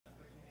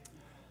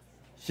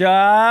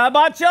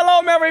Shabbat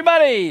Shalom,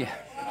 everybody.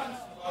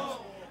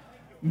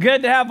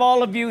 Good to have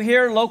all of you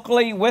here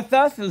locally with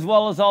us, as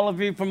well as all of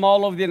you from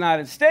all over the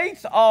United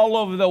States, all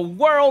over the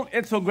world.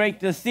 It's so great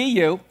to see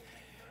you.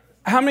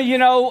 How many of you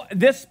know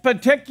this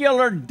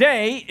particular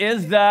day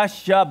is the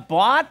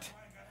Shabbat?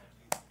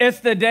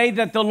 It's the day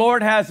that the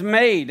Lord has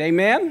made.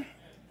 Amen?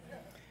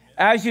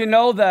 As you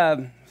know,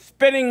 the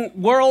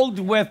spinning world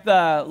with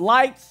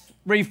lights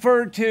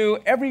refer to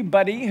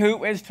everybody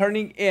who is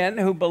turning in,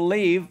 who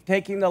believe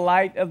taking the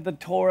light of the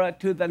Torah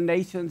to the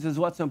nations is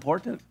what's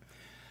important.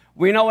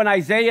 We know in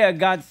Isaiah,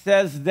 God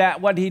says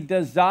that what he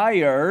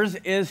desires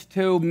is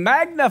to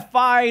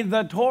magnify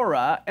the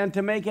Torah and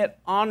to make it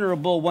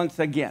honorable once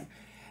again.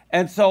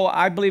 And so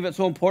I believe it's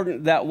so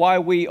important that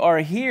while we are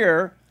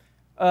here,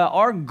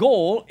 our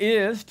goal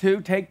is to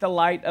take the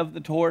light of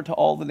the Torah to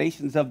all the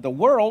nations of the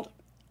world.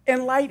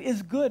 And light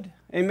is good.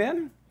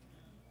 Amen?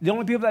 The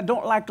only people that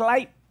don't like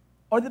light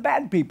are the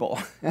bad people.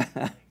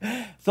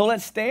 So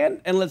let's stand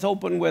and let's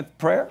open with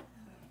prayer.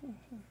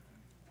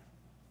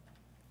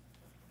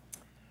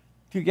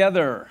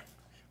 Together.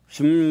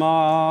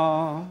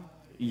 Shema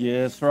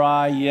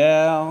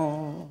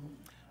Yisrael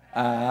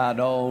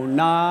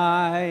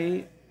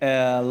Adonai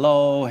Eloheinu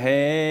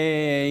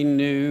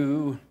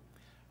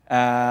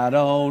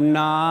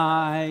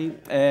Adonai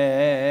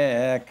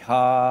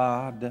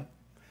Echad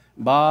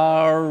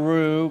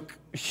Baruch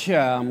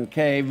Shem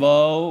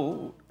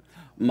Kevod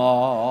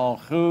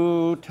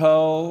Malchuto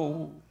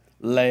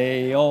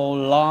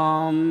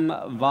Leolam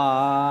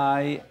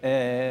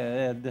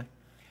Vayed.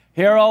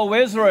 Hear, O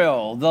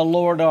Israel, the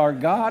Lord our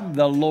God,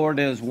 the Lord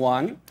is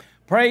one.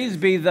 Praise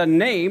be the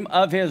name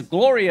of his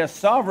glorious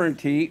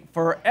sovereignty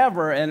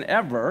forever and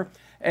ever.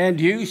 And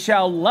you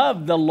shall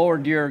love the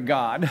Lord your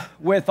God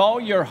with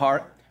all your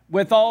heart,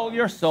 with all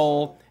your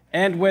soul,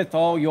 and with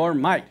all your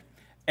might.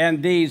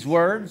 And these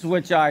words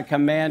which I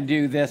command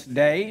you this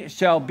day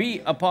shall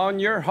be upon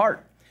your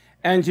heart.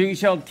 And you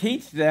shall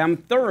teach them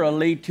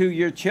thoroughly to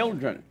your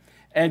children.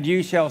 And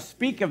you shall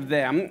speak of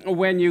them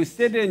when you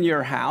sit in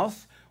your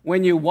house,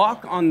 when you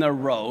walk on the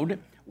road,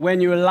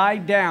 when you lie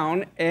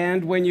down,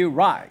 and when you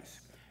rise.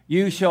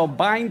 You shall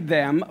bind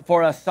them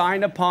for a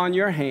sign upon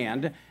your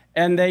hand,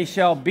 and they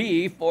shall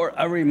be for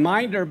a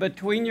reminder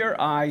between your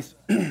eyes.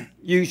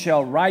 You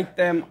shall write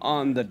them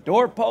on the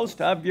doorpost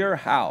of your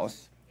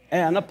house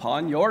and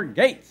upon your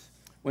gates.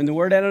 When the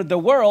word entered the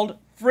world,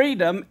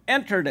 freedom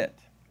entered it.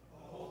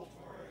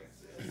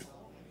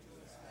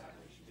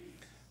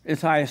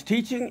 Its highest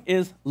teaching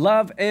is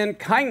love and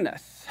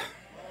kindness.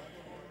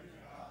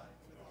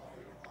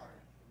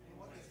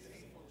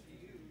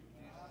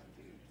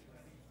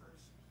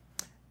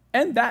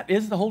 And that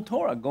is the whole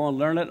Torah. Go and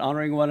learn it,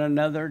 honoring one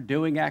another,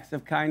 doing acts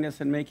of kindness,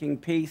 and making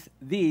peace.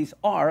 These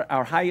are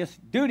our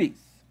highest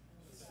duties.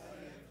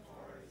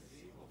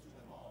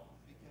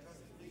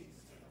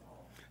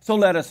 So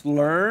let us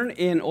learn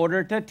in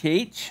order to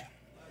teach.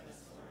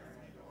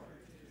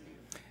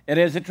 It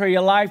is a tree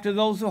of life to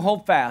those who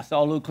hold fast.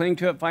 All who cling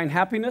to it find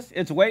happiness.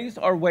 Its ways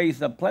are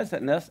ways of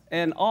pleasantness,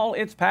 and all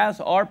its paths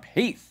are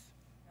peace.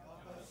 Help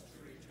us to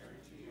return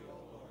to you, O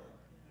Lord,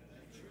 and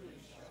then truly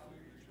shall we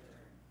return.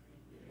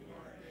 Renew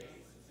our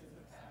days as in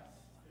the past,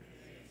 the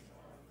days of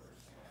our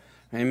first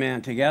love.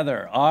 Amen.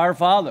 Together. Our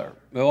Father,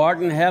 who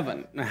art in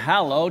heaven,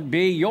 hallowed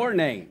be your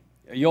name.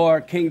 Your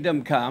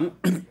kingdom come,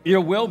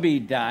 your will be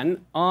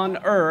done on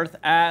earth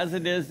as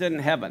it is in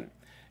heaven.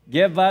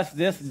 Give us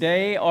this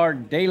day our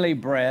daily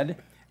bread,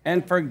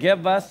 and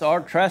forgive us our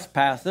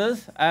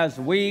trespasses, as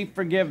we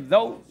forgive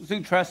those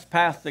who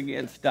trespass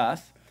against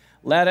us.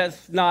 Let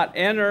us not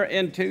enter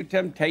into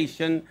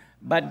temptation,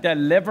 but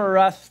deliver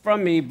us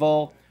from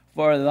evil.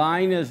 For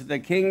thine is the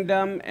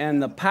kingdom,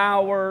 and the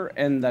power,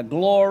 and the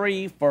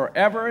glory,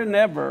 forever and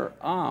ever.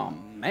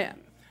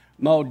 Amen.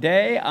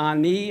 Modeh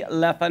ani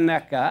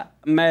lefaneka,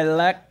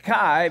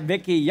 melekai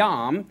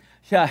vikiyam,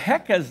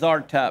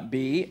 Shahekazarta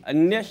bi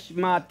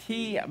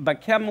nishmati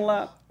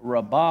bakemla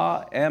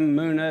rabah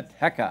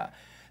emunateka.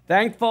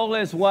 Thankful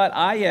is what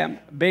I am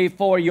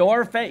before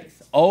your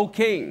face, O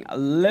King,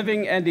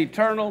 living and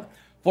eternal,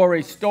 for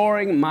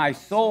restoring my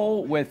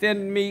soul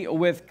within me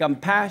with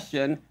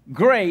compassion.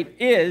 Great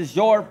is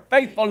your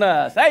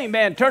faithfulness.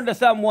 Amen. Turn to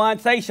someone,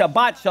 say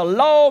Shabbat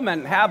Shalom,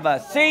 and have a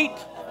seat.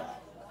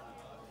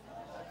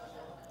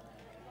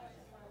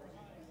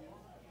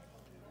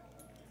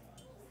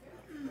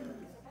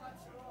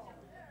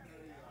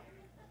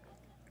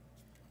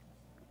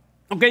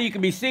 Okay, you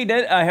can be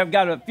seated. I have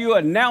got a few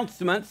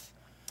announcements.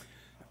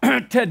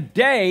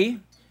 Today,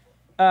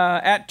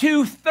 at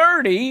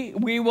 2:30,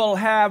 we will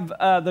have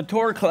the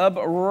Torah Club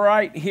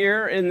right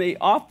here in the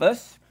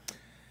office.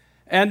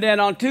 And then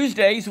on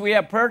Tuesdays, we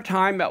have prayer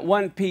time at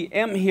 1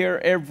 p.m.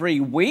 here every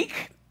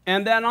week.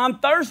 And then on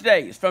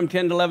Thursdays from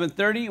 10 to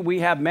 11:30,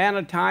 we have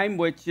Manna Time,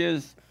 which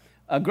is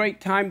a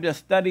great time to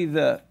study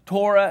the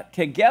Torah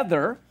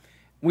together.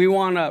 We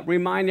want to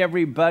remind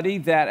everybody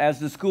that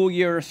as the school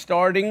year is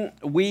starting,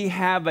 we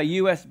have a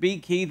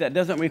USB key that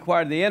doesn't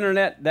require the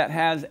internet that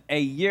has a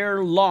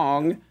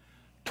year-long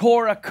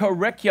Torah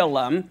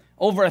curriculum,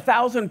 over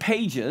 1,000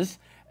 pages,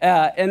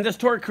 And this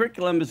Torah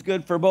curriculum is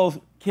good for both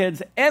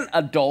kids and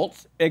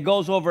adults. It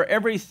goes over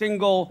every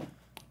single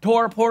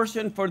Torah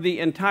portion for the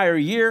entire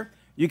year.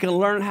 You can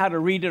learn how to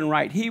read and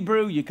write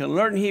Hebrew. You can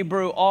learn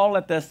Hebrew all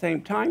at the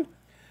same time.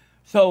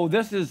 So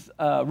this is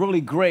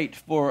really great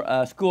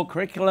for school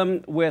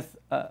curriculum with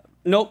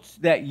notes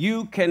that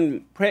you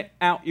can print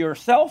out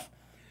yourself.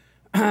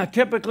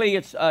 Typically,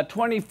 it's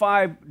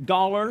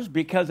 $25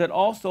 because it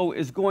also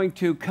is going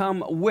to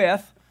come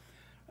with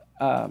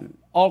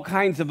all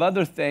kinds of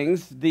other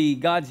things, the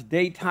God's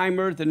Day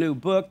Timer, the new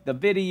book, the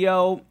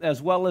video,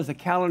 as well as a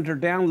calendar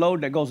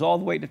download that goes all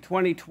the way to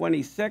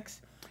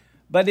 2026.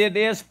 But it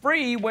is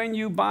free when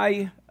you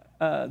buy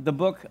the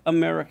book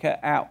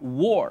America at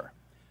War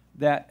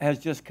that has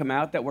just come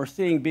out that we're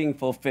seeing being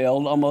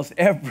fulfilled almost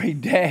every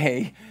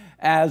day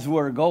as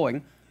we're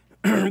going.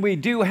 We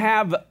do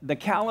have the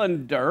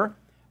calendar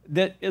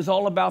that is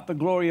all about the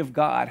glory of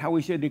God, how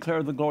we should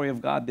declare the glory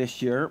of God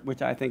this year,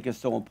 which I think is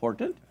so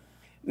important.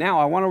 Now,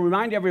 I want to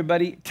remind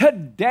everybody,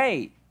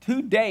 today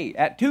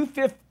at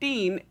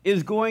 2:15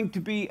 is going to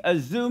be a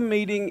Zoom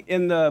meeting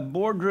in the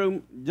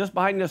boardroom just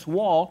behind this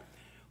wall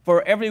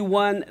for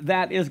everyone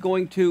that is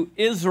going to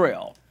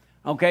Israel.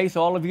 Okay,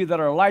 so all of you that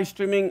are live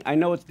streaming, I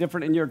know it's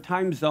different in your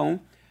time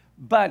zone,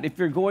 but if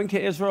you're going to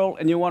Israel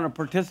and you want to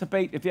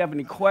participate, if you have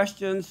any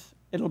questions,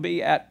 it'll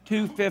be at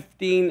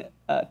 2:15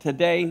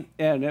 today,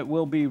 and it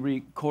will be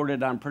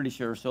recorded, I'm pretty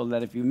sure, so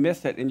that if you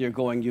miss it and you're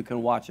going, you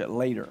can watch it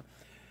later.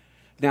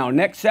 Now,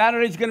 next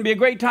Saturday is going to be a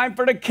great time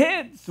for the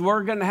kids.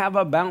 We're going to have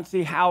a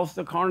bouncy house,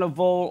 a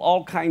carnival,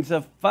 all kinds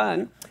of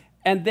fun.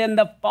 And then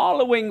the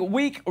following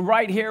week,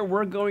 right here,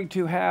 we're going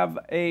to have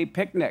a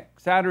picnic,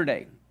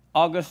 Saturday,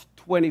 August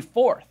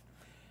 24th.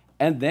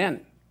 And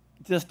then,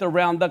 just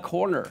around the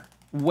corner,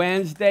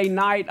 Wednesday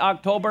night,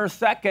 October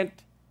 2nd,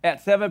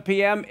 at 7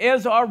 p.m.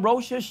 is our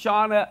Rosh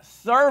Hashanah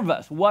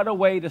service. What a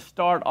way to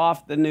start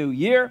off the new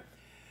year.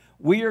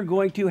 We are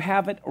going to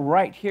have it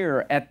right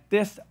here at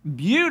this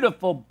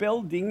beautiful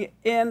building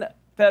in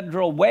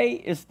Federal Way.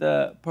 It's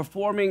the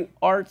Performing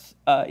Arts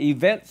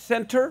Event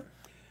Center.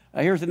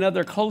 Here's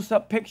another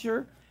close-up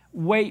picture.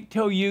 Wait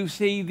till you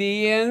see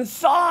the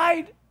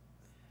inside.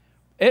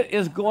 It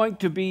is going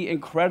to be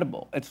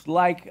incredible. It's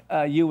like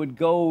you would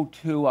go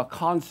to a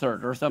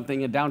concert or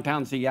something in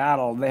downtown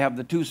Seattle. They have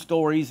the 2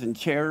 stories and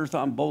chairs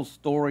on both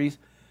stories.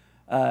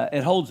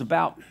 It holds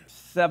about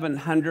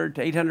 700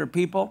 to 800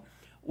 people.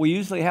 We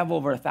usually have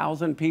over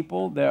 1,000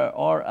 people. There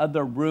are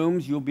other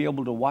rooms you'll be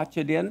able to watch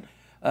it in,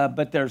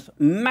 but there's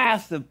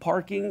massive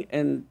parking.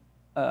 And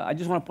I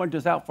just want to point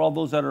this out for all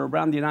those that are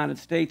around the United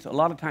States. A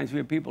lot of times we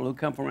have people who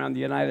come from around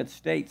the United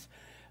States.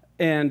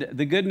 And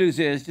the good news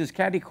is, just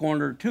catty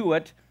corner to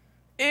it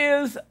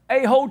is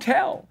a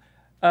hotel.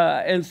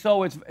 And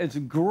so it's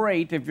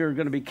great if you're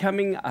going to be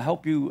coming. I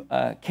hope you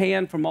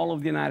can from all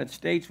over the United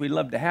States. We'd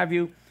love to have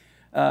you.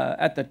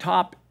 At the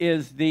top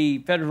is the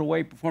Federal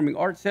Way Performing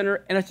Arts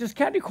Center, and it's just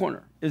catty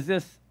corner is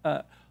this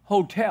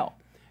hotel.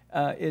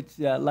 It's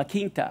La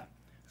Quinta.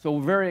 So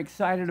we're very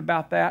excited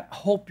about that.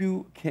 Hope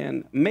you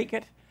can make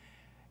it.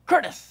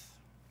 Curtis,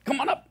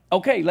 come on up.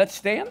 Okay, let's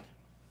stand.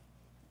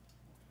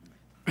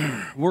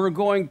 We're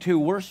going to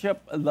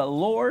worship the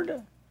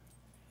Lord,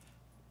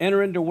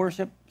 enter into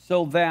worship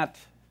so that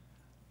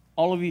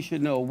all of you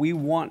should know we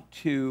want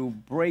to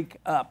break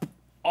up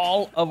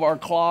all of our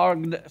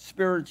clogged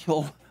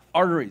spiritual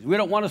arteries. We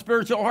don't want a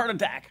spiritual heart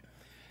attack.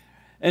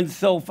 And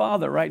so,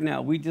 Father, right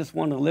now, we just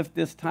want to lift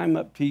this time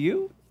up to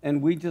you,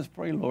 and we just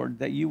pray, Lord,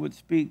 that you would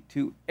speak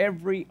to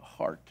every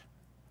heart.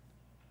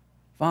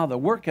 Father,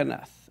 work in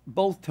us,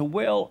 both to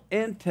will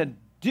and to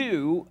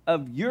do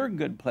of your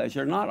good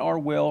pleasure, not our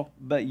will,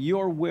 but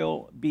your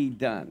will be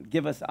done.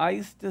 Give us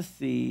eyes to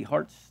see,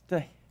 hearts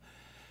to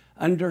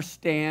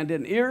understand,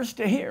 and ears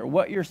to hear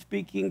what you're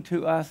speaking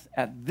to us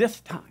at this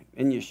time.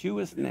 In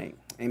Yeshua's name,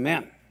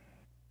 amen.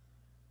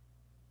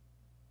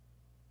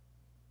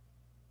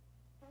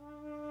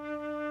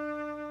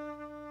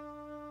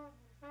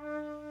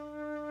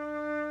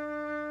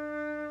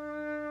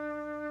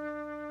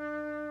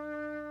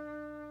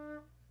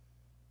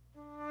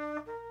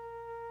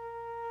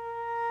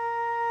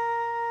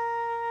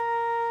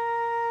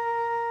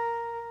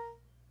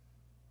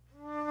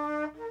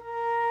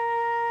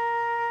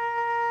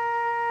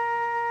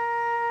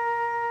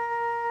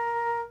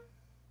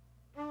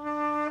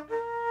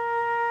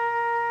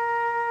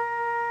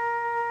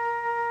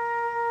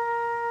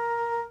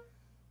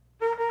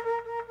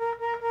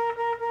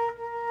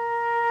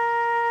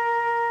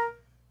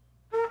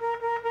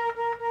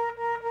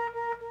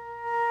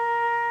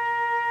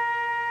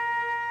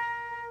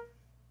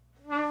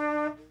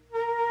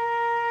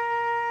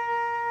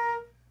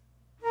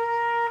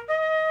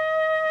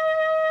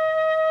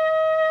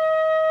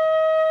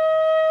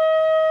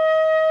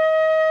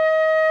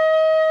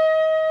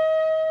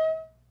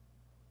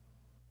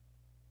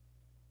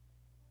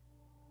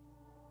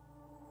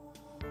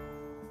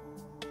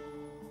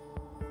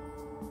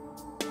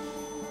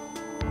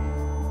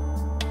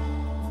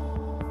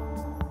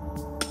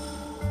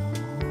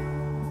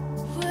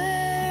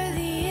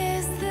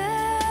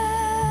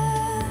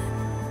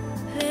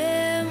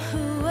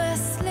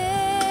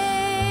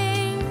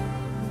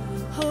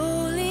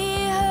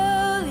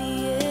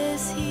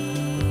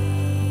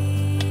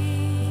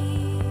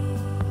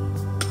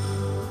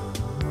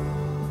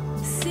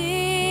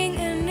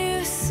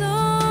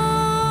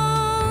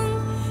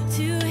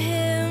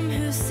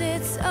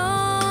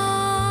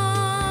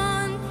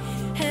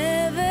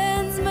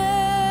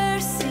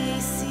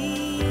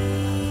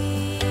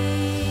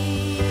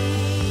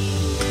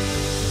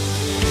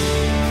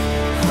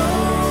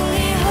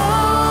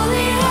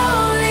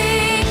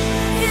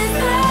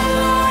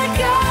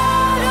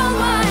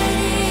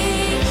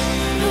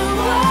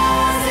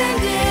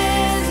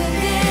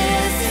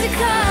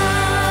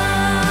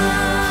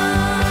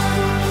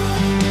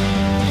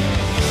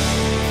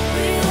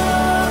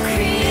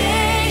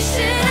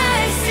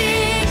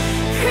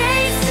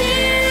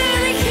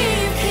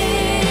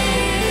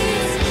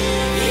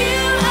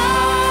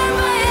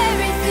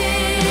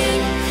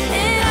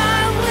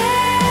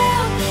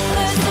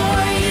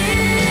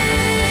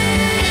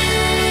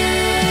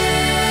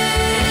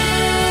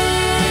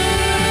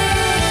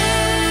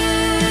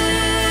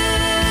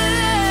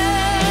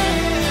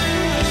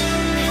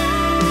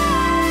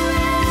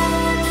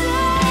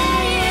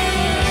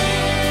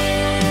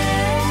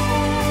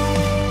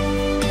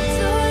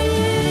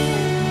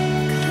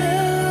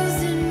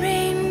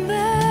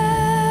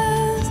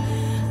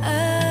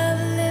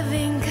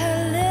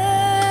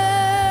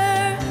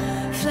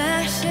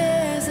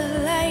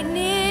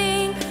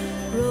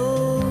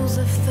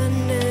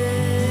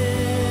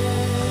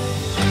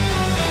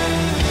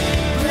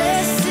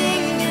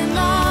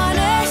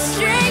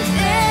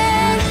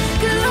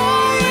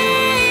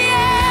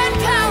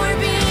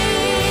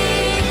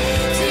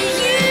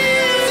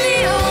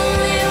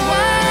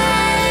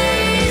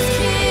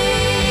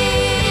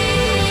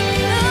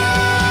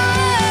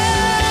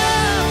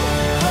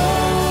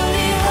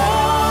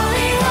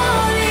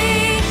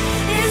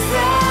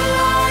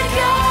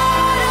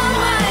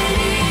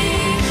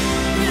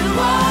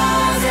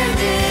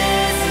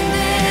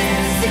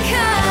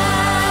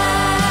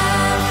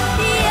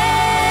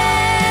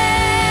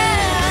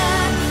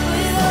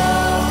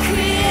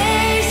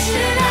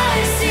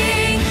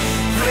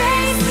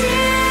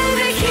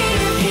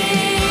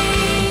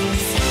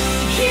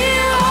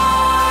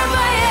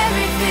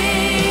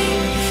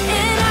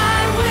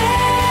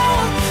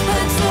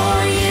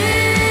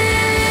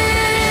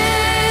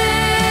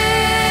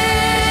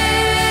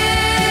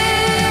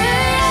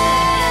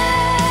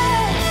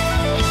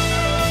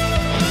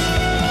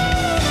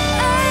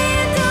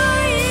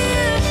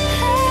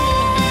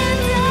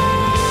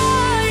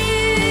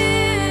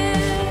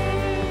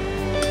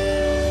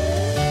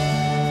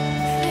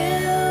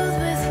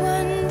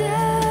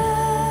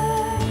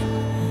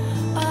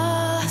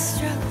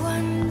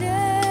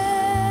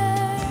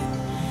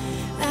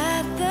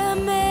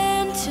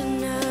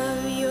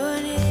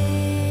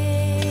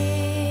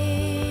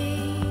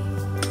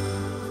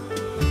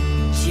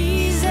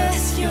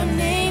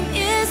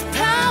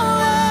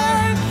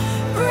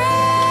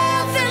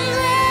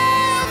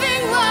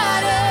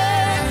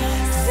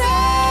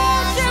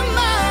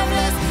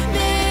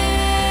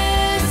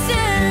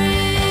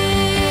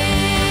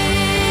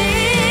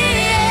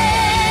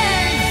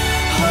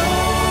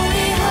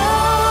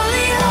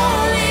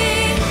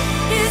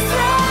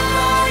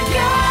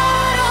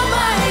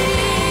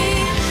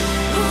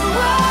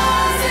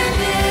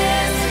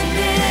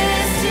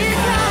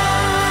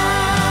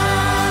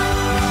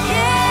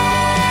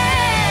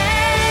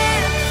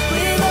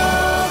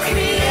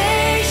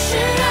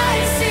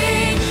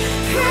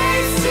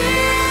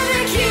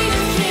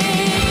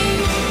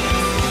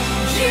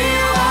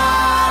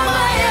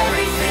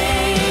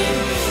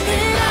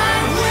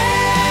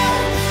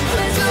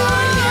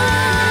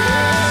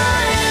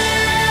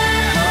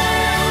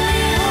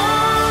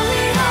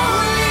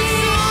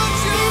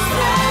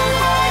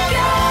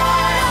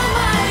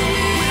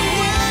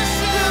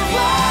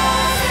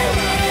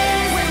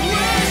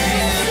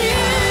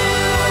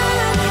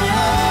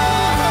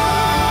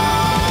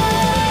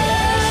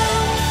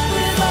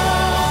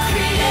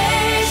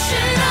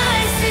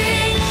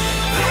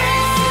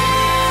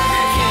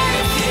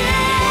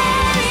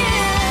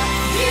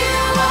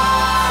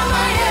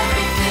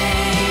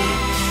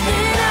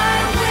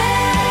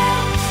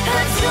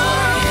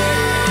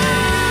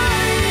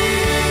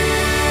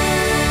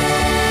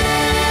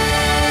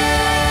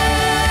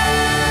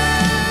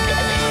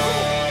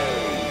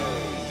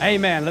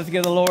 Amen. Let's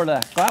give the Lord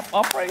a clap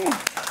offering.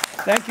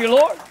 Thank you,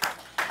 Lord.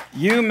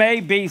 You may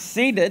be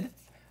seated.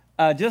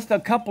 Just a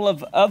couple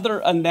of other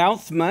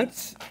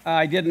announcements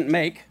I didn't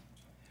make.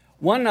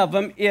 One of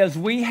them is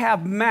we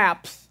have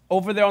maps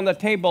over there on the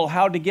table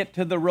how to get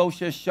to the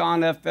Rosh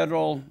Hashanah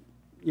Federal,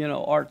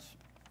 Arts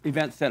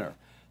Event Center.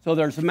 So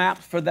there's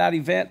maps for that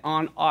event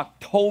on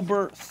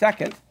October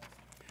 2nd.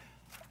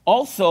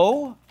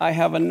 Also, I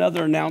have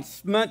another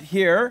announcement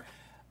here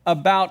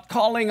about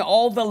calling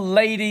all the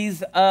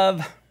ladies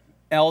of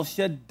El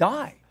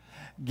Shaddai.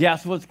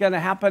 Guess what's going to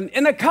happen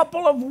in a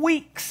couple of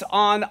weeks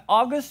on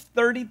August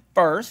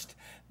 31st?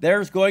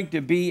 There's going to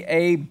be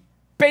a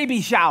baby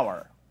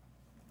shower.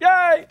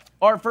 Yay!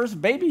 Our first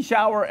baby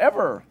shower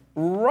ever,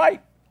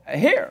 right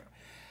here.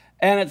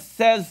 And it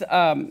says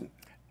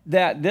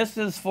that this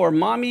is for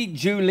Mommy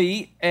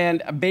Julie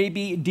and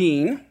baby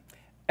Dean.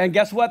 And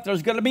guess what?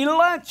 There's going to be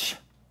lunch.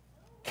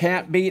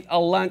 Can't beat a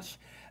lunch.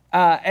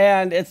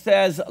 And it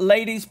says,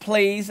 ladies,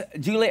 please,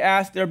 Julie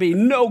asked there be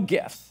no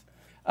gifts.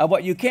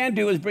 What you can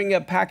do is bring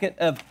a packet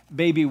of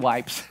baby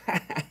wipes.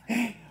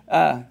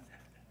 Type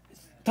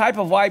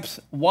of wipes,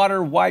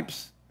 water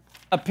wipes,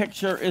 a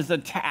picture is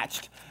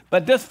attached.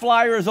 But this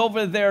flyer is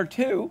over there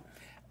too.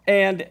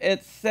 And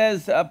it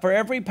says for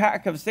every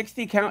pack of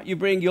 60 count you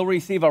bring, you'll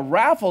receive a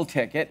raffle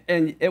ticket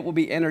and it will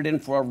be entered in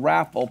for a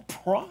raffle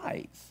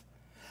prize.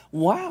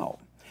 Wow.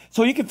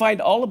 So you can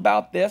find all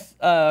about this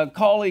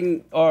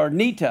calling or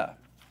Nita,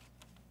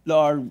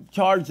 our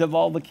charge of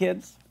all the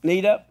kids.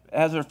 Nita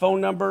has her phone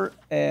number,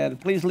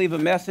 and please leave a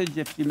message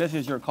if she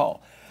misses your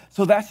call.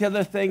 So that's the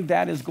other thing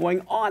that is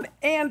going on.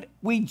 And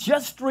we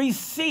just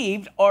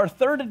received our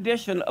 3rd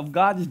edition of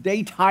God's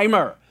Day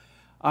Timer.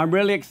 I'm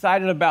really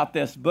excited about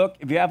this book.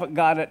 If you haven't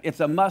got it, it's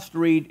a must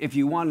read if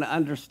you want to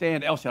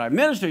understand El Shaddai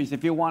Ministries,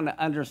 if you want to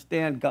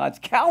understand God's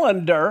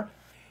calendar.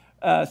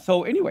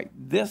 So anyway,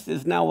 this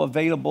is now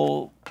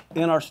available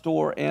in our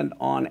store and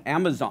on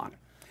Amazon.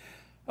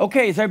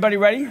 Okay, is everybody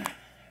ready?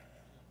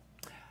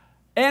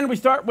 And we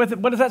start with,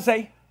 what does that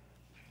say?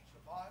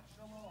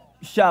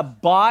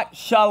 Shabbat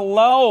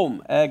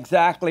Shalom.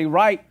 Exactly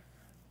right.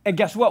 And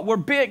guess what? We're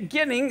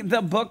beginning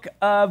the book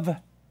of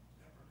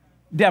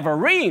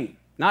Devarim.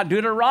 Not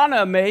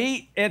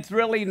Deuteronomy. It's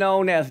really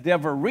known as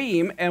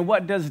Devarim. And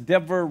what does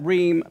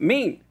Devarim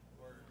mean?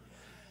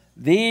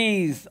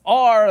 These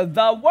are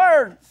the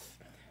words.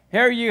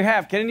 Here you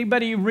have. Can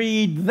anybody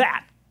read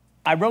that?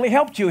 I really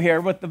helped you here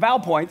with the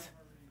vowel points.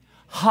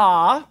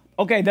 Ha.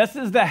 Okay, this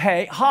is the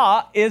hey.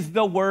 Ha is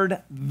the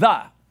word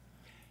the.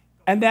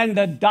 And then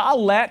the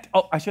dalet.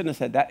 Oh, I shouldn't have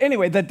said that.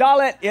 Anyway, the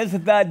dalet is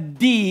the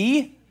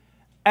D.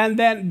 And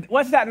then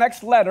what's that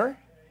next letter?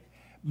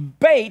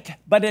 Bait,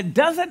 but it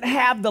doesn't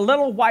have the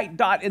little white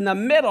dot in the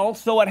middle,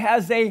 so it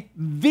has a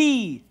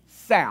V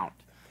sound.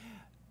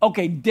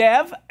 Okay,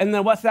 dev, and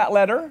then what's that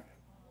letter?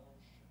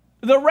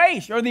 The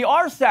resh, or the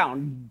R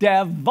sound.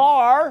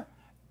 Devar,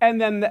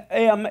 and then the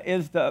M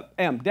is the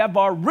M.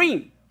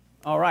 Devarim.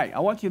 All right, I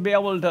want you to be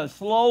able to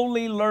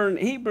slowly learn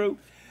Hebrew,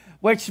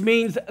 which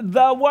means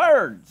the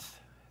words.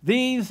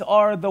 These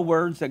are the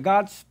words that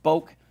God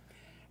spoke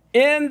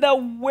in the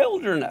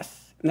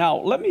wilderness. Now,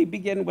 let me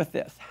begin with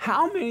this.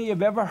 How many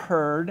have ever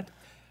heard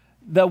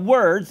the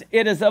words,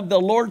 it is of the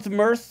Lord's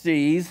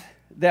mercies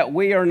that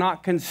we are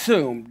not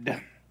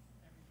consumed,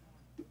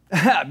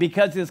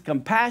 because his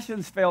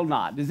compassions fail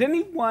not? Does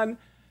anyone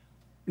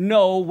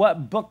know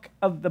what book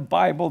of the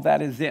Bible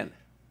that is in?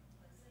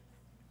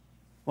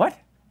 What?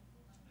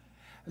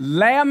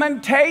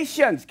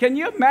 Lamentations. Can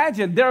you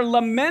imagine? They're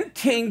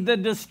lamenting the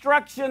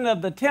destruction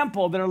of the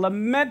temple. They're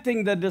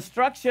lamenting the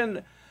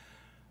destruction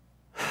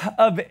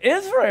of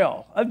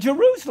Israel, of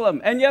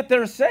Jerusalem. And yet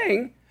they're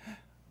saying,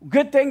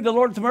 good thing the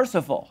Lord's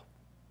merciful.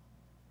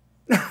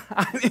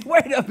 I mean,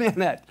 wait a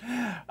minute.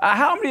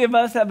 How many of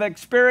us have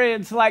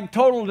experienced like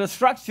total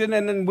destruction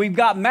and then we've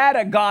got mad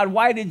at God?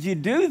 Why did you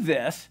do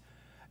this?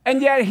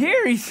 And yet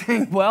here he's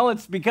saying, well,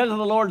 it's because of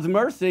the Lord's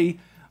mercy.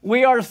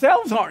 We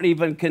ourselves aren't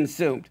even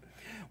consumed.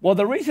 Well,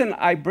 the reason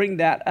I bring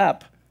that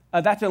up,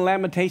 that's in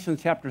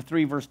Lamentations chapter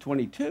 3, verse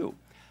 22.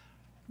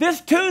 This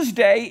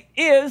Tuesday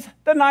is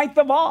the 9th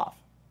of Av.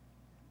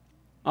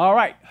 All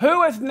right.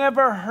 Who has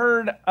never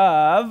heard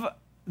of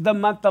the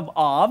month of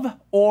Av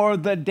or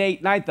the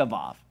date 9th of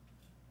Av?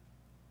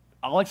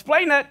 I'll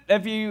explain it.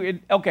 If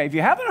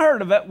you haven't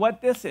heard of it,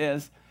 what this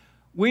is,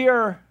 we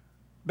are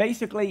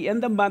basically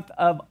in the month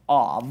of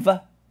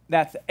Av.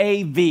 That's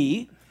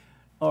A-V,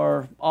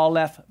 or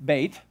Aleph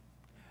Beit.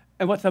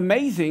 And what's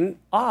amazing,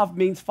 Av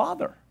means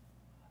father.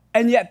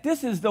 And yet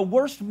this is the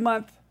worst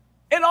month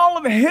in all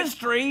of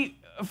history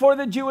for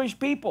the Jewish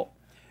people.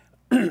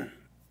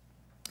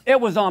 It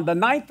was on the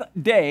 9th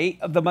day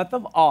of the month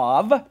of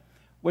Av,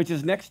 which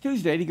is next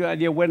Tuesday, to get an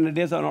idea when it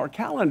is on our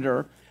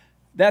calendar,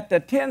 that the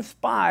 10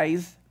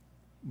 spies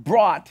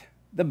brought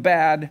the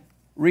bad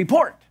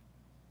report.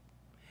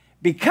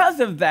 Because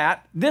of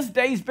that, this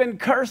day's been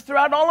cursed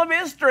throughout all of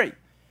history.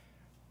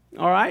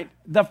 All right?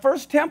 The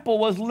first temple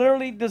was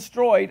literally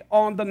destroyed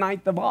on the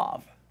 9th of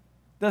Av.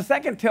 The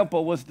second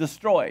temple was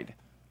destroyed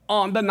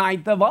on the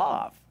 9th of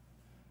Av.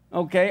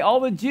 Okay, all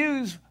the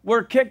Jews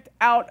were kicked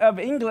out of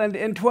England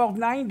in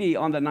 1290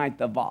 on the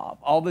 9th of Av.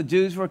 All the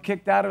Jews were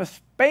kicked out of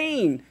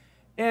Spain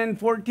in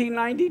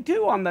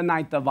 1492 on the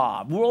 9th of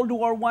Av. World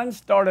War I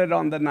started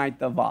on the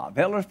 9th of Av.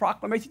 Hitler's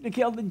proclamation to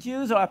kill the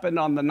Jews happened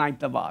on the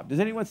 9th of Av. Does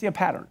anyone see a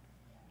pattern?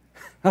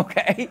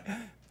 Okay.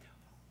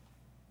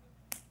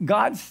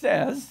 God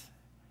says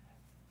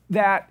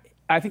that,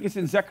 I think it's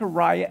in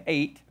Zechariah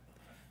 8,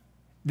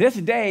 this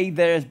day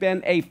there has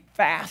been a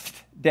fast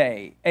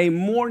day, a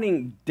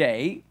mourning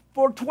day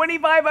for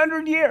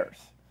 2,500 years.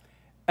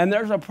 And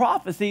there's a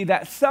prophecy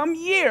that some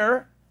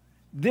year,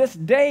 this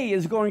day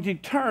is going to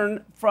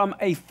turn from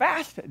a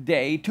fast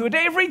day to a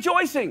day of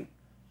rejoicing.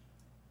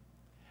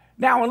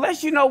 Now,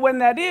 unless you know when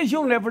that is,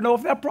 you'll never know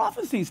if that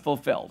prophecy is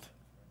fulfilled.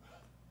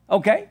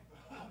 Okay?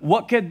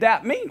 What could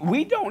that mean?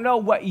 We don't know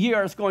what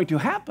year it's going to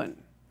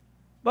happen.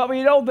 But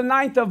we know the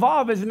 9th of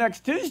Av is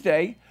next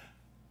Tuesday.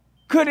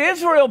 Could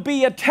Israel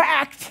be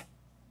attacked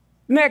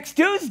next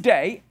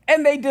Tuesday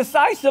and they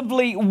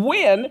decisively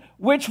win,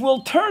 which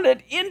will turn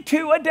it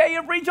into a day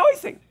of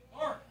rejoicing?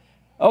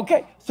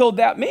 Okay, so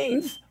that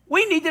means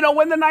we need to know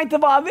when the 9th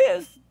of Av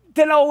is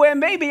to know when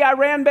maybe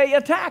Iran may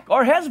attack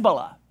or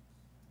Hezbollah.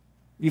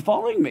 You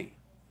following me?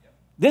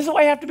 This is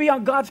why you have to be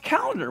on God's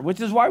calendar, which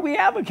is why we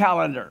have a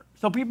calendar,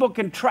 so people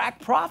can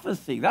track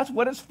prophecy. That's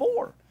what it's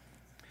for.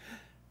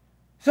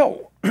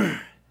 So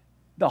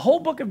the whole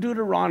book of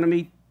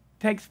Deuteronomy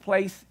takes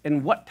place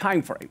in what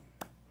time frame?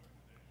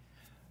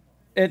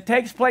 It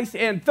takes place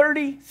in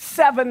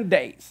 37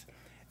 days.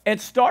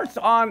 It starts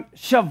on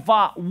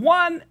Shavuot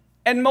 1,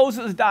 and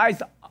Moses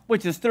dies,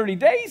 which is 30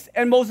 days,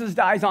 and Moses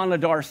dies on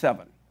Adar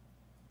 7.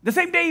 The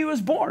same day he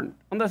was born,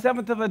 on the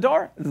 7th of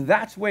Adar,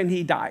 that's when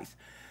he dies.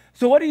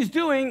 So what he's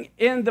doing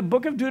in the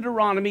book of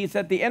Deuteronomy is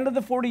at the end of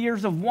the 40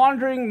 years of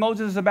wandering,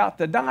 Moses is about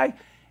to die,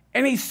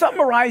 and he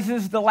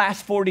summarizes the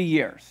last 40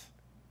 years.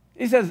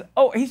 He says,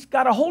 oh, he's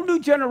got a whole new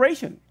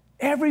generation.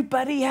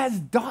 Everybody has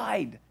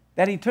died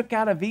that he took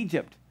out of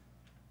Egypt.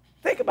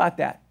 Think about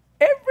that.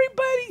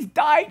 Everybody's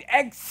died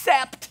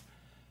except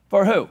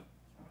for who?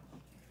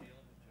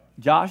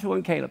 Joshua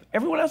and Caleb.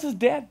 Everyone else is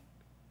dead.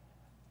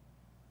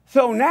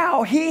 So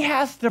now he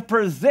has to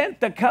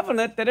present the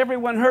covenant that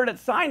everyone heard at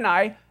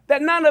Sinai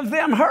that none of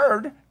them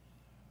heard.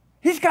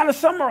 He's kind of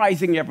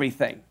summarizing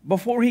everything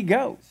before he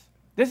goes.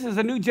 This is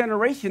a new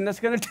generation that's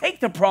going to take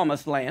the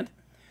promised land.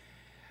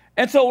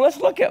 And so let's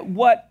look at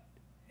what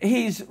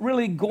he's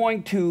really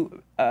going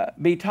to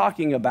be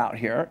talking about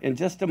here in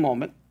just a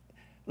moment.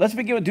 Let's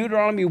begin with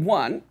Deuteronomy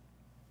 1.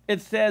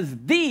 It says,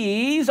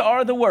 these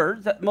are the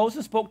words that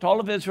Moses spoke to all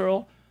of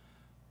Israel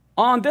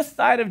on this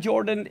side of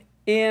Jordan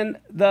in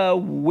the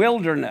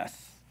wilderness.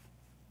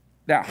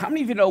 Now, how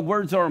many of you know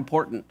words are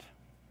important?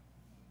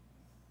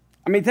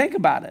 I mean, think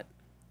about it.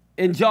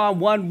 In John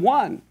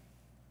 1:1,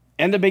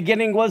 in the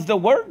beginning was the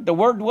Word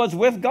was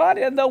with God,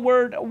 and the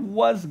Word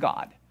was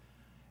God.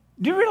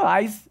 Do you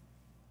realize,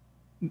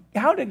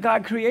 how did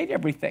God create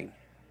everything?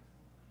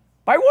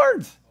 By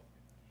words.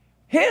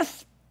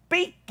 His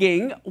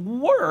speaking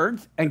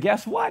words, and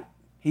guess what?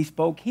 He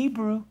spoke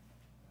Hebrew.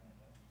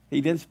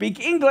 He didn't speak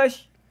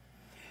English.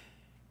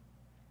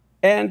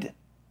 And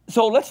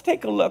so let's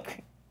take a look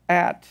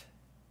at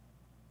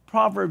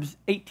Proverbs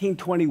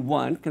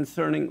 18:21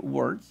 concerning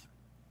words.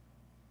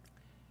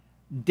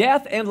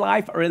 Death and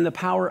life are in the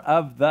power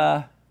of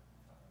the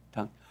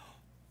tongue.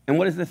 And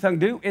what does the tongue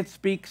do? It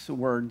speaks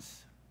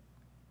words.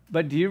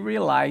 But do you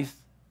realize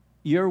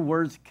your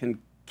words can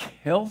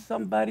kill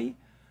somebody,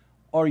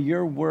 or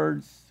your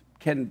words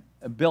can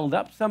build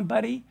up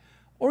somebody,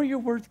 or your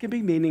words can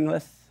be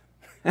meaningless?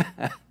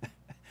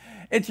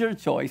 It's your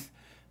choice.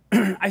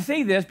 I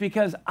say this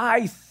because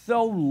I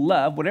so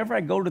love, whenever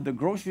I go to the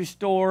grocery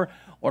store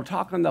or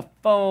talk on the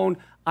phone,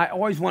 I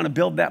always want to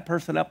build that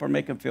person up or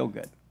make them feel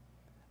good.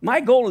 My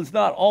goal is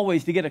not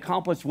always to get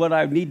accomplished what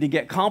I need to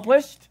get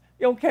accomplished.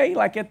 Okay,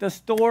 like at the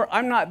store,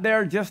 I'm not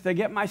there just to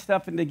get my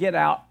stuff and to get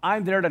out.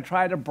 I'm there to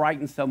try to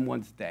brighten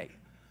someone's day.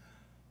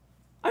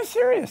 I'm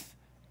serious.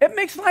 It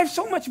makes life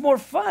so much more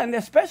fun,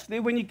 especially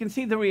when you can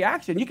see the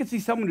reaction. You can see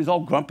someone who's all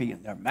grumpy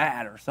and they're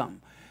mad or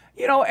something.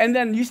 You know, and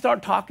then you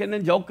start talking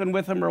and joking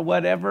with them or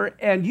whatever,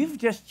 and you've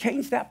just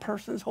changed that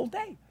person's whole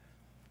day.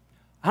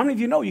 How many of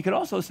you know you could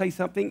also say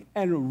something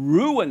and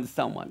ruin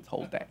someone's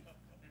whole day?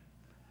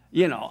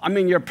 You know, I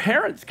mean, your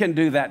parents can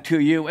do that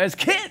to you as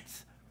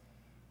kids,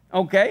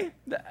 okay?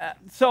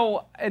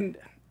 So, and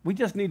we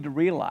just need to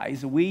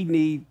realize we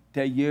need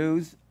to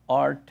use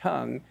our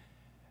tongue.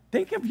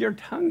 Think of your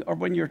tongue, or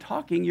when you're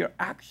talking, you're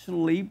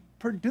actually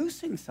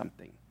producing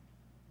something.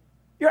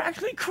 You're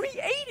actually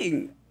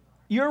creating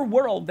your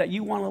world that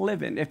you want to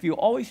live in. If you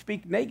always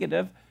speak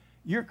negative,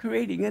 you're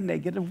creating a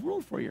negative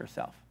world for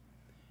yourself.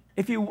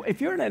 If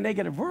you're in a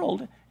negative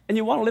world and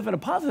you want to live in a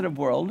positive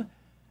world,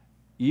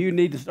 you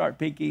need to start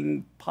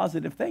speaking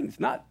positive things,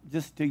 not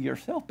just to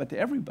yourself, but to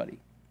everybody.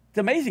 It's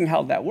amazing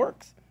how that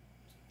works.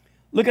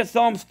 Look at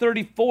Psalms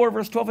 34,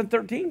 verse 12 and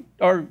 13.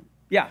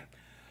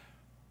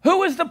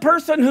 Who is the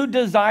person who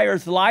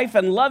desires life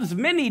and loves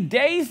many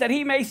days that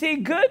he may see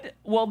good?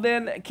 Well,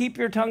 then keep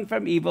your tongue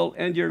from evil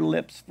and your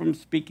lips from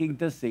speaking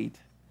deceit.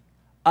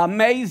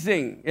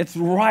 Amazing. It's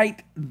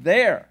right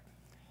there.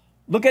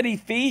 Look at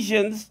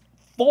Ephesians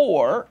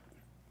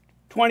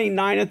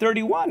 4:29 and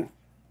 31.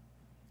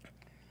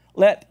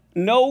 Let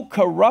no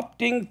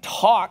corrupting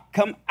talk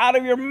come out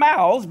of your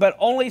mouths, but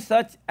only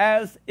such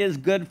as is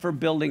good for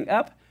building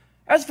up,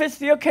 as fits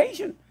the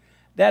occasion,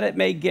 that it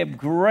may give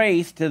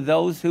grace to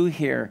those who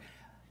hear.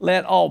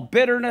 Let all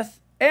bitterness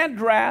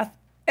and wrath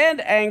and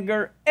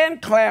anger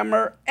and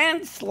clamor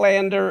and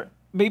slander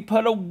be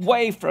put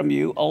away from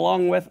you,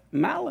 along with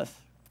malice.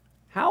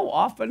 How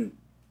often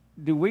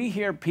do we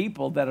hear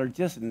people that are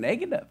just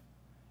negative?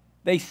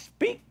 They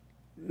speak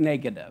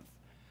negative.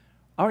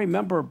 I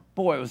remember,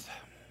 boy, it was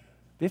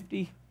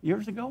 50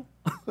 years ago,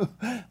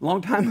 a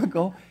long time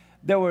ago,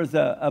 there was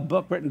a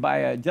book written by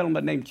a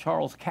gentleman named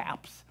Charles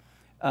Capps,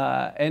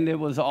 and it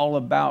was all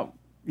about,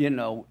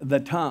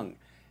 the tongue,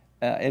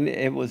 and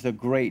it was a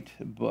great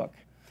book.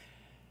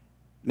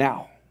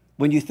 Now,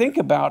 when you think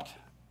about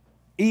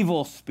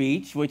evil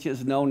speech, which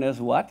is known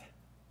as what?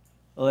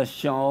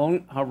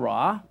 Lashon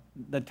hara,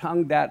 the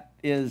tongue that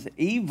is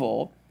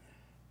evil,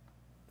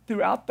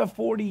 throughout the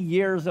 40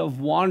 years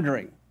of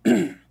wandering,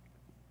 the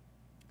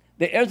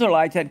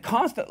Israelites had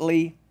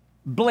constantly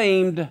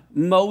blamed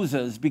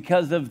Moses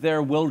because of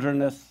their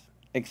wilderness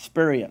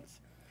experience.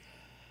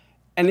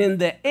 And in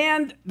the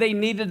end, they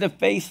needed to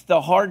face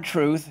the hard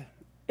truth.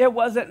 It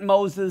wasn't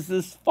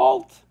Moses'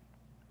 fault.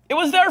 It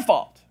was their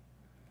fault.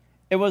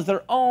 It was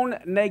their own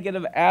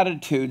negative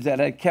attitudes that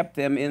had kept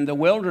them in the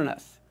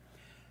wilderness.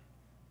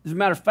 As a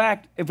matter of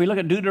fact, if we look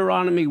at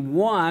Deuteronomy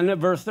 1,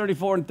 verse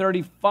 34 and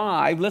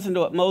 35, listen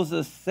to what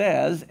Moses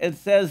says. It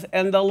says,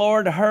 and the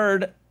Lord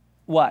heard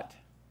what?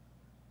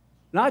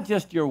 Not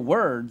just your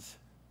words,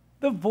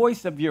 the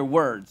voice of your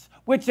words,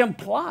 which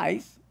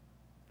implies,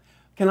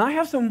 can I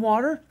have some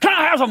water? Can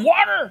I have some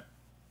water?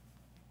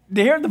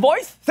 Do you hear the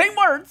voice? Same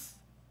words,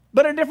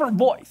 but a different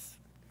voice.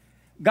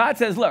 God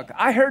says, look,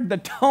 I heard the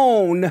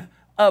tone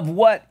of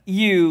what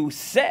you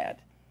said,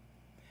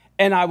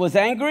 and I was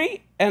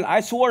angry, and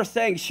I swore,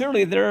 saying,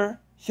 surely there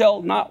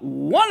shall not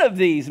one of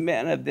these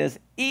men of this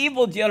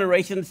evil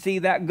generation see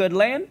that good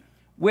land,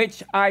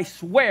 which I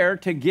swear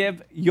to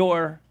give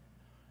your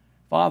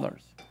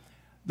fathers.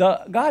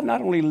 God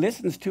not only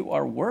listens to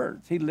our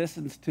words, he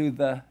listens to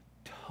the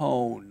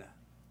tone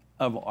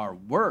of our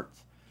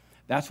words.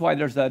 That's why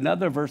there's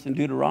another verse in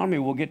Deuteronomy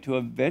we'll get to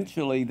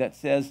eventually that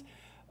says,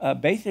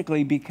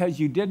 basically, because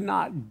you did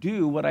not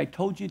do what I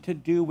told you to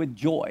do with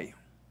joy.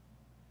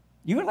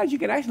 You realize you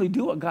can actually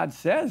do what God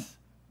says,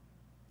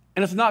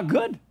 and it's not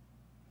good.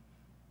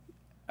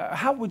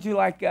 How would you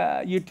like,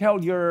 you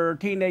tell your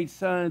teenage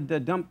son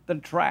to dump the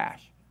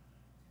trash?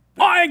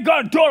 I ain't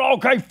gonna do it,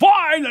 okay,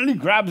 fine. And he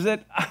grabs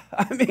it.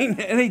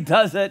 And he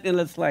does it, and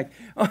it's like,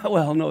 oh,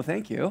 well, no,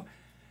 thank you.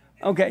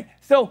 Okay,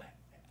 so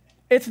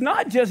it's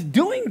not just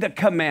doing the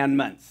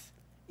commandments.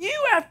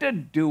 You have to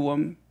do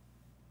them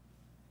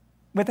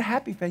with a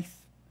happy face.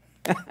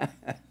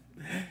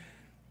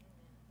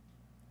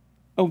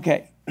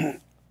 Okay,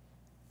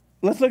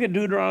 let's look at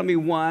Deuteronomy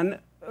 1,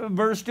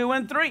 verse 2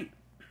 and 3.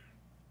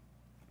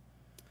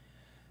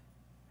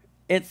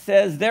 It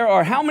says, there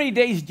are how many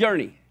days'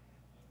 journey?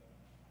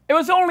 It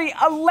was only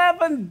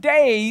 11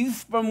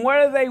 days from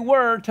where they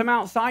were to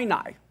Mount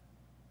Sinai.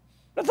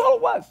 That's all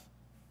it was,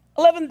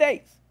 11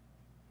 days.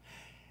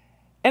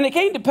 And it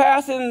came to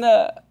pass in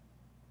the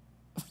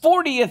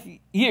 40th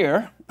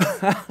year,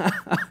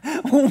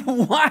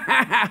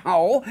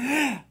 wow,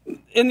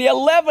 in the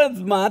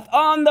 11th month,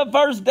 on the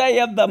first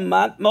day of the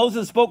month,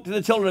 Moses spoke to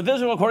the children of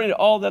Israel according to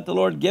all that the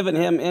Lord had given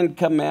him in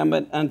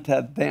commandment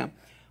unto them.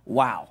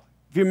 Wow.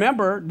 If you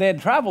remember, they had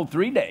traveled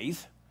 3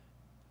 days.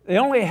 They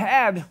only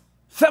had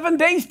 7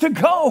 days to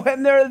go,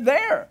 and they're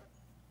there.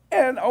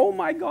 And oh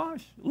my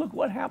gosh, look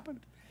what happened.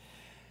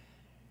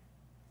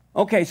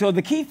 Okay, so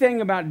the key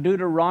thing about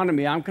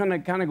Deuteronomy, I'm going to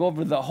kind of go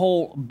over the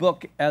whole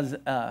book as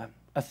a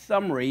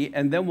summary,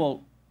 and then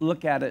we'll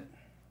look at it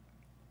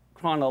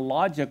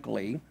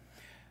chronologically.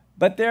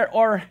 But there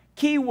are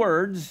key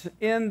words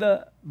in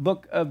the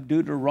book of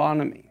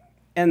Deuteronomy.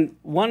 And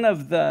one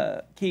of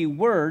the key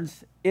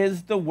words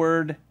is the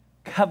word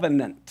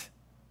covenant.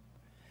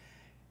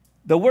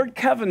 The word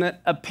covenant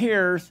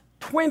appears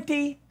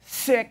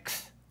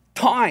 26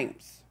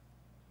 times.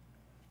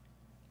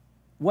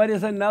 What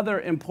is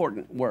another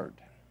important word?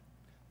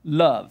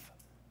 Love.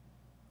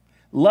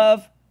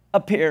 Love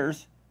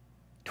appears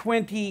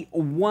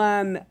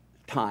 21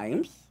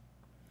 times.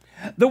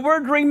 The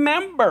word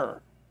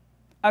remember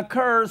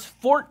occurs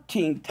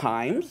 14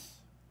 times.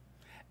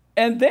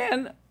 And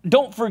then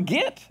don't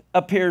forget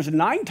appears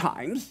 9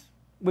 times,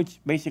 which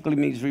basically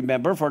means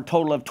remember, for a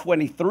total of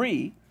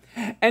 23.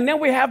 And then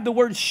we have the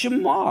word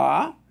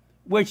Shema,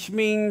 which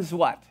means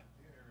what?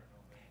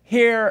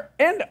 Hear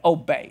and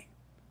obey.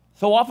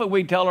 So often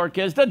we tell our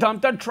kids to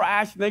dump their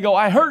trash, and they go,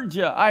 I heard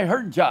ya, I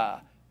heard ya.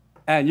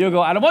 And you go,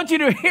 I don't want you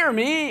to hear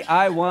me,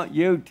 I want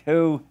you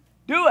to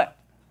do it.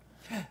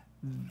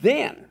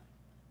 Then,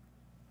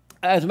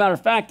 as a matter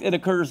of fact, it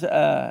occurs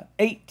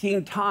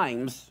 18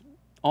 times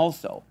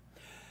also.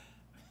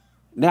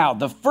 Now,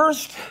 the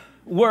first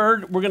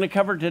word we're going to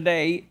cover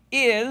today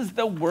is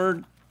the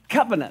word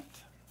covenant.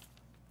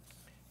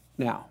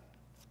 Now,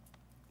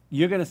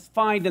 you're going to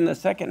find in the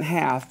second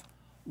half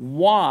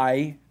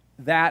why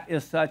that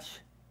is such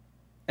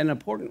an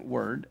important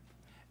word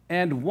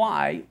and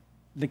why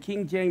the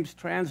King James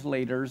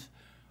translators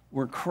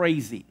were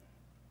crazy.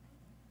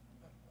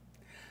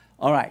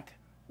 All right,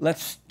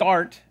 let's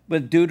start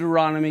with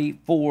Deuteronomy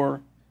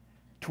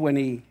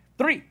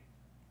 4:23.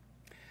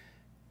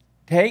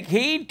 Take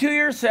heed to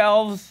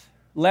yourselves,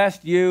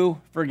 lest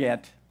you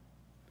forget.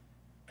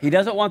 He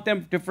doesn't want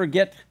them to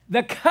forget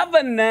the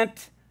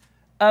covenant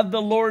of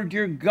the Lord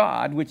your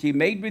God, which he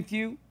made with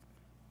you.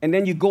 And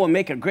then you go and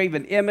make a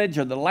graven image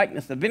or the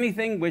likeness of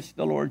anything which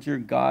the Lord your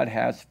God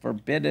has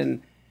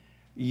forbidden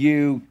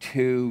you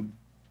to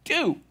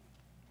do.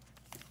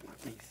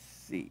 Let me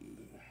see.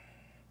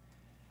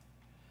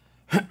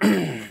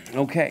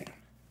 Okay.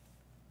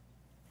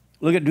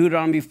 Look at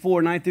Deuteronomy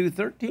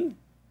 4:9-13.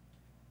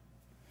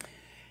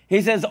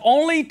 He says,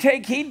 only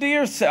take heed to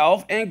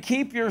yourself and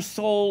keep your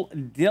soul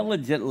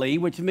diligently,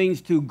 which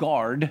means to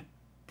guard,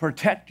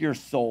 protect your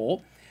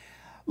soul,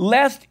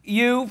 lest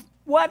you,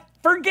 what?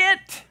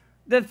 Forget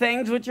the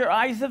things which your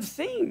eyes have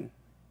seen,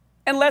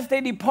 and lest they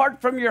depart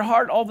from your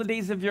heart all the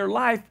days of your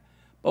life.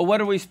 But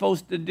what are we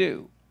supposed to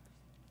do?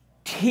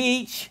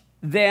 Teach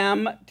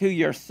them to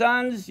your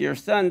sons'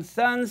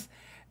 sons.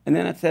 And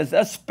then it says,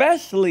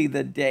 especially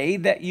the day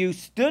that you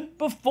stood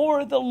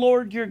before the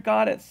Lord your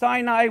God at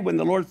Sinai, when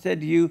the Lord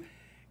said to you,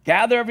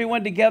 gather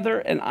everyone together,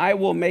 and I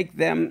will make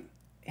them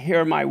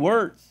hear my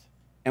words.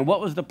 And what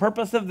was the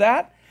purpose of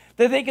that?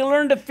 That they can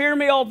learn to fear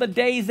me all the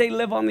days they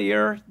live on the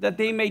earth, that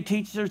they may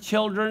teach their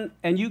children.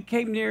 And you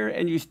came near,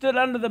 and you stood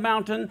under the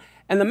mountain,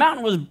 and the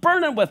mountain was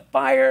burning with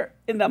fire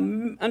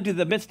unto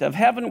the midst of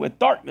heaven, with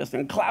darkness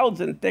and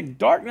clouds and thick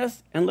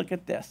darkness. And look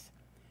at this.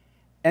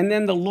 And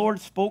then the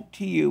Lord spoke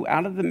to you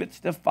out of the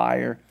midst of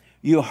fire.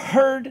 You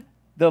heard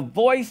the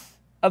voice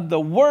of the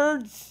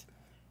words.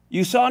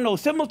 You saw no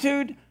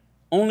similitude,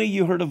 only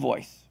you heard a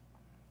voice.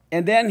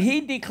 And then he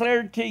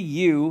declared to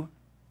you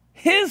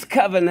his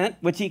covenant,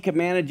 which he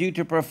commanded you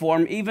to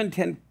perform, even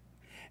 10.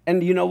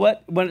 And you know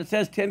what? When it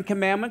says 10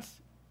 commandments,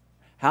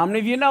 how many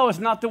of you know it's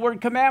not the word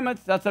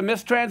commandments? That's a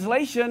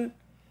mistranslation.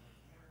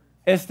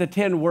 It's the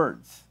 10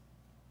 words.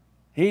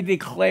 He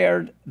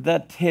declared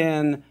the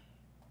 10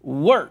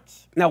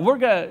 words. Now, we're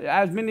going to,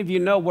 as many of you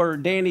know,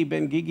 Danny,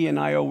 Ben Gigi, and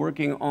I are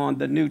working on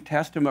the New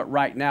Testament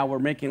right now. We're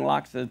making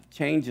lots of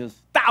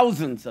changes,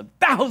 thousands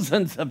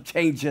of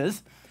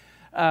changes,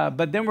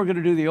 but then we're going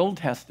to do the Old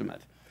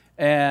Testament.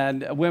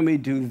 And when we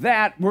do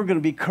that, we're going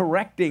to be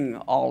correcting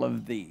all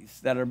of these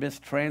that are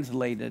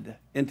mistranslated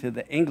into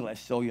the English,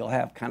 so you'll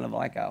have kind of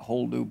like a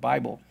whole new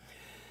Bible.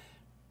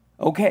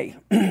 Okay,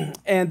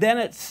 and then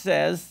it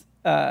says,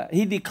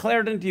 he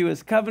declared unto you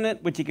his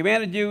covenant, which he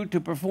commanded you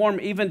to perform,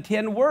 even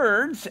 10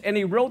 words, and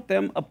he wrote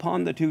them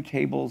upon the 2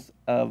 tables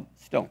of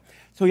stone.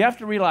 So you have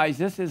to realize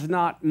this is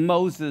not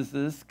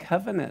Moses'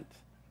 covenant.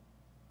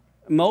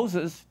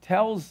 Moses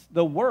tells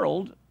the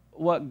world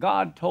what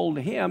God told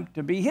him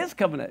to be his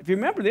covenant. If you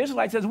remember, the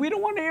Israelites says, we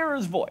don't want to hear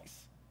his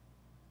voice.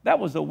 That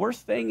was the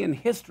worst thing in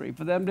history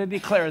for them to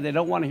declare. They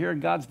don't want to hear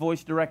God's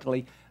voice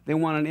directly. They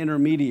want an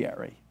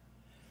intermediary.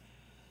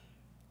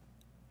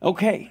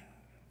 Okay.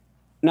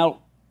 Now,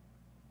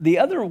 the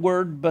other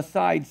word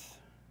besides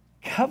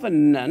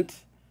covenant,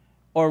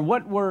 or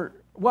what were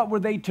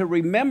they to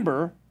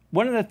remember,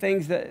 one of the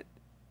things that,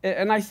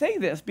 and I say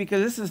this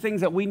because this is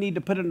things that we need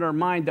to put in our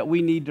mind that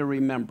we need to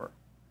remember.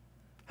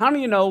 How many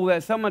of you know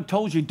that someone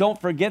told you don't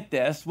forget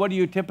this? What do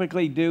you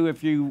typically do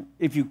if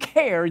you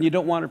care and you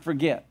don't want to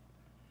forget?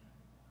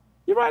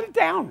 You write it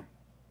down.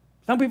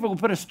 Some people will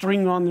put a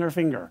string on their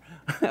finger,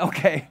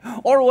 okay,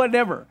 or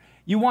whatever.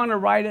 You want to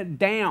write it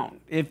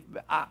down.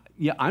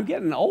 I'm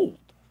getting old,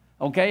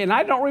 okay, and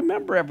I don't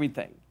remember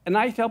everything. And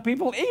I tell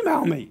people,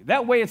 email me.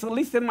 That way it's at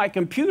least in my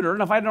computer,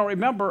 and if I don't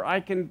remember,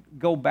 I can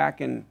go back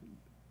and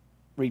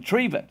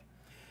retrieve it.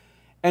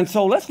 And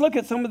so let's look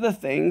at some of the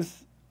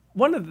things.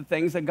 One of the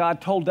things that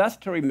God told us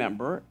to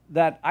remember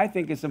that I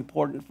think is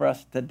important for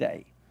us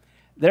today.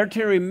 They're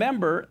to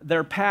remember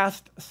their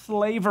past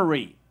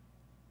slavery.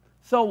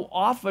 So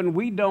often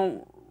we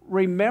don't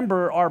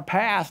remember our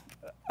past.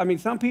 I mean,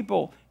 some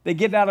people, they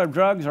get out of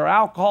drugs or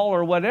alcohol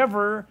or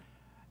whatever,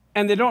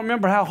 and they don't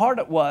remember how hard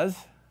it was,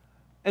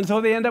 and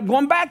so they end up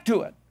going back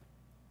to it.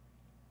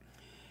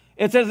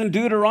 It says in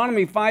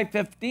Deuteronomy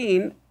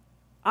 5:15,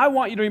 I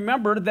want you to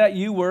remember that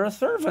you were a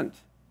servant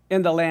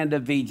in the land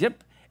of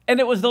Egypt, and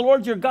it was the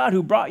Lord your God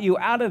who brought you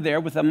out of there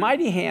with a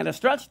mighty hand, a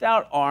stretched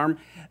out arm.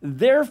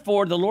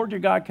 Therefore, the Lord your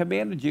God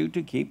commanded you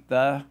to keep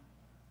the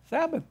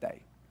Sabbath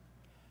day.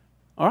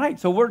 All right,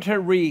 so we're to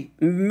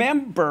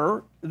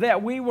remember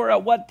that we were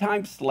at what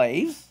time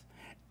slaves,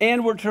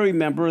 and we're to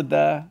remember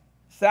the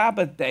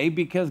Sabbath day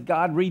because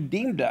God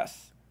redeemed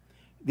us.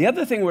 The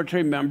other thing we're to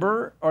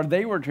remember, or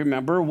they were to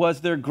remember,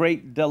 was their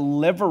great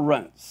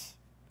deliverance.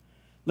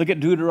 Look at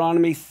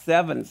Deuteronomy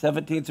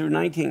 7:17 through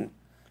 19.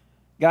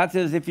 God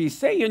says, if you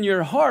say in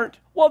your heart,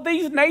 well,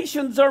 these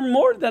nations are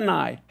more than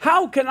I,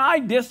 how can I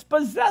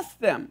dispossess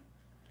them?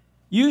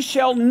 You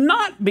shall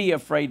not be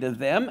afraid of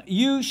them.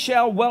 You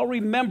shall well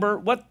remember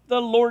what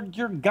the Lord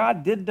your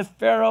God did to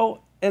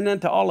Pharaoh and then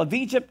to all of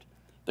Egypt,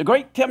 the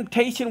great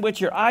temptation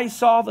which your eyes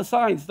saw, the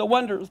signs, the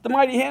wonders, the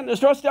mighty hand, the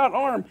stretched out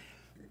arm,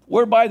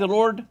 whereby the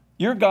Lord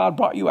your God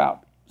brought you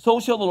out. So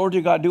shall the Lord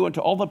your God do unto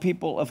all the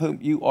people of whom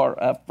you are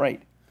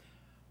afraid.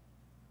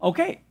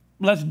 Okay,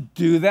 let's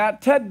do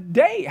that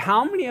today.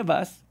 How many of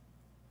us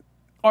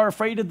are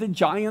afraid of the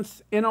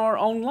giants in our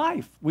own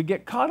life? We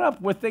get caught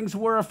up with things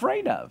we're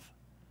afraid of.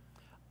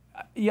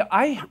 Yeah,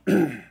 I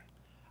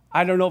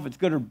don't know if it's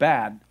good or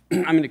bad.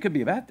 I mean, it could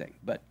be a bad thing,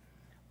 but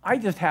I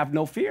just have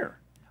no fear.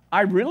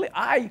 I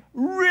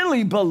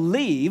really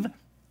believe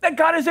that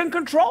God is in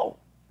control.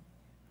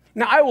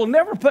 Now, I will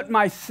never put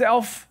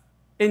myself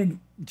in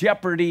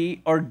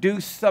jeopardy or do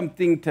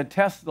something to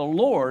test the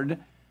Lord,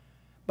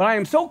 but I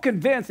am so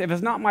convinced if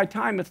it's not my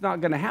time, it's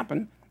not going to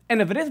happen.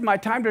 And if it is my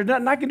time, there's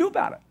nothing I can do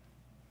about it.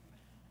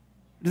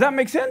 Does that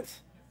make sense?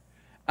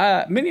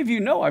 Many of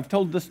you know I've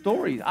told the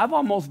stories. I've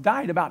almost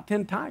died about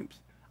 10 times.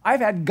 I've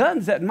had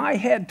guns at my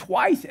head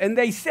twice, and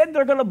they said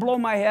they're going to blow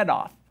my head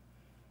off.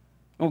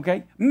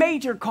 Okay?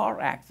 Major car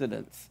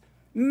accidents,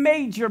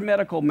 major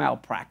medical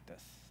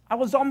malpractice. I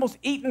was almost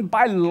eaten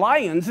by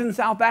lions in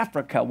South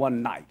Africa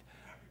one night.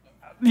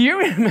 You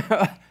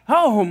remember?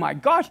 Oh, my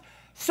gosh.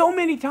 So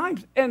many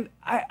times. And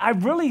I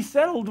really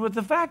settled with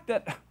the fact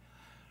that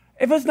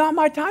if it's not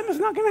my time, it's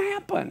not going to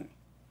happen.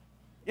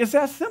 It's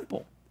that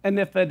simple. And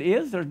if it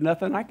is, there's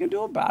nothing I can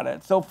do about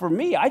it. So for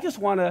me, I just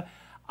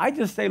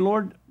say,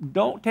 Lord,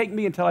 don't take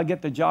me until I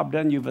get the job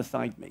done you've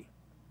assigned me.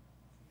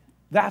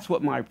 That's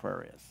what my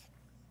prayer is.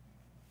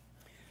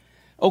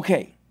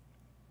 Okay.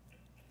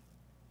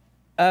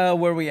 Where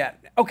are we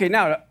at? Okay,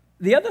 now,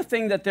 the other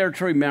thing that they're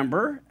to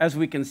remember, as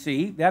we can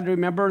see, they had to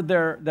remember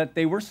that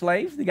they were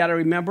slaves. They got to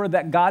remember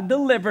that God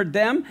delivered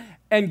them.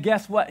 And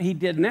guess what he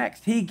did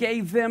next? He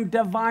gave them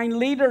divine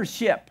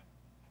leadership.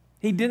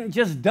 He didn't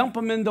just dump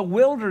them in the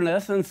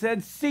wilderness and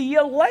said, see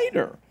you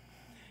later.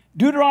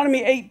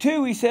 Deuteronomy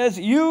 8:2, he says,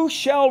 you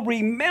shall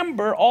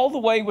remember all the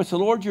way which the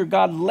Lord your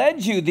God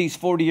led you these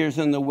 40 years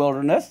in the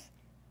wilderness.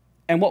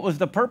 And what was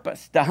the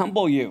purpose? To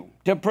humble you,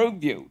 to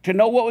prove you, to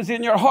know what was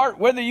in your heart,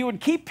 whether you would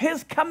keep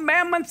his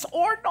commandments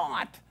or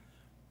not.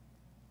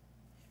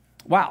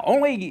 Wow,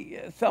 only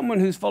someone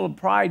who's full of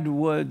pride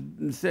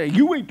would say,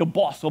 you ain't the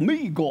boss of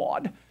me,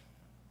 God.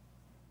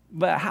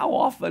 But how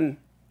often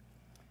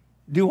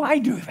do I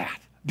do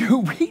that? Do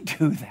we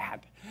do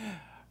that?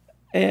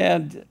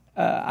 And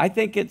I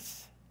think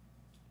it's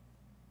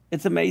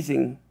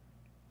amazing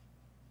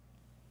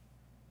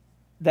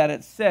that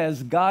it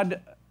says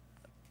God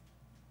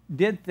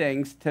did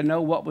things to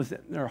know what was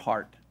in their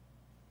heart.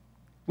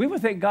 We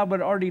would think God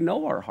would already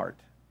know our heart.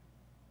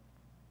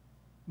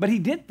 But he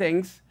did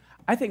things,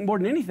 I think more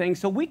than anything,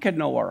 so we could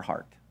know our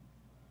heart.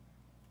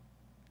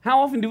 How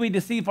often do we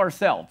deceive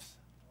ourselves?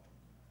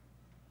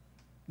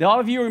 Do all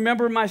of you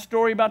remember my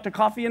story about the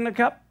coffee in the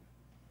cup?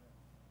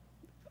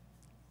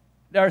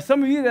 There are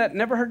some of you that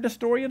never heard the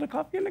story of the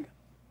coffee in the cup.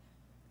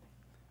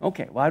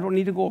 Okay, well, I don't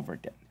need to go over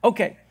it then.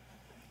 Okay.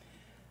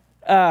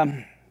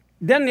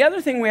 Then the other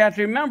thing we have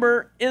to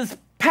remember is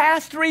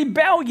past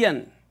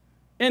rebellion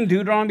in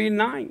Deuteronomy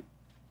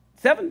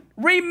 9:7.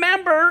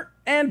 Remember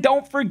and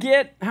don't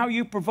forget how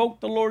you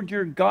provoked the Lord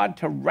your God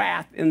to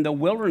wrath in the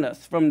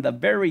wilderness. From the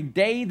very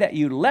day that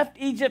you left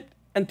Egypt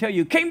until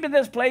you came to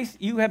this place,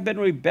 you have been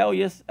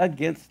rebellious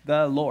against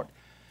the Lord.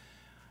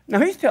 Now,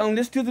 he's telling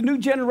this to the new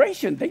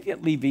generation. They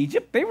didn't leave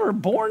Egypt. They were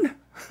born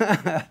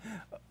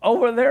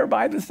over there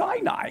by the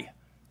Sinai.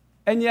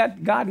 And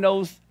yet, God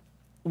knows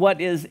what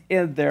is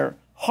in their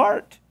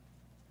heart.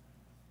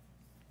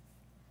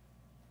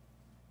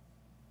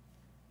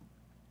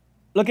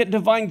 Look at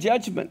divine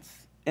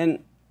judgments.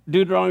 In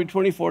Deuteronomy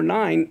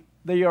 24:9,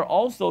 they are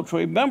also to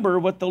remember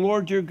what the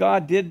Lord your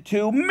God did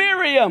to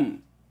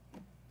Miriam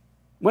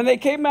when they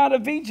came out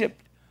of Egypt.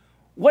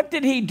 What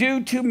did he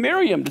do to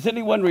Miriam? Does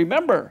anyone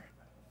remember?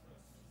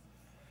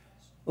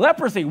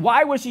 Leprosy.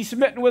 Why was she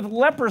smitten with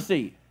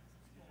leprosy?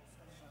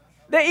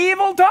 The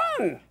evil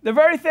tongue. The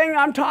very thing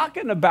I'm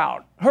talking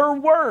about. Her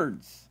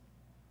words.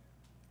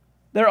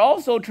 They're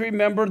also to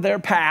remember their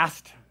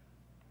past.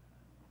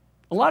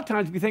 A lot of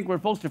times we think we're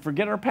supposed to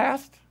forget our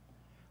past.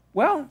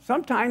 Well,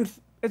 sometimes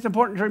it's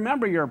important to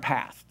remember your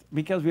past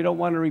because we don't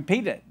want to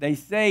repeat it. They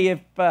say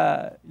if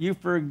you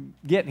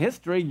forget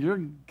history,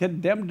 you're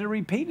condemned to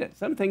repeat it.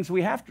 Some things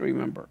we have to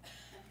remember.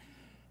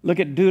 Look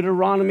at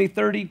Deuteronomy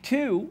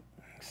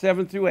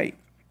 32:7-8.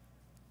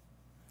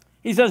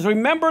 He says,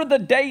 remember the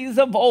days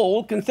of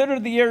old, consider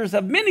the years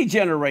of many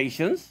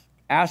generations.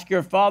 Ask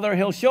your father,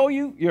 he'll show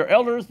you. Your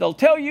elders, they'll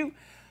tell you.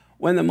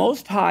 When the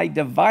Most High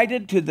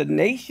divided to the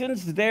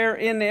nations their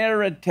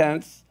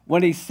inheritance,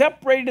 when he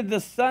separated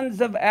the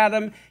sons of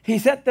Adam, he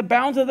set the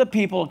bounds of the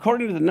people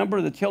according to the number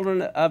of the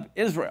children of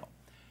Israel.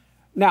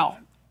 Now,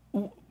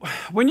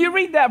 when you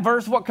read that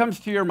verse, what comes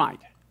to your mind?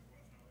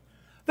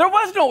 There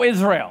was no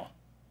Israel.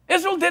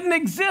 Israel didn't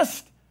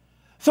exist.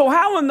 So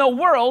how in the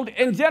world,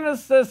 in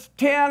Genesis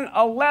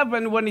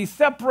 10:11, when he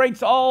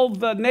separates all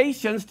the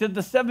nations to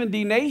the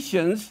 70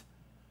 nations,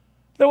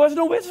 there was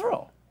no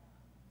Israel?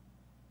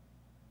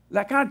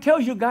 That kind of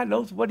tells you God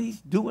knows what he's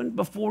doing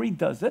before he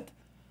does it.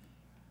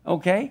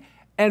 Okay?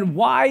 And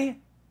why,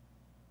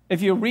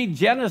 if you read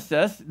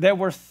Genesis, there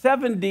were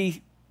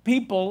 70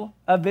 people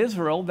of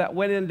Israel that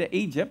went into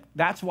Egypt.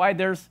 That's why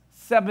there's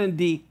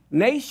 70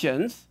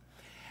 nations.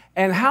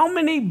 And how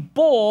many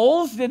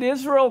bulls did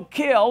Israel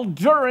kill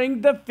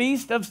during the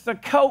Feast of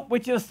Sukkot,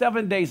 which is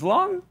 7 days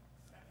long?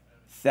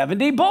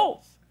 70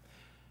 bulls.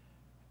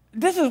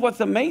 This is what's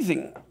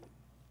amazing.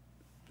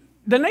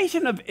 The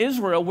nation of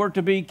Israel were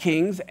to be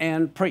kings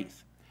and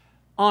priests.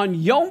 On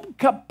Yom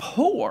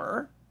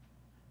Kippur,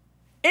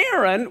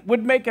 Aaron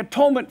would make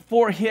atonement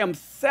for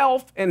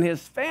himself and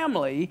his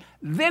family.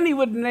 Then he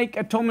would make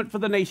atonement for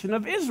the nation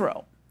of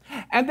Israel.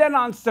 And then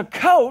on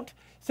Sukkot,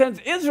 since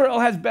Israel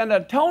has been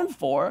atoned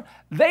for,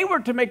 they were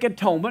to make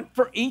atonement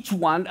for each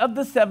one of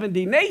the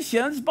 70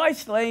 nations by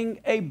slaying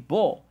a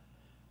bull.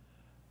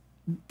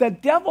 The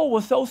devil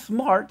was so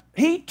smart,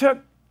 he took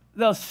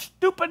the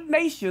stupid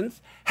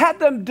nations, had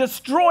them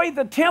destroy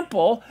the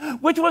temple,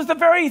 which was the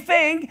very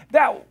thing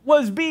that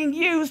was being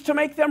used to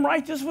make them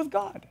righteous with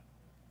God.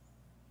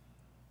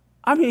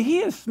 I mean, he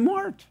is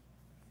smart.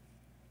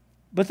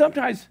 But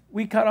sometimes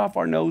we cut off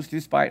our nose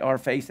to spite our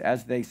face,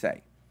 as they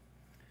say.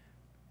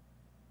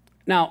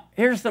 Now,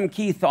 here's some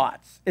key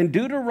thoughts. In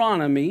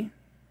Deuteronomy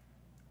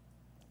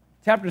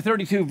chapter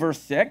 32, verse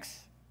 6,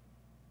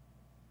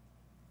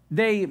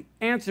 they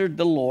answered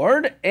the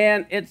Lord,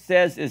 and it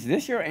says, "Is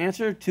this your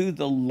answer to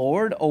the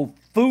Lord, O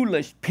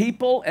foolish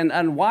people and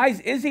unwise?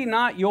 Is he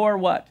not your"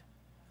 what?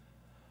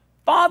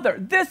 Father.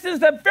 This is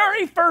the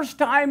very first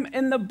time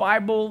in the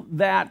Bible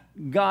that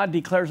God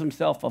declares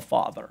himself a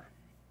father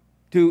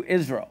to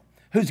Israel,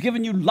 who's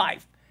given you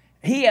life.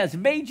 He has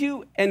made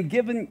you and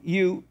given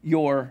you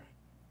your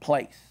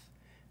place.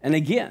 And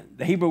again,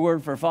 the Hebrew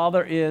word for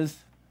father is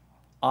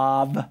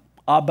Av.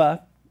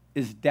 Abba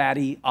is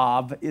daddy.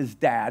 Av is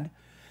dad.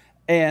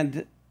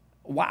 And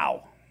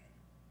wow.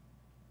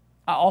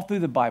 All through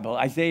the Bible,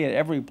 Isaiah,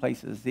 every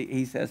place,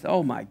 he says,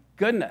 oh my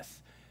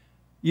goodness,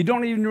 you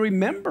don't even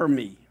remember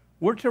me.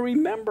 We're to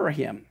remember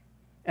him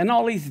and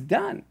all he's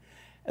done.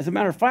 As a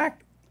matter of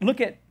fact, look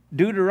at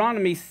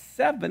Deuteronomy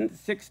 7,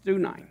 6 through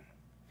 9.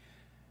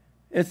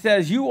 It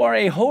says, you are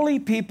a holy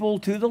people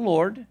to the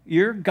Lord,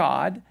 your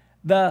God.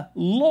 The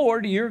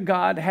Lord, your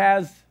God,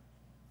 has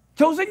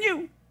chosen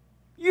you.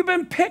 You've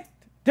been picked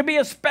to be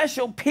a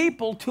special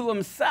people to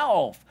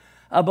himself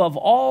above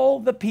all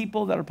the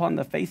people that are upon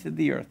the face of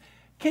the earth.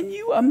 Can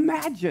you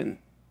imagine,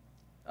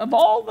 of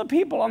all the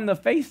people on the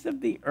face of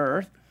the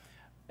earth,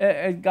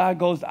 God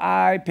goes,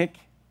 I pick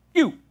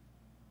you.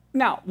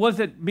 Now,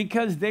 was it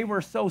because they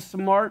were so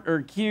smart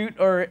or cute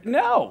or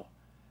no?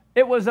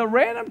 It was a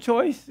random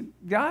choice.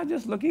 God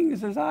just looking and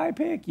says, I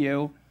pick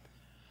you.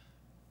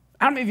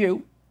 How many of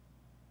you,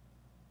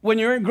 when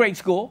you're in grade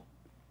school,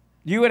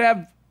 you would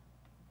have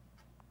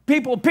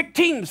people pick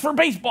teams for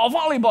baseball,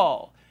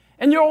 volleyball,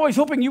 and you're always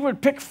hoping you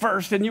would pick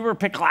first and you were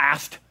picked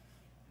last.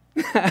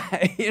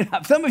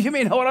 Some of you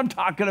may know what I'm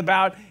talking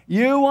about.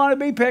 You want to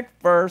be picked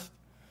first.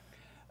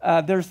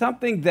 There's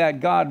something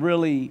that God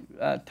really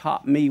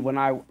taught me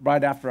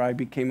right after I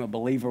became a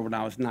believer when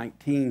I was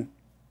 19.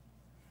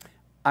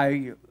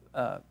 I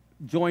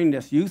joined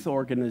this youth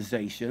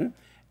organization,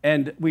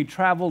 and we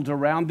traveled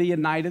around the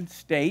United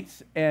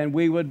States, and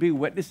we would be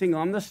witnessing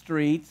on the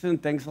streets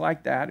and things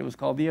like that. It was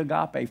called the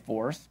Agape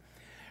Force.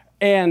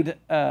 And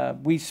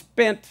we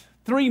spent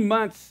 3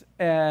 months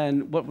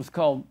in what was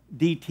called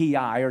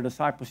DTI, or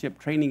Discipleship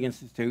Training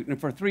Institute. And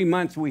for 3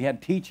 months, we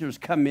had teachers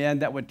come in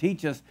that would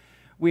teach us.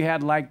 We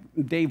had like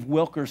Dave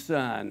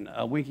Wilkerson,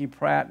 Winky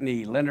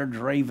Pratney, Leonard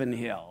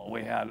Ravenhill.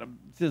 We had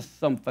just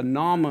some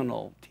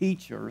phenomenal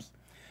teachers.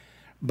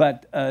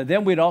 But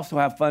then we'd also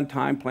have fun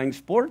time playing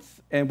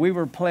sports, and we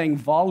were playing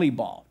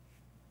volleyball.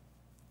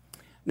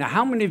 Now,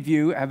 how many of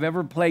you have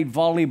ever played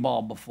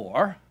volleyball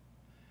before?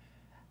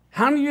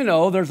 How many of you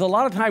know there's a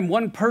lot of time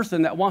one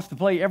person that wants to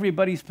play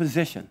everybody's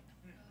position?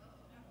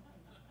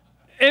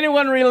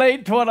 Anyone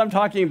relate to what I'm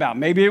talking about?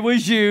 Maybe it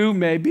was you,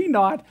 maybe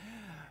not.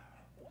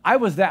 I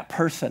was that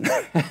person.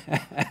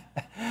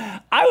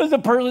 I was the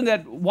person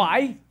that,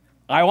 why?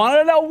 I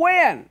wanted to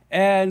win.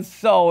 And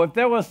so if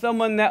there was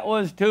someone that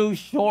was too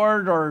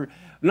short or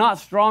not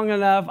strong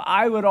enough,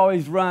 I would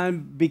always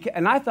run.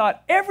 And I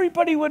thought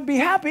everybody would be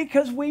happy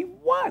because we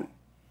won.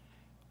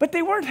 But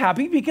they weren't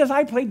happy because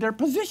I played their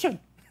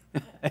position.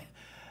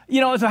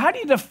 So how do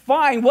you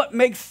define what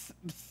makes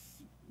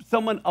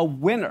someone a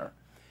winner?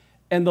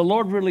 And the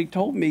Lord really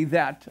told me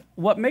that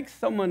what makes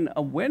someone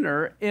a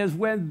winner is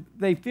when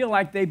they feel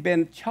like they've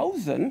been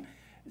chosen.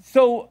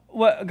 So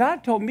what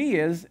God told me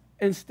is,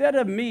 instead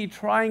of me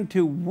trying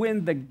to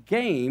win the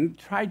game,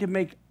 try to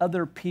make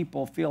other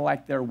people feel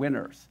like they're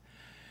winners.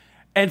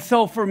 And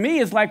so for me,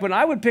 it's like when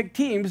I would pick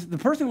teams, the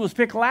person who was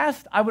picked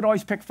last, I would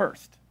always pick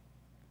first.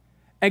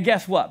 And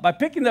guess what? By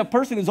picking the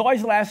person who's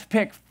always last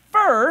pick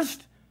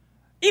first,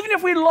 even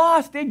if we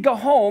lost, they'd go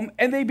home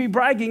and they'd be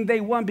bragging they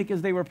won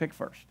because they were picked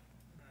first.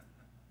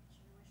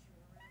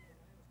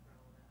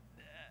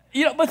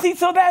 But see,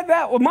 so that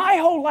my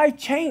whole life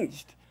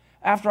changed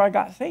after I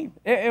got saved.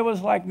 It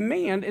was like,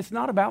 man, it's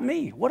not about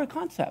me. What a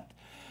concept.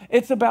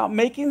 It's about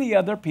making the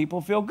other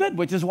people feel good,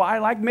 which is why I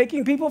like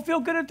making people feel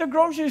good at the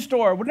grocery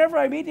store. Whenever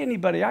I meet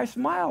anybody, I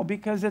smile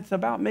because it's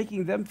about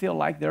making them feel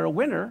like they're a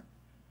winner.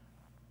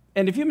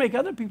 And if you make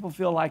other people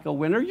feel like a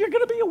winner, you're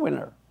going to be a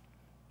winner.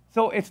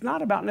 So it's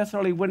not about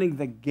necessarily winning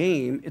the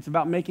game. It's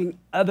about making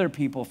other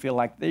people feel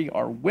like they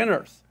are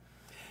winners.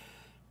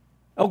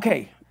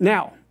 Okay,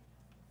 now,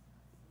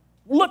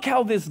 look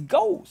how this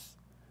goes.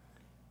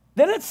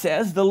 Then it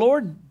says, the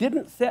Lord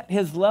didn't set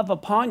his love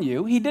upon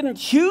you. He didn't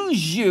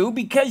choose you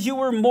because you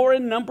were more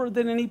in number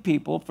than any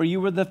people, for you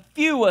were the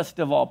fewest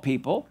of all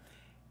people.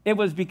 It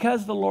was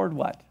because the Lord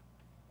what?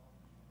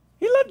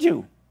 He loved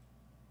you.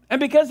 And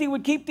because he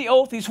would keep the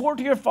oath he swore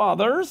to your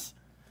fathers,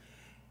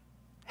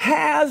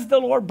 has the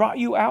Lord brought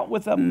you out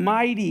with a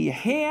mighty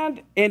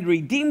hand and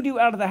redeemed you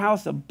out of the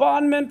house of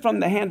bondmen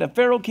from the hand of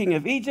Pharaoh, king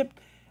of Egypt.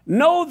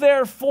 Know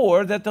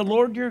therefore that the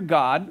Lord your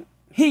God,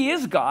 he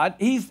is God.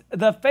 He's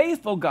the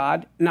faithful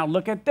God. Now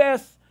look at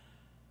this.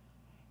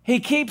 He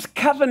keeps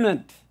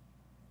covenant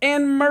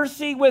and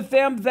mercy with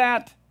them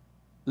that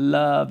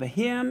love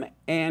him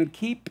and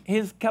keep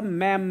his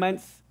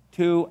commandments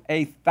to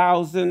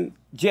 1,000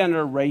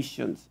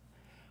 generations.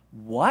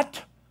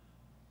 What?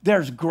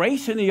 There's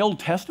grace in the Old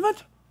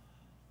Testament?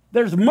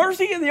 There's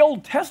mercy in the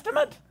Old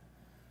Testament?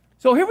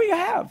 So here we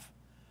have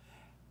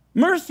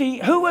mercy.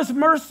 Who is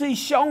mercy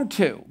shown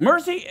to?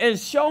 Mercy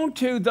is shown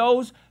to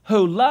those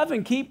who love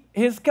and keep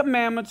his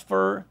commandments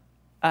for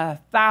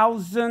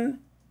 1,000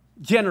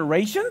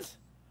 generations.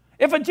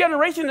 If a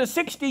generation is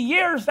 60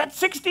 years, that's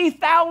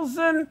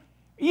 60,000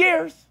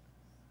 years.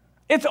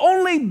 It's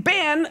only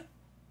been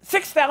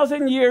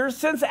 6,000 years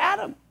since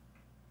Adam.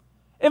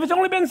 If it's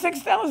only been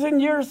 6,000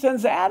 years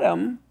since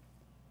Adam,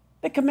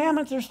 the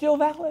commandments are still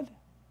valid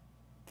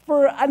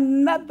for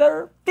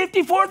another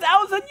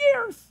 54,000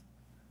 years.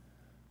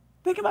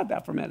 Think about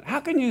that for a minute. How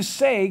can you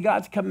say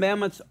God's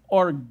commandments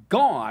are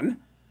gone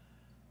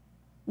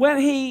when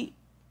he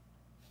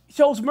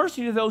shows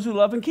mercy to those who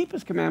love and keep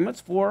his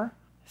commandments for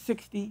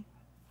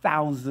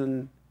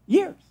 60,000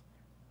 years?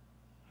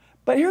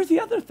 But here's the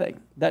other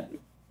thing that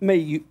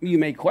you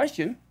may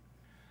question.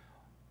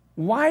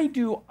 Why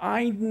do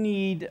I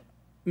need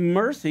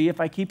mercy if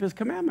I keep his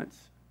commandments?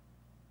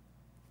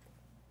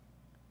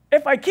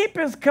 If I keep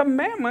his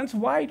commandments,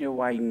 why do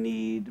I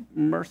need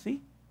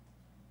mercy?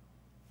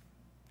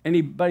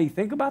 Anybody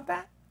think about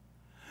that?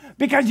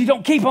 Because you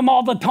don't keep them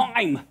all the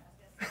time.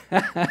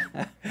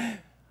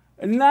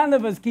 None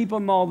of us keep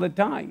them all the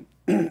time.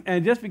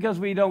 And just because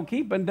we don't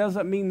keep them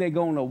doesn't mean they're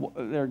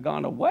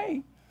gone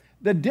away.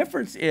 The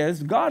difference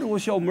is God will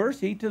show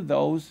mercy to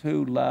those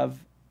who love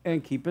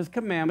and keep his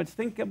commandments.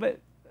 Think of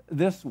it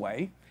this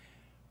way.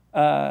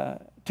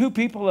 Two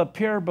people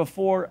appear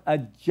before a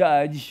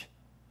judge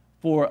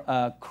for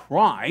a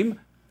crime,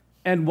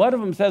 and one of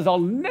them says, I'll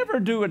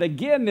never do it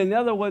again, and the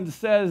other one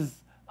says,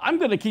 I'm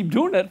going to keep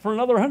doing it for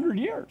another 100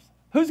 years.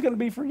 Who's going to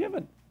be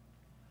forgiven?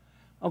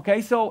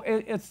 Okay, so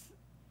it's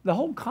the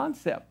whole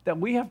concept that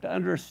we have to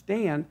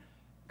understand.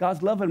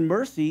 God's love and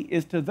mercy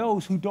is to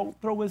those who don't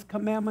throw his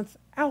commandments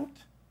out.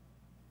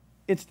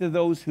 It's to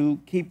those who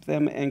keep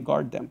them and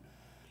guard them.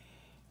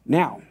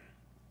 Now,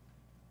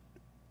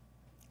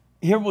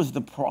 here was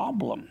the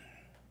problem.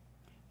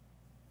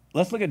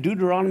 Let's look at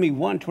Deuteronomy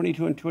 1,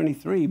 22 and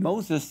 23.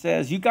 Moses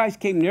says, you guys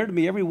came near to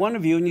me, every one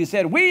of you, and you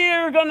said,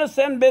 we're going to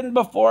send men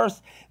before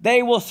us.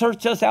 They will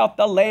search us out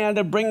the land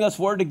and bring us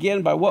word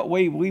again by what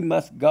way we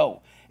must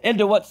go,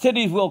 into what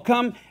cities we'll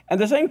come.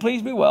 And the saying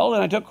pleased me well,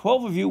 and I took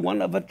 12 of you,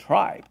 one of a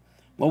tribe.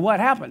 Well,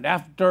 what happened?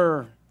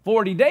 After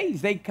 40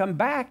 days, they come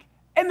back,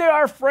 and they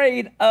are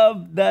afraid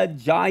of the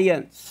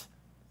giants.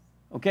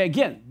 Okay,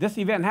 again, this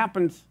event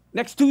happens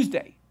next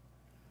Tuesday.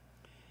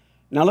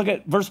 Now look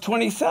at verse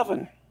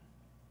 27.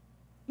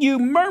 You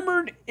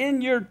murmured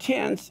in your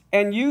tents,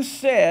 and you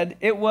said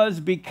it was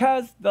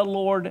because the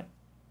Lord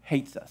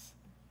hates us.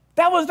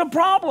 That was the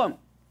problem.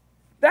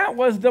 That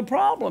was the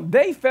problem.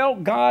 They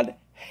felt God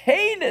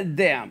hated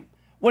them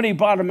when he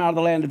brought them out of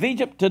the land of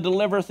Egypt to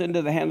deliver us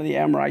into the hand of the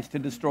Amorites to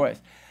destroy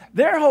us.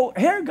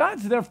 Here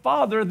God's their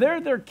father,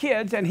 they're their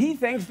kids, and he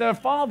thinks their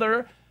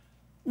father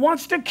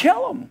wants to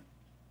kill them.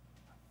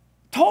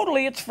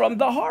 Totally, it's from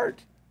the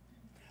heart.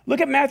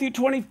 Look at Matthew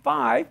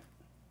 25,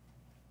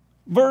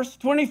 verse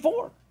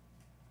 24.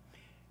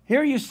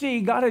 Here you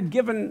see God had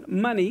given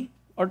money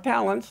or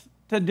talents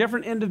to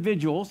different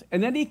individuals,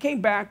 and then he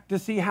came back to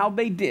see how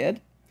they did.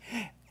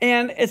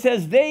 And it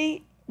says,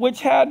 then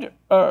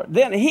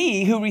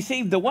he who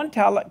received the one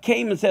talent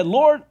came and said,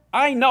 Lord,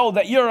 I know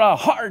that you're a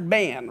hard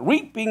man,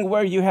 reaping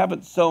where you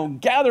haven't sown,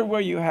 gather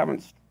where you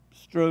haven't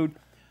strewed.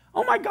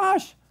 Oh my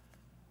gosh,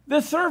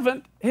 this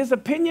servant, his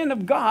opinion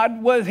of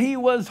God was he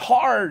was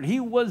hard, he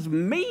was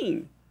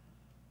mean.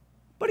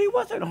 But he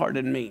wasn't hard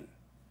and mean.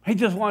 He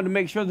just wanted to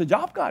make sure the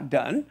job got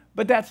done,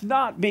 but that's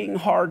not being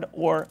hard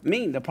or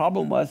mean. The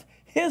problem was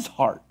his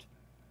heart.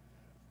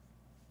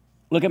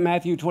 Look at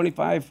Matthew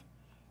 25,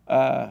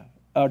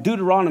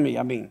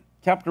 Deuteronomy,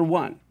 chapter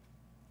 1,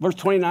 verse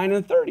 29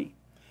 and 30.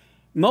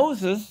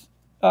 Moses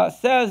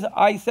says,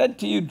 I said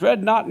to you,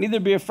 dread not, neither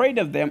be afraid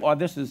of them. Or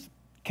this is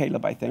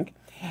Caleb, I think.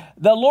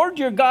 The Lord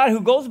your God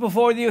who goes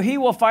before you, he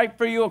will fight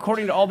for you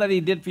according to all that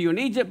he did for you in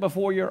Egypt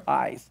before your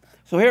eyes.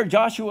 So here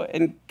Joshua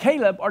and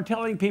Caleb are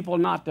telling people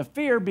not to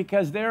fear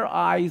because their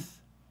eyes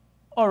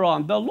are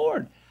on the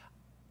Lord.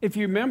 If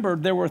you remember,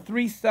 there were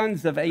 3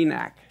 sons of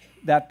Anak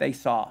that they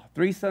saw,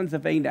 3 sons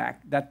of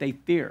Anak that they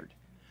feared.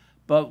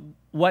 But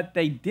what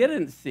they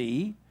didn't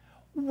see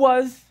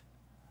was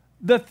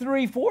the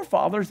 3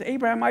 forefathers,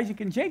 Abraham, Isaac,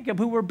 and Jacob,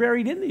 who were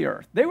buried in the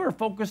earth. They were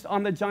focused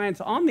on the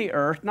giants on the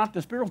earth, not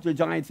the spiritual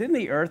giants in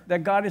the earth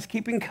that God is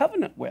keeping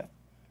covenant with.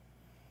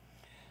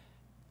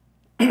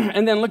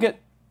 And then look at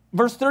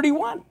verse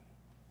 31.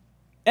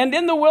 And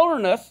in the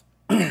wilderness,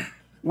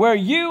 where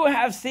you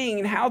have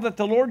seen how that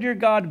the Lord your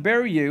God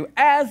bare you,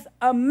 as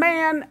a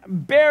man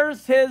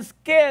bears his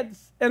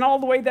kids, and all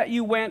the way that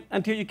you went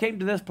until you came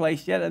to this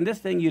place, yet in this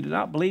thing you did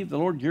not believe the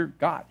Lord your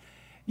God.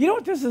 You know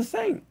what this is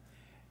saying?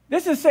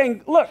 This is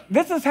saying, look,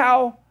 this is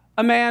how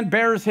a man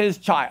bears his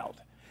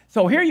child.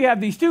 So here you have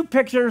these 2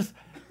 pictures.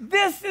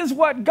 This is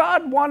what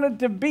God wanted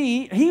to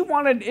be. He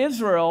wanted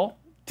Israel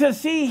to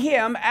see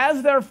him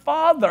as their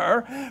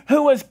father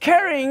who was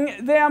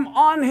carrying them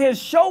on his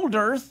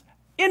shoulders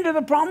into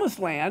the promised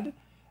land,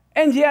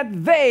 and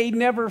yet they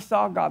never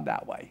saw God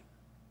that way.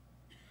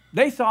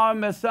 They saw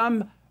him as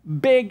some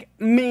big,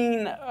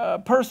 mean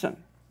person.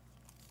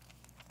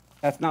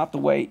 That's not the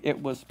way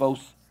it was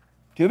supposed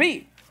to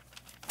be.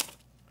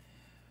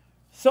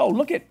 So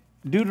look at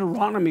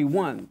Deuteronomy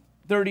 1,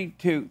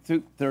 32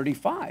 through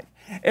 35.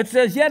 It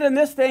says, yet in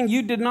this thing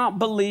you did not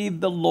believe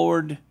the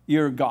Lord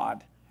your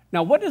God.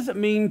 Now, what does it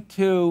mean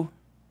to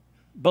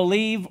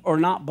believe or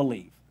not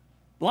believe?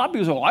 A lot of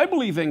people say, well, I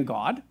believe in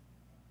God.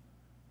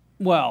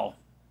 Well,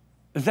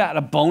 is that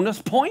a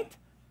bonus point?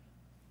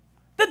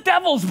 The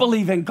devils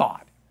believe in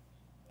God,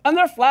 and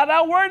they're flat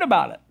out worried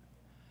about it.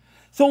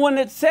 So when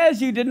it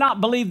says you did not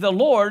believe the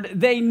Lord,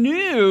 they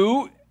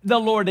knew the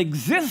Lord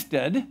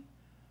existed.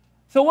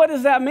 So what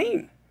does that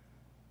mean?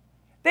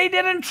 They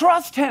didn't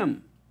trust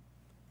him.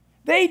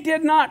 They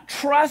did not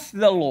trust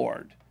the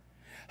Lord,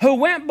 who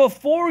went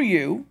before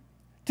you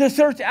to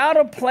search out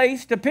a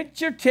place, to pitch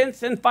your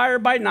tents in fire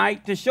by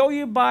night, to show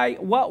you by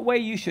what way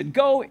you should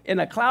go in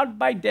a cloud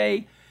by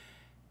day.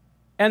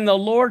 And the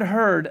Lord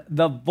heard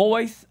the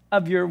voice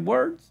of your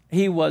words.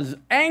 He was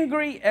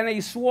angry and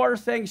he swore,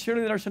 saying,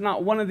 surely there shall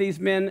not one of these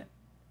men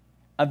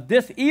of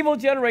this evil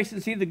generation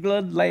see the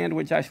good land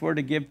which I swore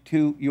to give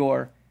to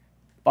your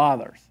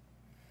fathers.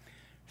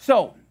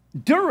 So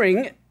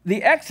during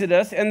the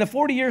Exodus and the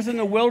 40 years in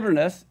the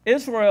wilderness,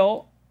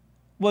 Israel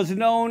was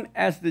known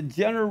as the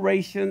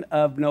generation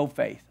of no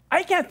faith.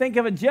 I can't think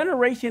of a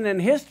generation in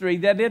history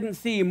that didn't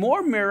see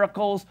more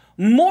miracles,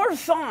 more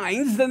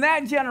signs than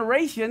that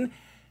generation,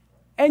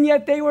 and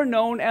yet they were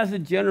known as a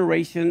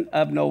generation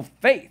of no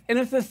faith. And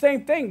it's the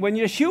same thing when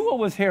Yeshua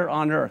was here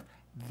on earth.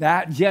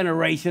 That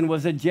generation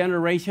was a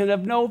generation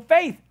of no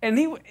faith, and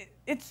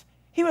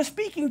he was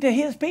speaking to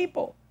his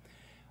people.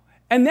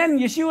 And then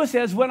Yeshua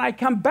says, when I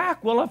come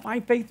back, will I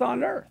find faith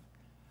on earth?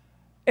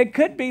 It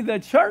could be the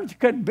church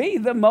could be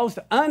the most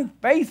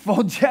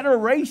unfaithful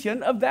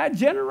generation of that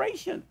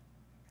generation.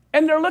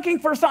 And they're looking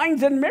for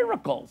signs and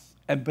miracles.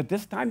 But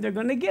this time they're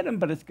going to get them,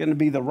 but it's going to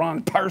be the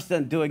wrong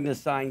person doing the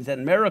signs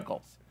and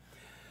miracles.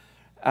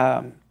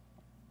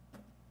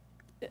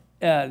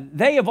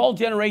 They of all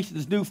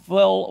generations knew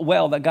full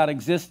well that God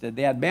existed.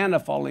 They had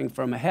manna falling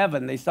from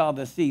heaven. They saw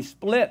the sea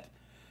split.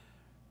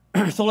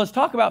 So let's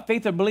talk about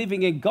faith of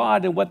believing in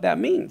God and what that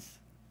means.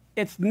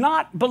 It's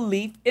not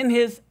belief in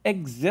his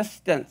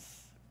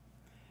existence.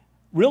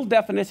 Real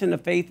definition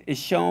of faith is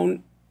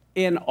shown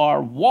in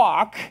our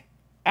walk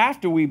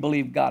after we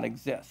believe God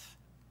exists.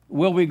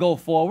 Will we go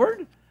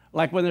forward?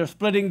 Like when they're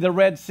splitting the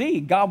Red Sea,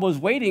 God was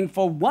waiting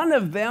for one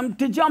of them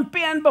to jump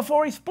in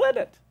before he split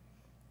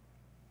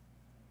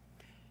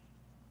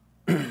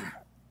it.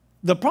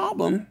 The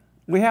problem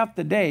we have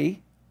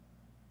today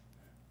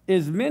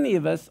is many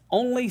of us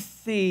only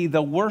see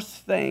the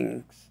worst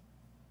things.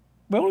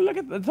 We only look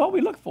at, that's all we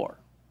look for.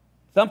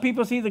 Some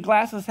people see the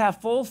glass as half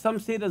full. Some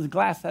see it as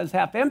glass as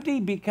half empty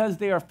because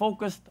they are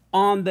focused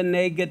on the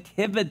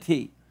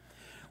negativity.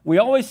 We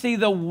always see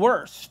the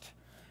worst.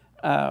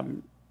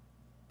 And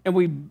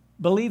we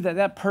believe that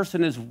that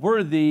person is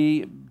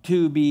worthy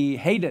to be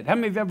hated. How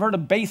many of you have ever heard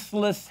of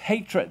baseless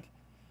hatred?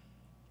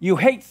 You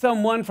hate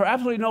someone for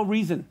absolutely no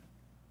reason.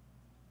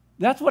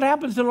 That's what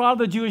happens to a lot of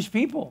the Jewish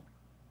people.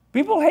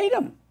 People hate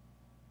them,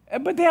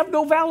 but they have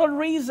no valid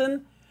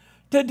reason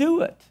to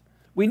do it.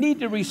 We need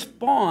to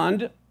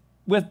respond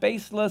with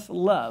baseless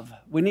love.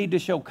 We need to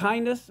show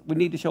kindness. We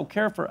need to show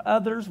care for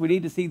others. We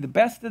need to see the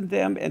best in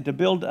them and to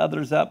build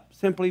others up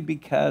simply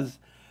because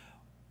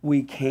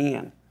we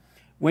can.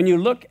 When you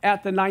look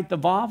at the ninth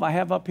of Av, I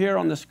have up here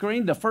on the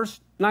screen, the first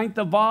ninth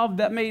of Av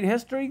that made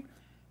history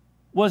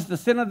was the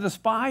sin of the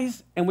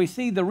spies, and we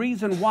see the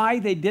reason why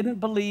they didn't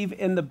believe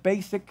in the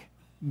basic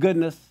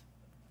goodness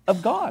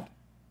of God.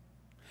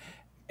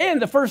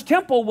 And the first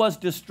temple was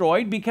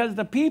destroyed because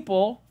the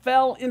people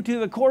fell into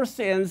the core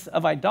sins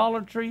of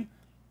idolatry,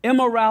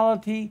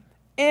 immorality,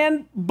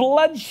 and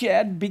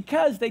bloodshed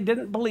because they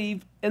didn't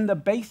believe in the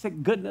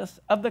basic goodness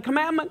of the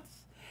commandments.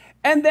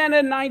 And then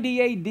in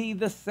 90 AD,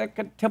 the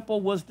second temple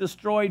was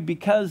destroyed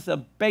because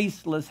of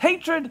baseless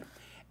hatred.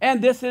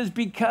 And this is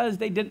because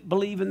they didn't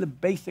believe in the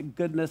basic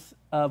goodness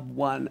of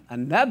one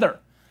another.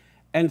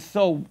 And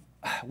so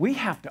we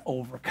have to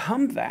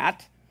overcome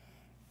that.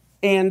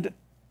 And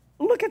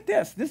look at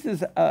this. This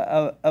is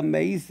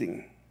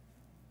amazing.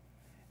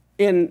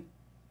 In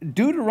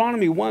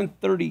Deuteronomy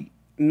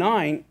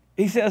 1:39,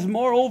 he says,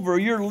 moreover,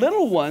 your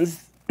little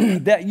ones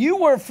that you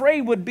were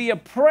afraid would be a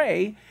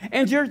prey,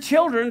 and your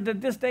children that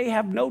this day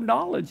have no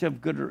knowledge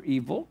of good or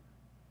evil.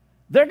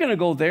 They're going to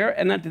go there,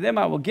 and unto them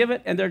I will give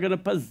it, and they're going to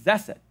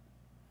possess it.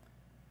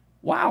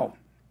 Wow.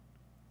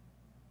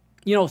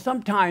 You know,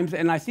 sometimes,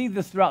 and I see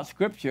this throughout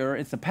Scripture,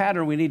 it's a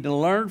pattern we need to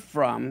learn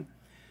from.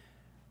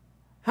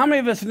 How many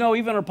of us know,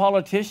 even our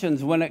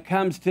politicians, when it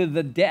comes to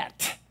the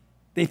debt,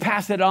 they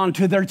pass it on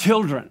to their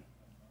children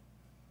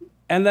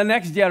and the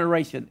next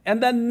generation.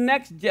 And the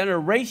next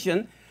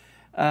generation,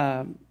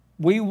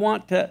 we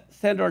want to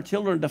send our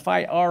children to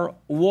fight our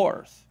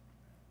wars.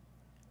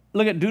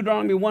 Look at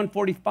Deuteronomy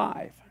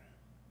 1:45.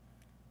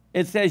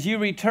 It says, you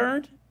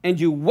returned and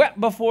you wept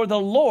before the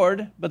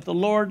Lord, but the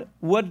Lord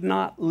would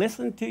not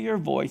listen to your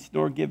voice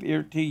nor give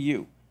ear to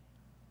you.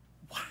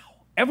 Wow.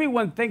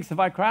 Everyone thinks if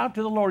I cry out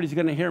to the Lord, he's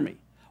going to hear me.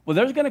 Well,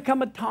 there's going to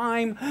come a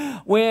time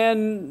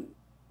when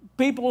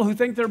people who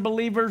think they're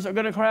believers are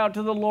going to cry out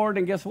to the Lord,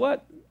 and guess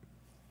what?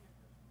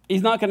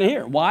 He's not going to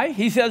hear. Why?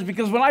 He says,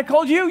 because when I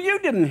called you, you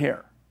didn't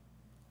hear.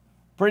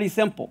 Pretty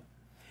simple.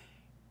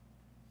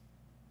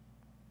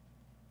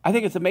 I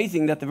think it's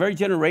amazing that the very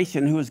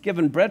generation who was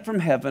given bread from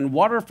heaven,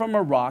 water from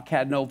a rock,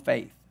 had no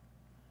faith.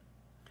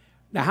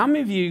 Now, how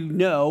many of you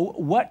know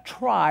what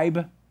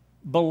tribe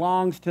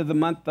belongs to the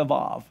month of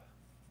Av?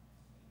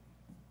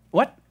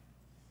 What?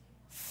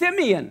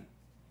 Simeon.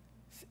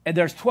 And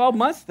there's 12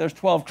 months, there's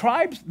 12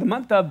 tribes. The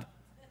month of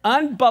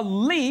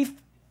unbelief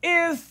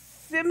is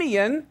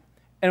Simeon.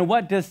 And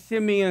what does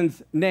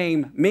Simeon's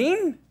name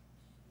mean?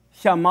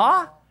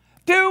 Shema,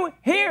 to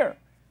hear.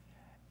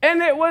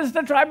 And it was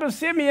the tribe of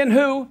Simeon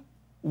who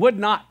would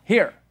not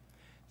hear.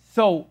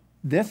 So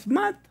this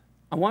month,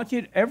 I want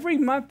you to, every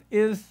month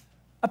is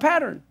a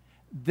pattern.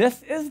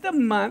 This is the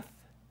month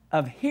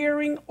of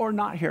hearing or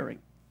not hearing.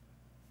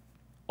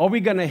 Are we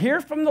going to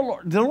hear from the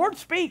Lord? The Lord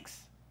speaks,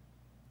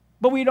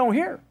 but we don't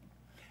hear.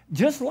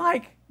 Just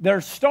like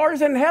there's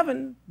stars in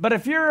heaven, but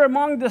if you're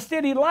among the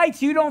city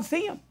lights, you don't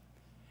see them.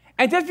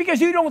 And just because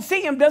you don't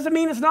see them doesn't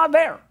mean it's not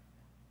there.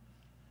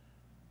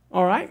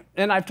 All right?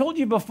 And I've told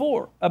you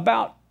before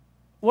about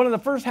one of the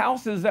first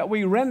houses that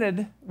we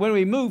rented when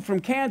we moved from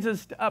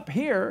Kansas to up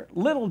here.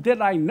 Little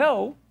did I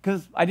know,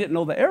 because I didn't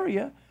know the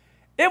area,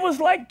 it was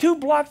like 2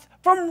 blocks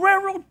from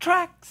railroad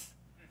tracks.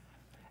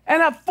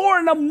 And at 4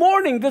 in the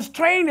morning, this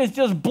train is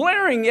just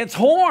blaring its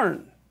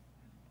horn.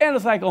 And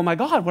it's like, oh my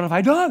God, what have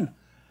I done?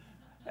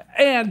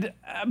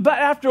 But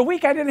after a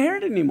week, I didn't hear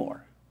it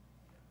anymore.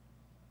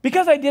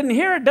 Because I didn't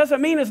hear it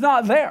doesn't mean it's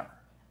not there.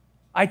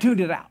 I tuned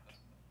it out.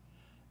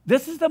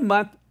 This is the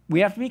month we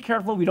have to be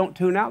careful we don't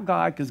tune out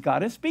God, because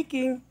God is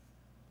speaking,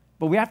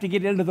 but we have to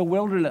get into the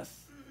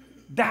wilderness.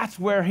 That's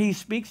where he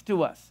speaks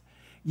to us.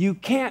 You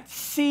can't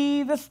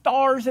see the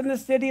stars and the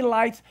city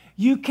lights.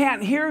 You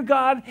can't hear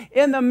God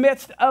in the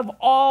midst of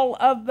all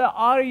of the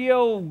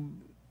audio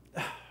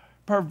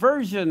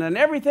perversion and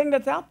everything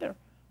that's out there.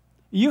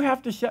 You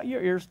have to shut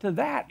your ears to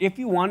that if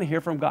you want to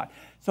hear from God.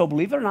 So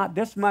believe it or not,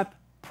 this month,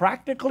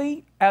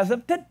 practically, as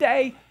of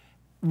today,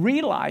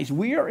 realize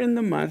we are in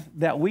the month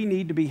that we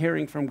need to be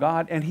hearing from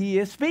God, and he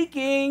is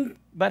speaking,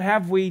 but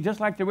have we,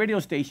 just like the radio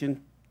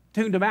station,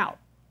 tuned him out,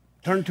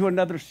 turned to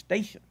another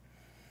station?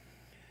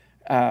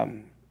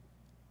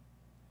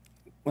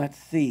 Let's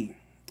see.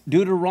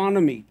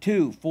 Deuteronomy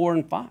 2:4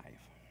 and 5. It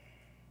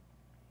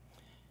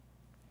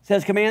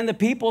says, command the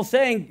people,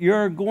 saying,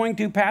 you're going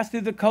to pass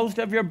through the coast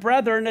of your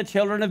brethren, the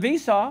children of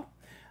Esau.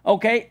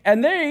 Okay,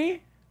 and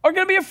they are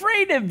going to be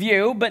afraid of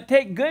you, but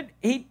take good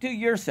heed to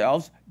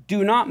yourselves.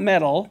 Do not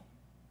meddle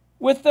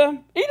with the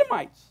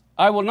Edomites.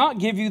 I will not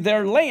give you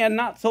their land,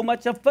 not so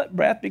much a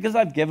footbreadth, because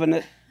I've given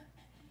it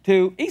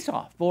to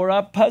Esau for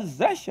a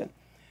possession.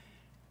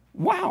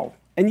 Wow.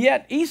 And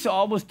yet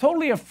Esau was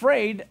totally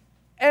afraid,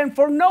 and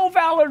for no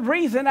valid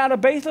reason, out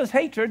of baseless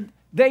hatred,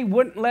 they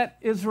wouldn't let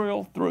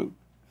Israel through.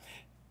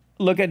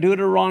 Look at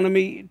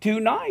Deuteronomy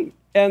 2:9.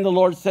 And the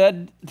Lord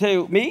said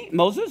to me,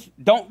 Moses,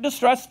 don't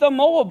distress the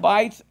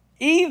Moabites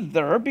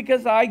either,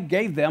 because I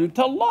gave them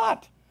to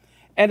Lot.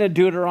 And in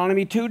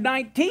Deuteronomy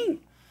 2:19,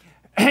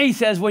 he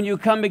says, when you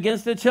come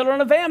against the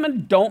children of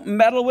Ammon, don't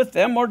meddle with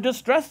them or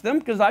distress them,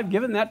 because I've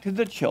given that to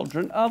the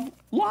children of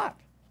Lot.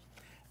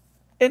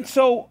 And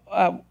so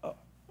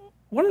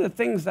one of the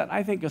things that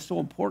I think is so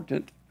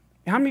important,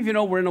 how many of you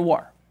know we're in a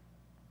war?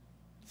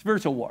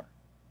 Spiritual war.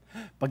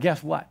 But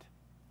guess what?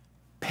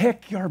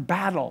 Pick your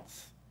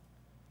battles.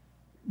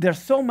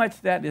 There's so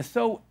much that is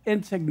so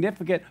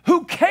insignificant.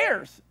 Who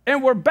cares?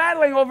 And we're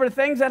battling over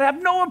things that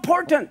have no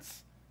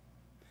importance.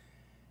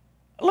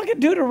 Look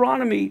at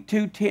Deuteronomy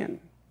 2:10.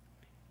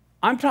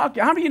 I'm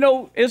talking, how many of you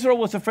know Israel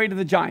was afraid of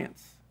the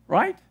giants,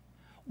 right?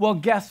 Well,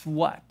 guess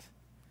what?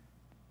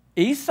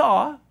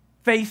 Esau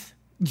faced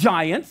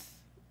giants,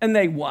 and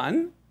they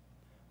won.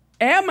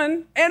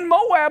 Ammon and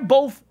Moab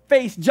both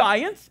faced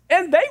giants,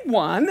 and they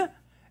won.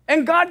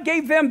 And God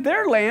gave them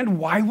their land.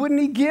 Why wouldn't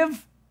he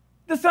give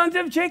the sons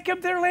of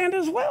Jacob their land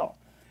as well?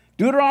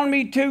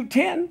 Deuteronomy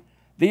 2:10,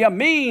 the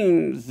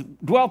Amines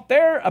dwelt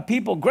there, a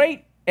people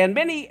great and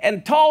many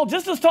and tall,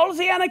 just as tall as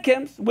the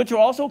Anakims, which are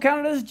also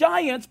counted as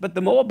giants, but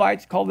the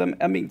Moabites called them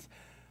Amines.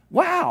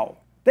 Wow,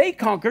 they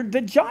conquered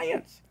the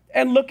giants.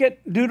 And look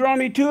at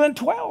Deuteronomy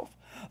 2:12.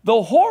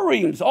 The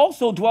Horims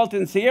also dwelt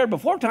in Seir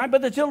before time,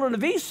 but the children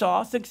of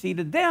Esau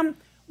succeeded them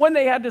when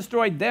they had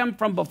destroyed them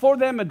from before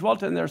them and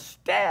dwelt in their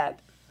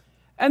stead.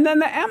 And then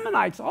the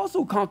Ammonites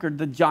also conquered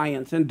the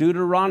giants in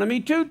Deuteronomy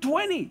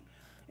 2:20.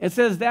 It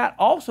says that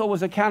also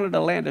was accounted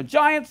a land of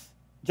giants.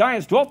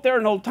 Giants dwelt there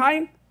in old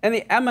time, and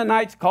the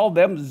Ammonites called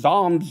them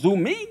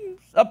Zamzumims,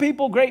 a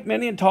people great,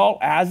 many, and tall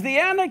as the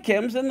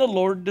Anakims, and the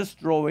Lord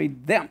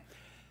destroyed them.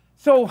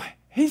 So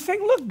he's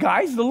saying, look,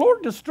 guys, the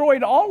Lord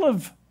destroyed all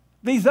of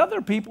these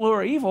other people who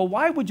are evil.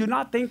 Why would you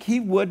not think he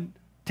would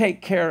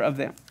take care of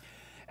them?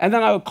 And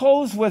then I will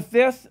close with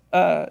this.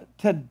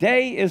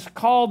 Today is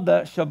called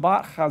the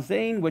Shabbat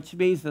Chazon, which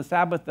means the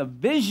Sabbath of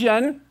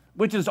vision,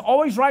 which is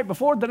always right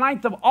before the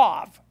 9th of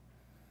Av.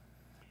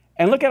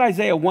 And look at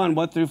Isaiah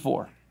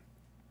 1:1-4.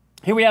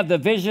 Here we have the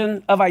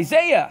vision of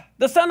Isaiah,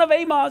 the son of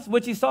Amos,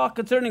 which he saw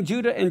concerning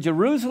Judah and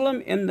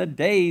Jerusalem in the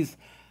days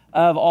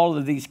of all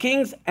of these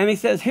kings. And he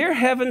says, hear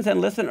heavens and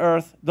listen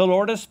earth, the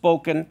Lord has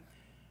spoken.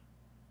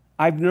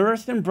 I've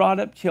nourished and brought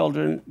up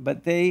children,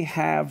 but they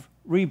have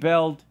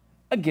rebelled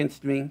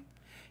against me.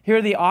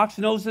 Here the ox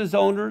knows his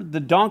owner, the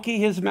donkey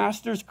his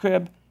master's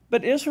crib,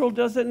 but Israel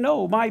doesn't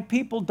know. My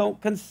people don't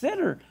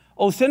consider.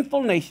 O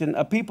sinful nation,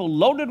 a people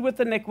loaded with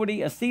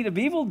iniquity, a seed of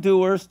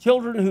evildoers,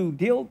 children who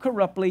deal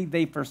corruptly.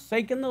 They've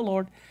forsaken the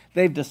Lord.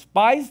 They've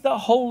despised the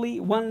Holy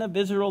One of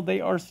Israel.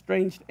 They are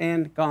estranged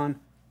and gone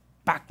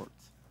backwards.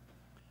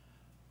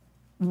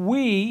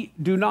 We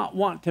do not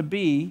want to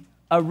be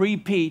a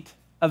repeat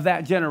of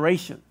that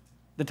generation.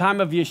 The time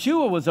of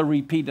Yeshua was a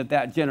repeat of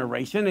that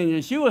generation. And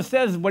Yeshua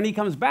says when he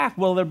comes back,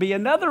 will there be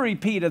another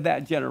repeat of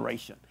that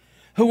generation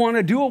who want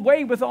to do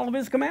away with all of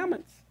his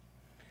commandments?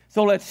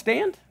 So let's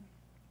stand.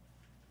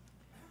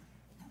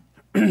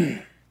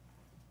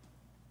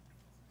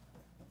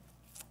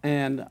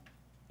 And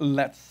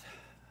let's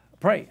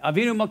pray.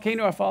 Avinu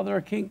Malkeinu, our Father,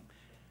 our King.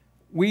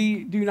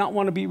 We do not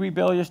want to be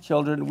rebellious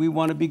children. We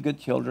want to be good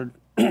children.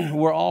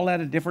 We're all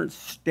at a different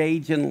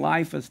stage in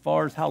life as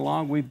far as how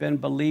long we've been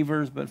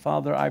believers. But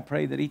Father, I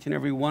pray that each and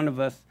every one of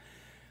us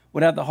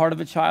would have the heart of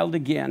a child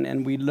again,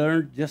 and we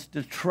learn just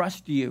to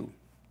trust you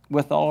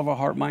with all of our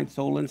heart, mind,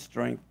 soul, and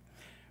strength.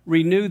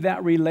 Renew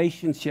that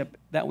relationship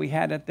that we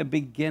had at the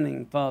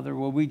beginning, Father,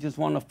 where we just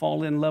want to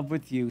fall in love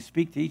with you.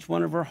 Speak to each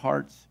one of our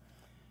hearts.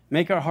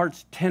 Make our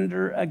hearts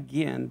tender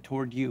again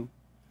toward you.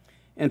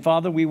 And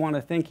Father, we want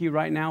to thank you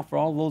right now for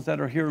all those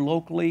that are here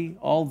locally,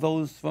 all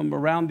those from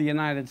around the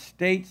United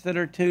States that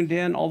are tuned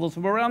in, all those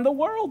from around the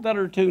world that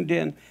are tuned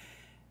in.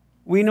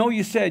 We know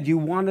you said you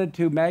wanted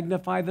to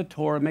magnify the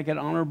Torah, make it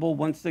honorable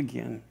once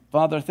again.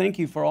 Father, thank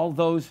you for all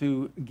those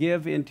who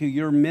give into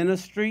your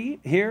ministry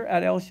here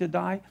at El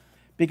Shaddai,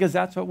 because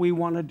that's what we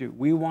want to do.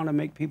 We want to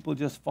make people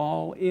just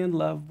fall in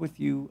love with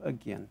you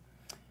again.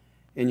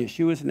 In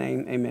Yeshua's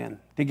name, amen.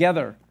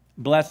 Together,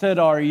 blessed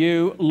are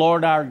you,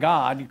 Lord our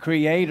God,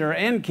 creator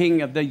and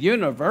king of the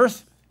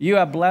universe. You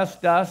have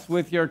blessed us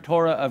with your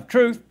Torah of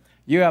truth.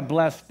 You have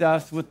blessed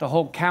us with the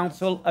whole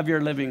counsel of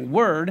your living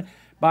word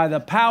by the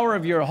power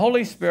of your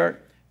Holy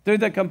Spirit through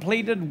the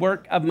completed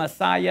work of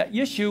Messiah,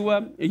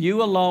 Yeshua.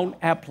 You alone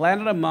have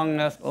planted among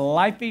us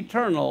life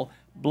eternal.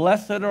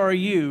 Blessed are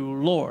you,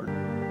 Lord.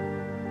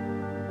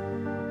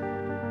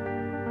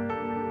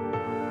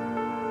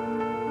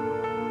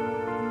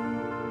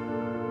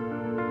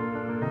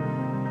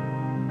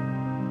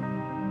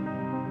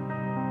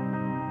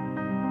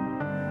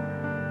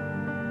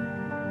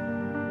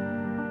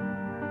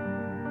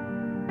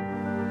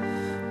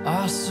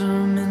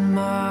 Awesome and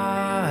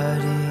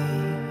mighty,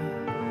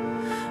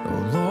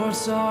 O Lord,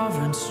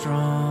 sovereign,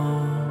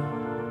 strong,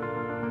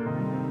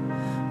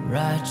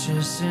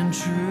 righteous and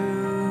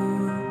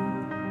true,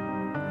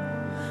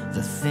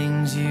 the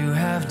things you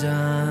have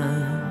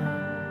done.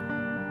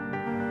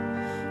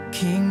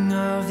 King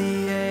of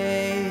the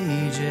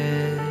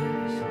ages,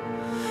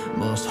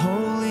 most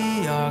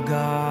holy our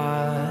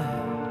God,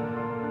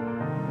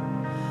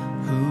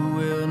 who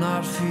will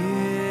not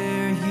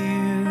fear you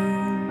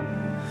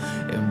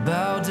and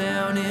bow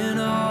down in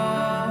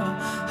awe.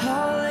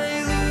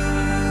 Hallelujah,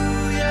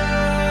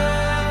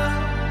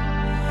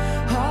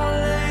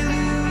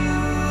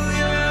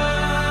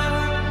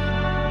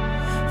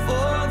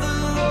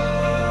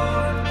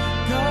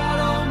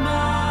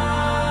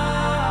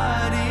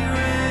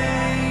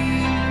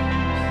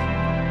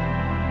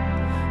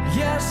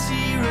 Yes,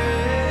 he reigns.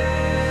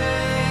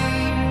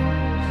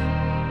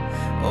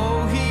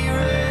 Oh, he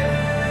reigns.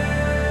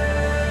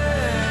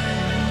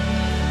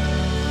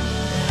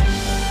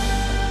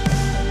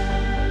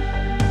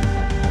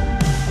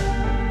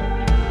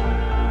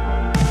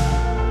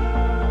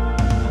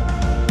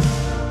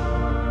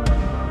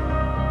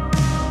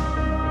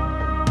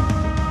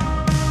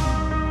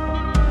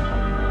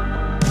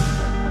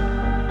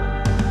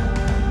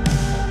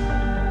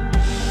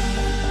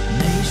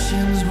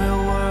 Nations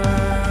will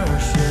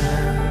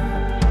worship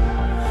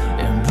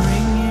and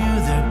bring you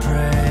their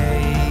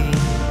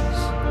praise,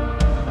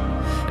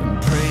 and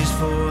praise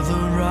for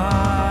the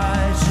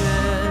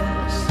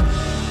righteous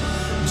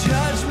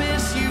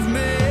judgments you've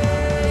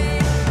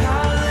made.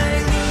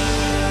 Hallelujah,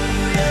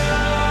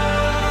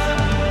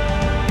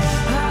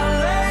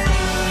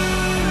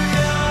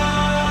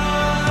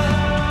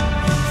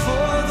 hallelujah,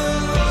 for the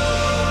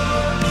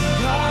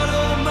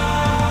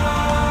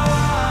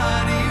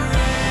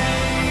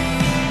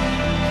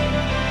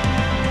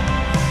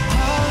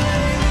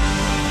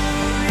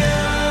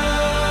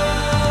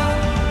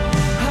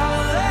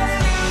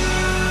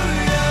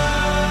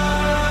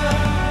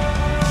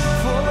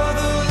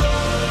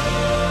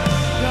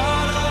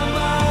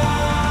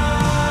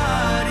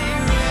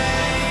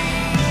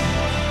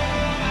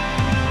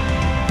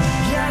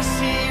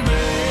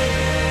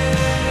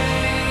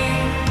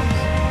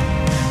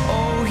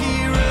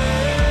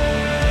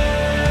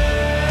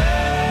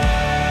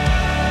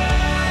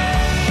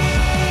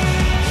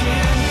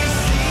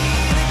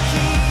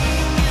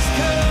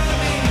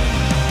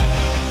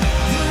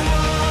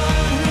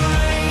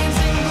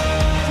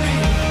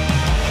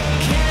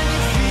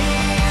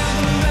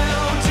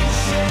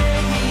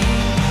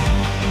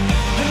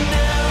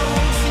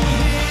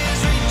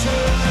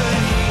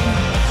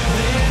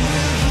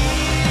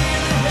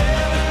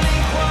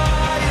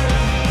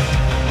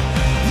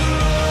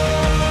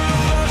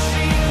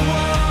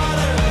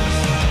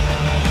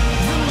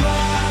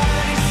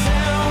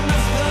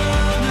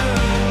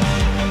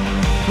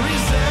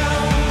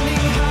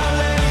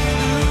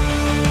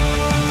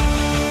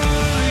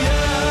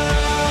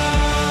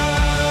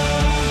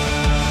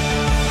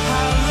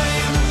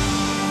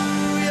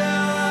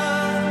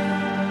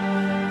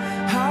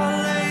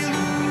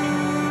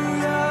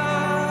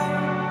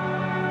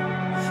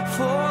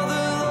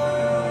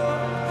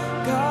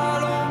Lord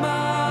God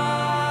Almighty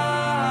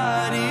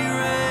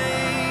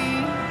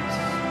reigns.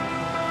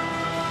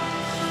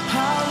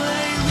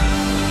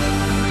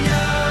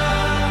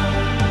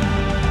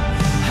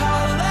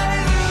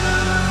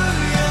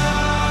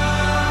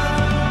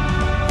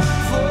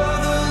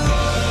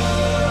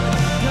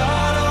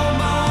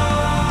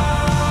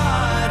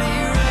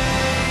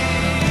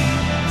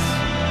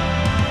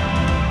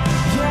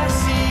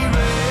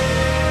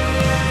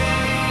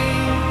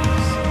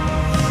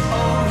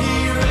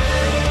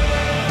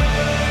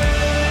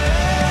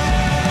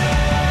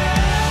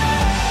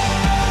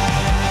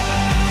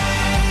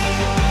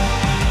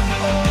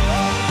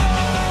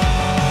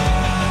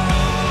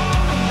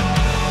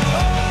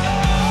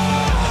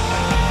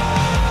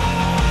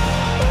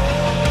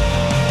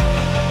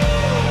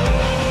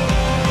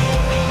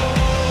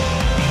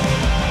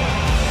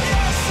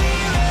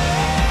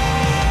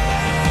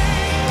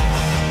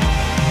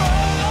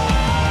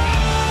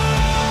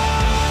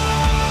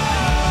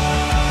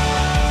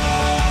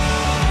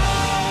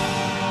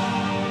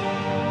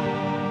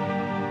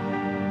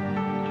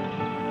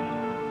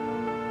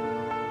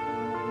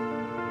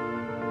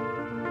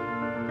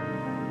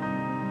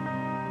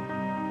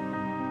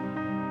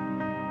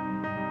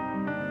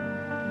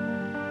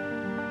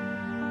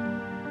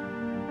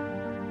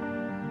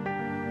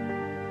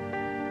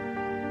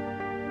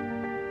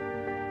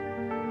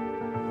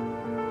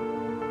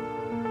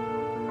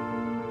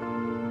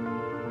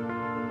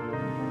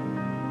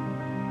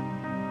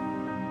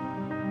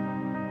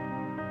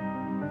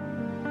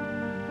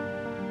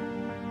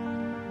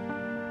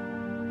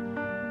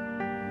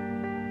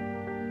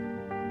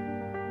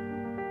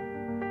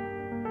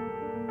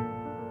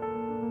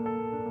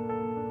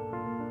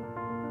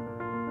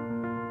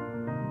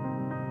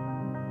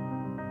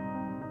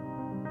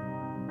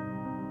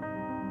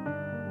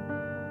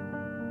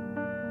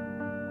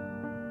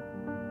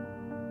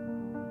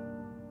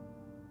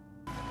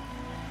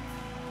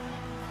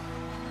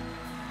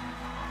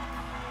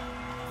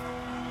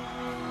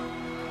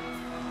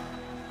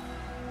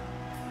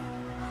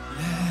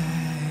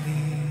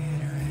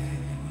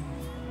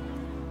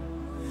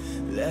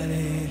 Let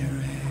it rain.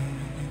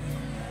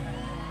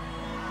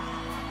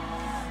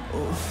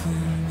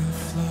 Open the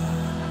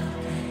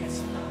floodgates.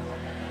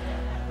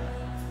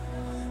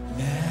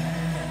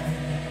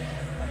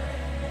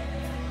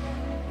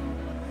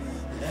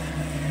 Let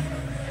it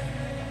rain.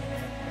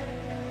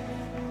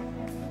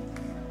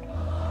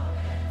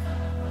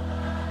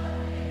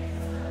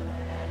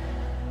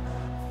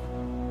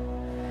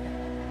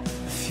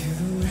 Feel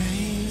the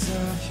rains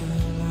of your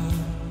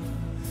love.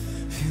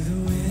 Feel the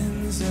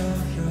winds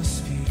of your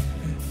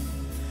spirit.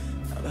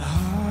 Now the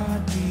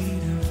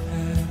heartbeat of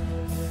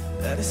heaven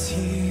that is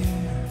here.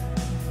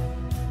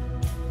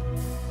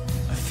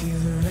 I feel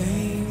the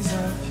rains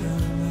of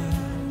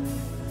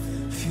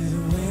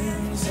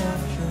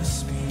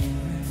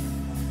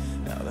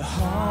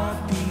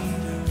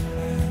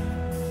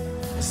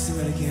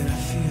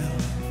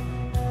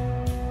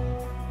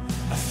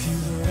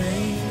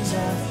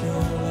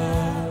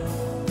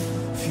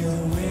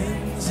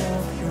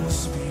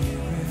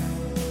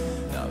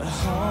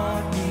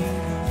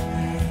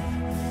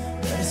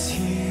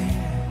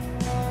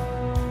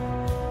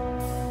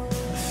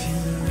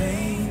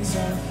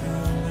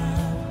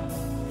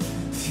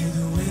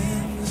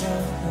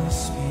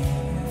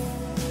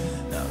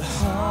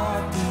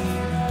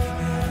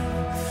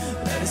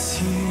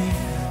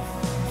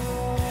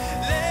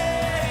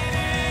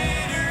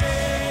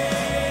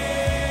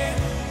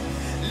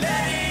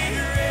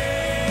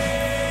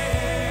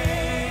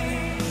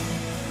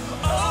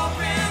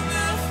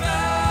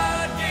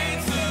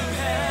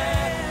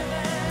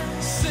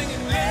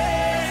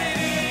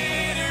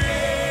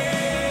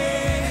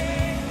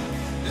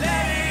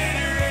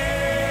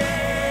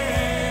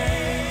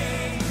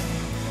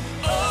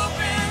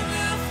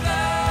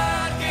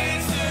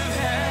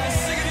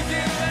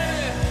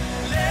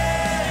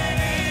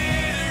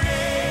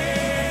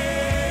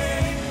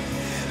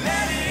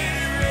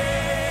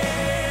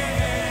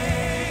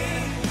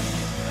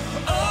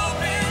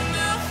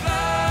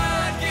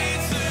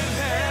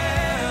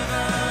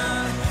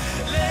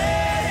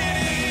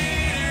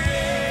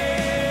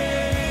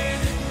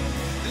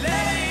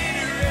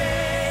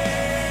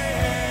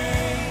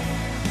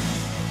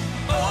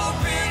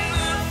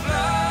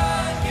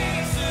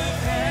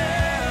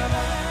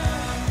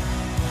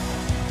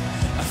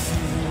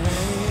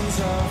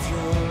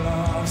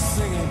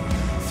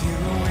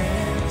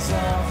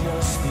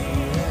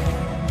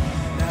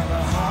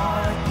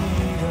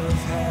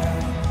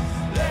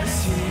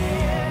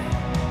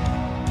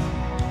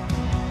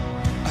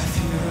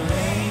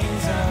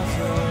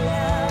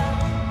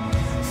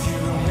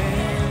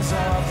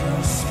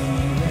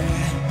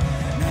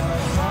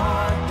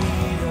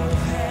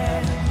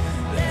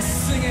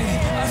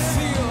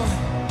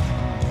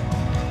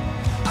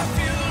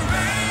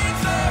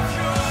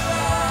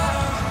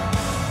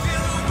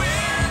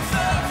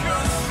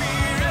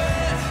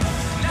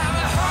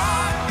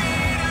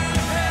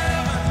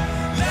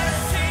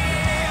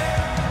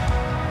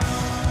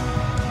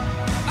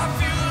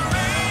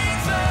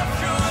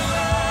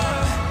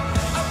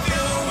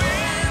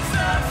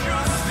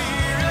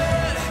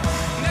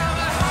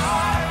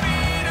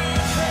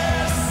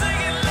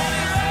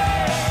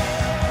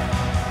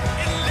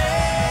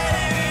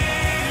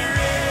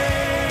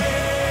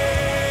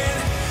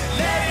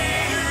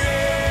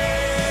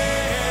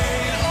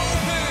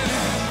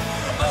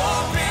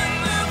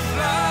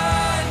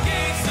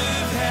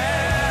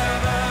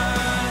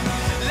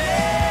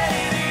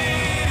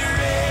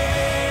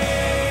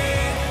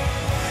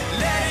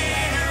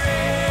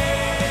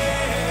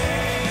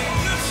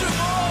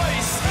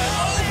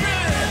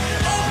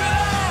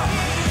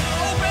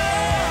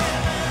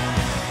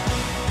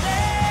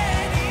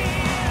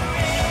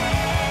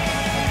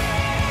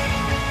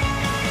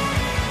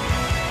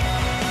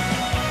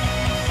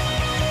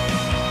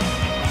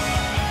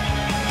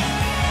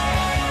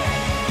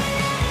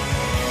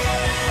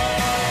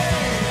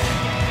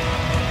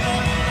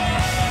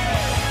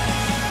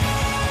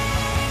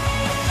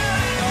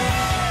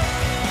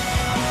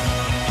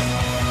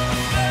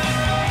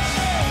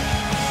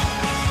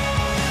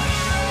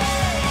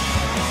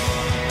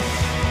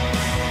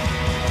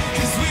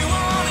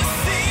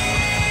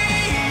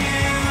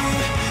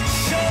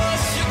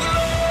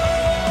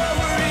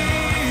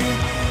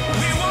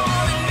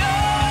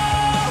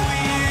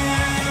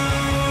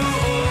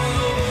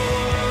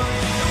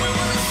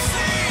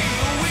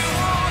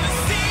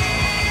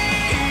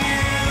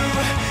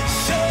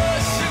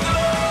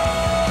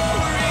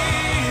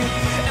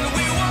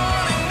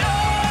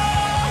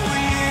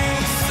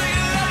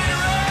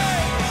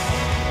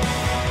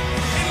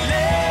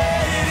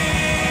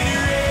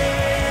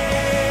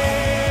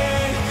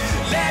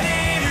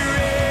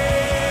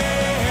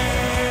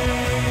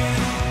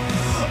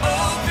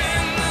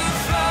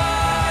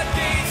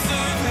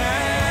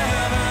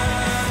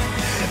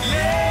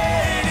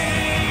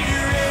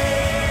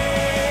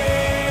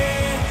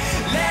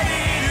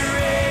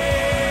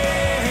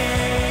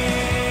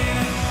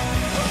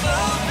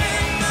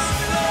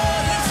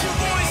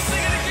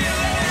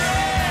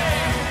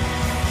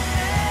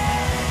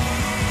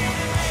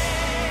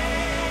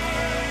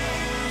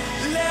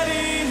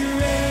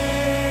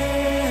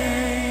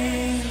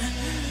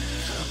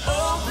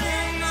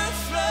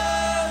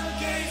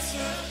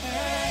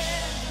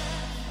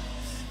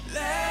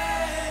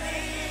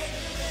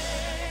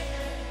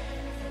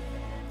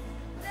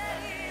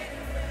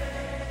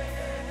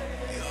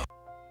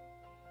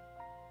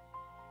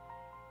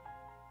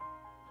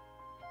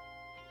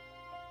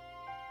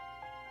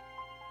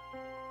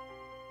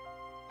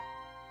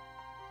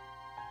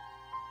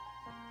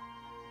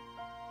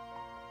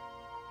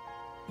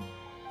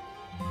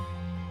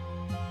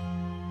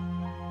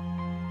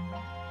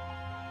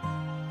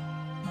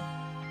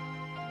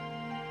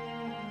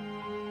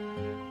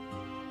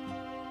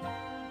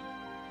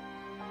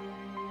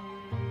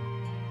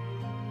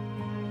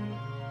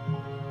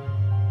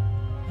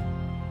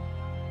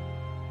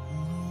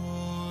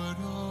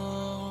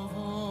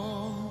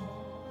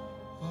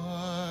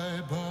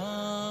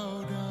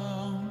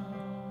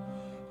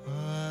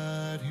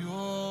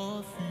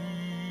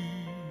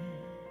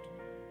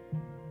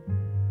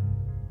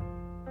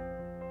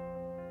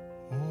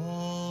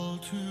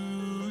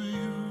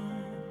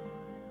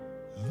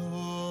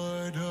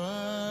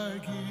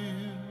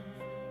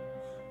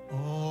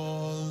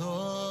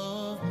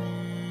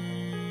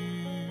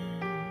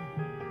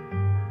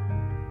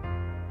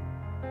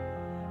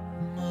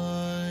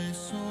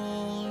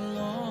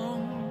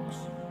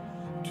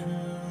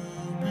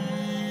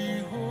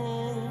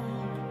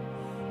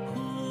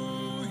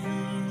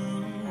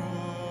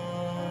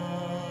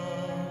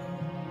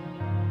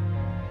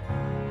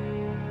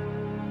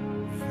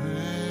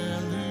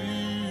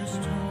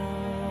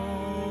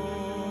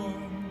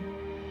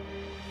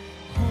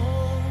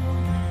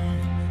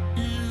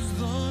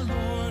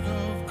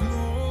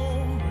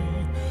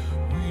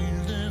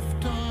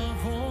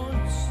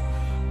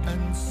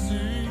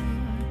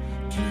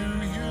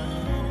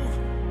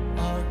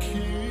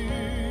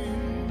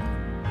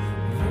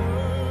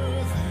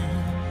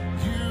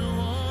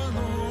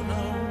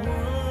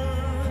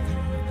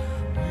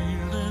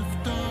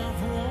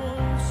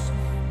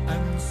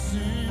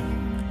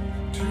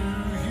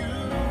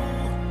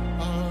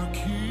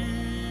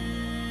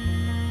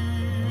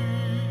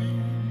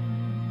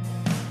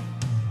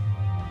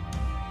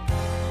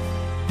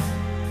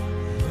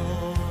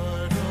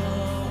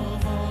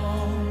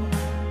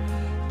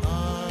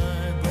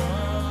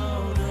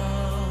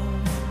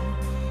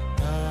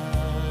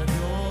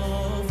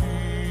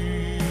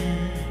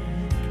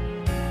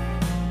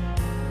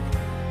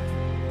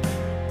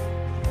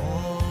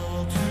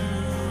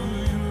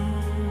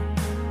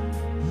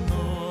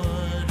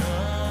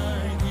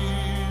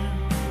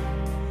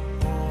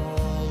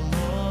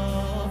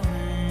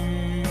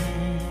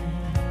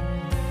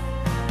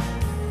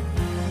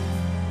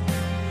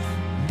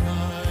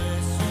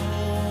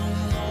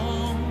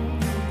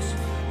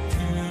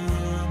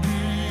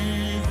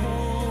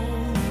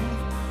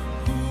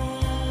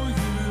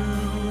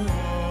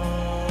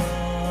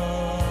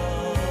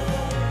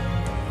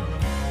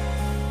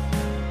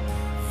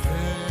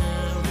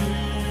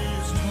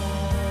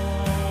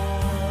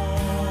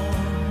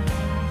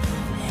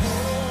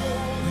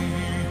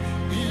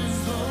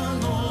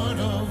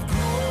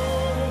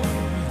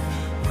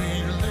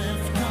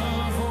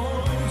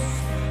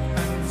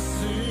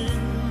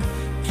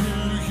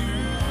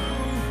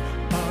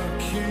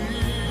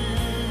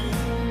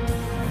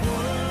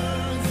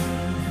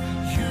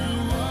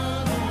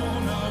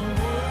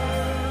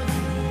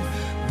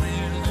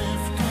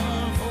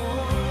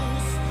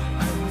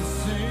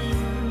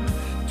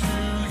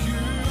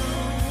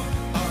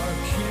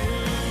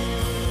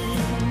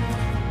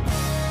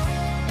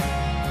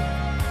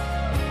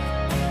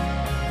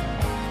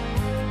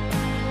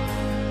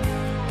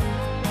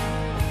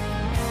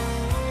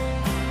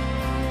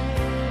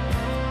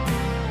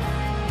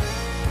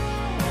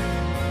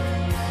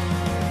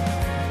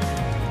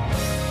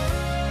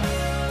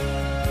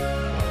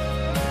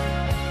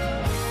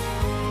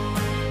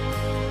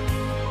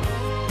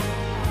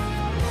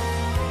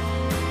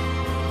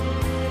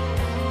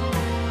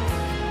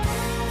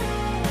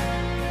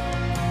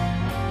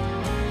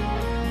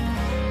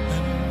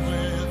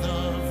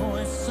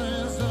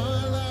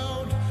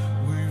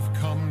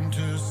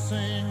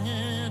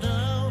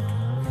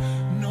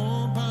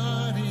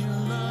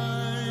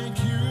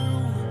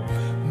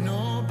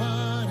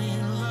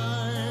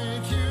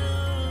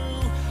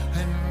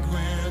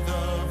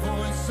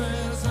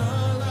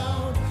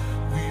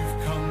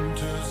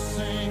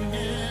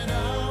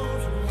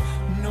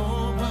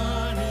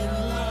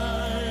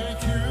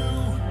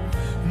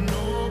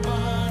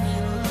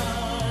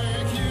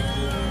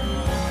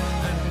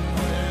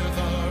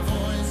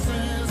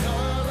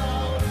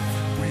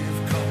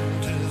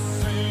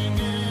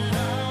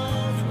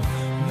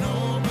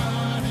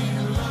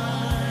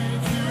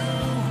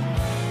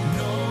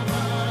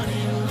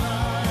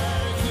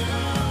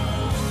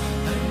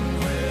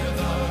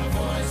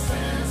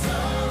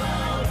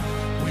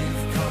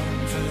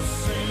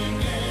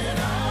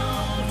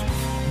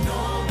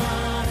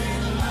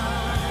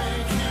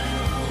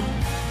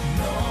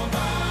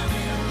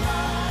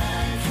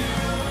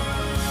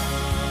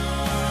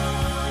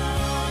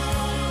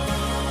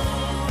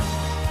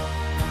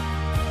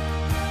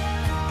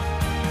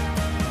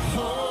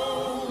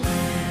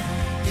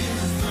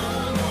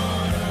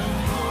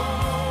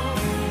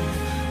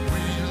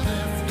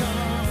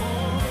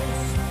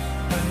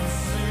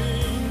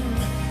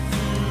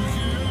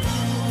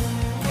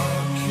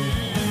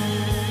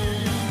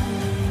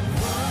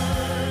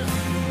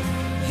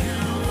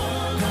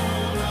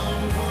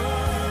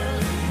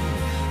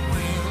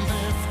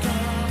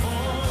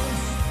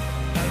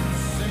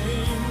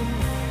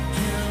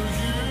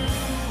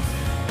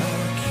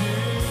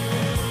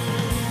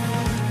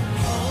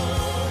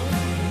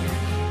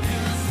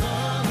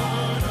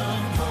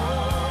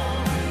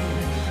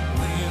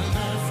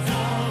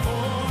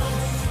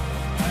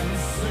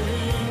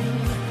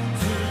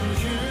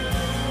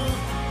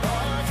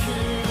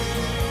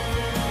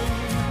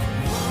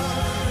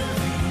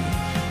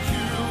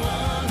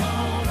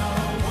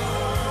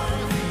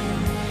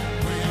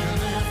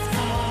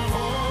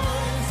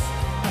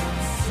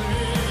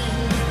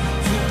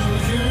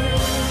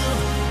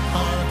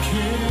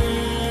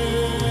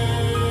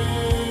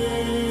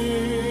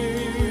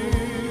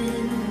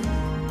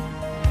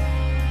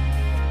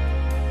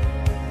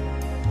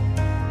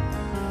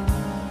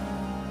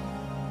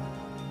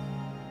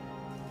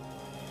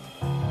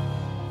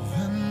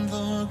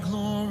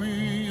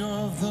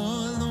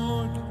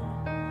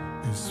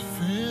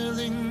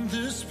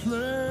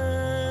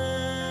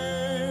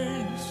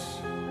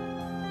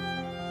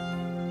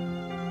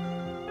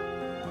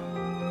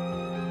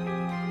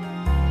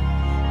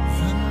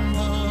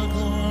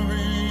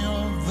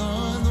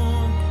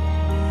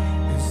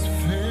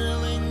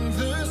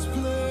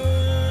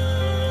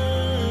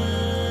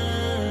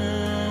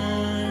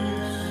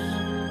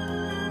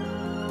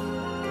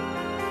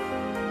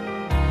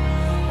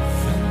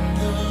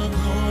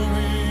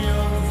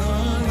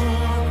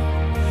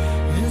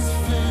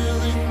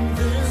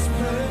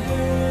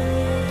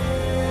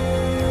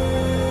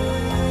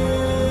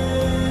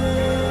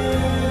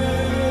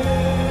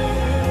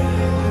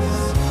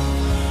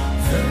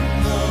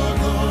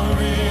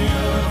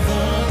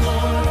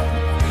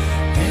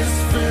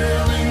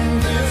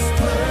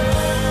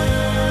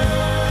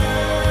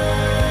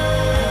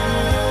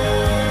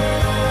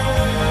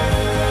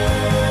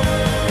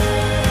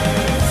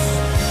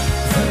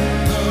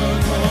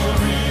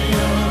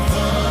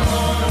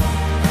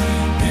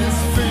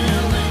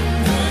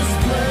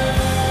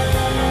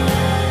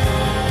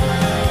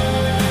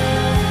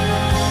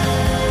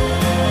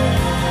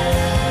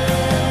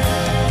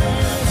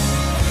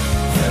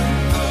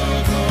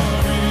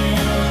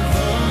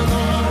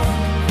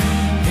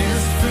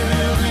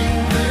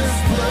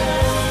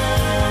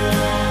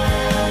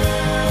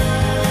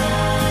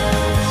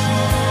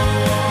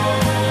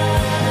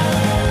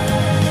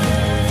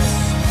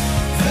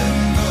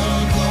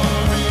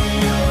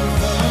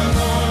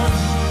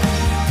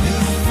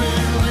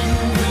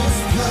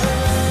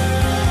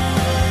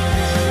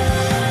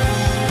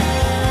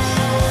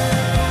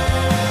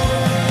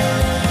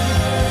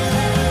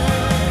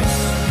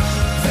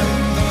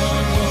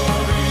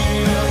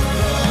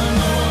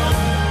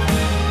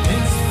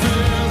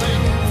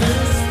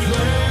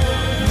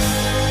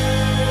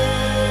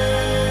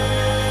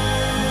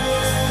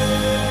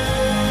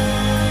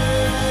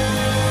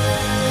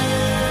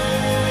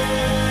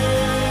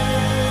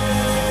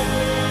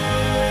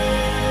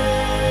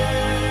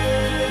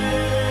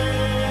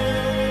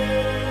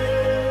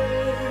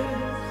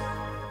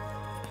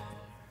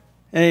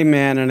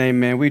Amen and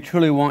amen. We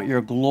truly want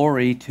your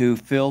glory to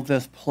fill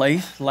this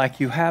place like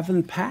you have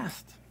in the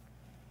past.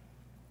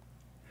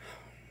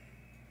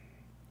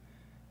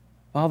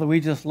 Father,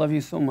 we just love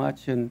you so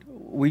much, and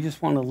we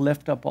just want to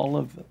lift up all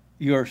of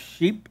your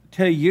sheep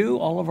to you,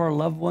 all of our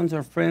loved ones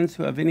or friends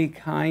who have any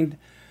kind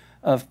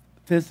of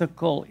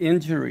physical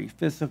injury,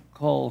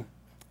 physical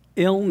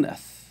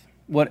illness,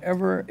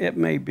 whatever it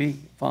may be,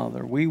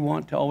 Father. We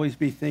want to always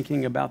be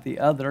thinking about the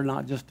other,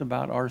 not just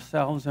about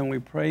ourselves, and we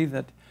pray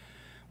that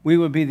we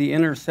would be the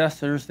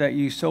intercessors that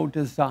you so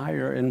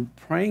desire in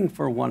praying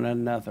for one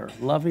another,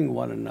 loving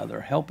one another,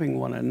 helping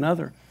one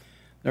another.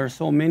 There are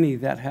so many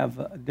that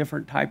have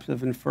different types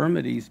of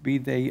infirmities, be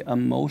they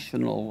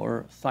emotional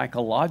or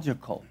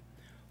psychological,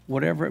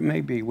 whatever it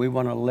may be. We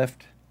want to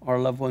lift our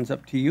loved ones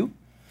up to you,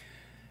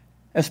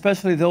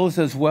 especially those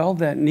as well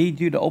that need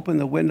you to open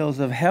the windows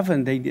of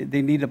heaven. They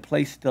need a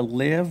place to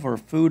live or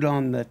food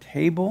on the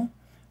table,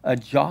 a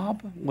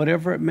job,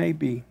 whatever it may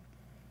be.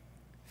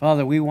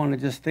 Father, we want to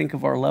just think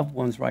of our loved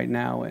ones right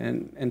now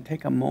and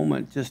take a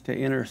moment just to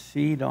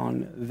intercede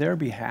on their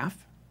behalf.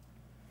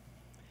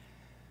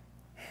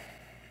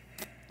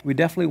 We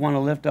definitely want to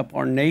lift up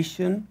our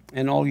nation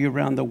and all you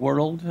around the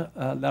world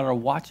that are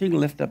watching.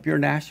 Lift up your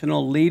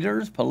national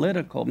leaders,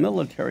 political,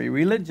 military,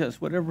 religious,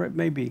 whatever it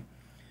may be.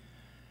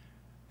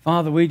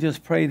 Father, we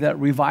just pray that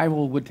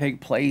revival would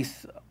take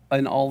place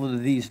in all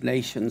of these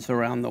nations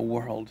around the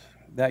world,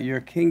 that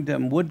your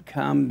kingdom would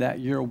come, that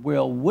your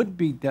will would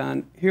be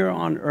done here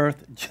on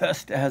earth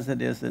just as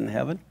it is in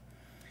heaven.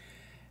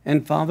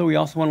 And Father, we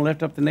also want to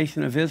lift up the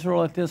nation of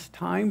Israel at this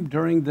time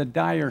during the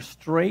dire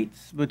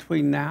straits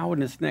between now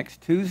and this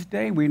next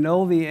Tuesday. We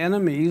know the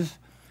enemies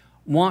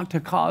want to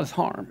cause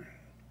harm.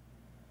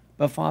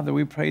 But Father,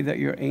 we pray that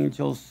your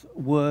angels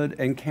would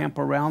encamp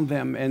around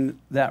them and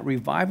that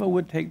revival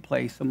would take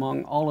place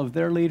among all of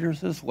their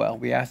leaders as well.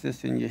 We ask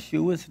this in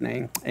Yeshua's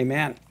name.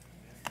 Amen.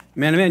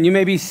 Amen, amen. You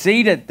may be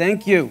seated.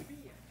 Thank you.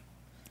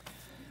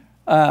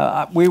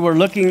 We were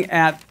looking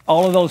at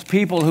all of those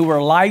people who were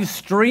live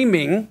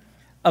streaming.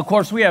 Of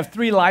course, we have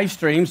 3 live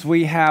streams.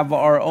 We have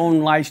our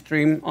own live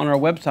stream on our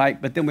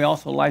website, but then we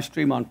also live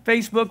stream on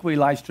Facebook. We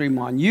live stream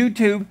on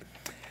YouTube.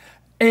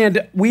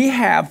 And we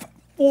have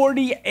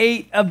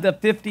 48 of the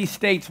 50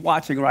 states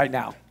watching right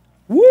now.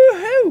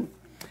 Woohoo!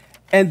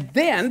 And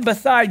then,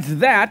 besides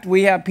that,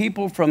 we have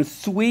people from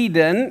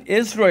Sweden,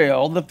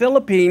 Israel, the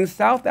Philippines,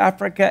 South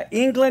Africa,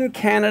 England,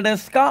 Canada,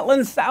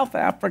 Scotland, South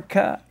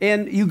Africa,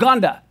 and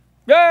Uganda.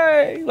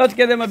 Yay! Let's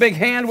give them a big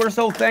hand. We're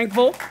so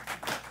thankful.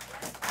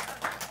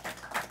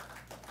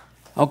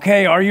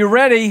 Okay, are you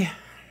ready?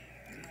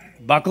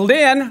 Buckled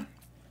in.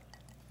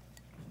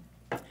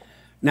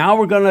 Now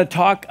we're going to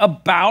talk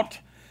about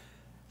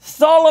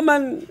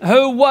Solomon,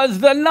 who was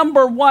the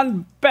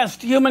 #1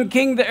 best human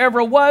king there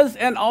ever was,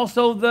 and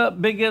also the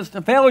biggest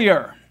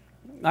failure.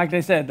 Like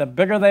they said, the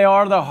bigger they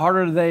are, the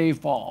harder they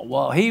fall.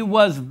 Well, he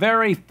was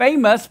very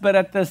famous, but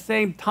at the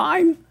same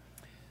time,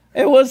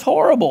 it was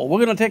horrible.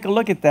 We're going to take a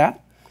look at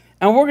that.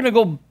 And we're going to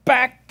go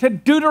back to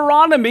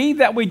Deuteronomy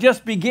that we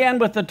just began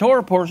with the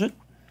Torah portion.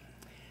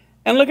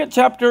 And look at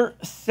chapter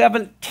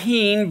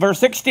 17, verse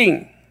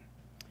 16.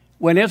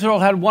 When Israel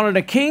had wanted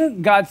a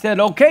king, God said,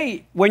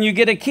 okay, when you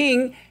get a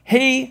king,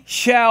 he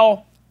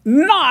shall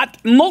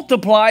not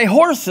multiply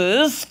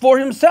horses for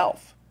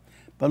himself.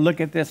 But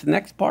look at this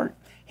next part.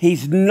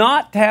 He's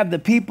not to have the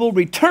people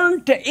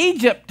return to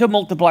Egypt to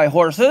multiply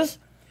horses,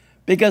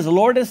 because the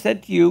Lord has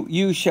said to you,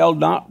 you shall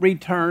not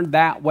return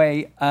that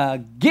way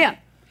again.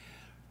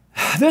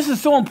 This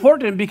is so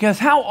important because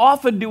how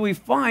often do we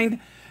find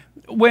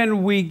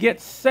when we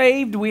get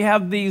saved, we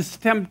have these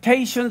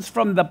temptations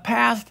from the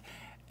past,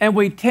 and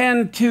we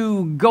tend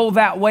to go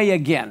that way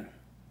again.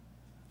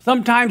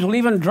 Sometimes we'll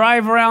even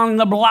drive around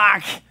the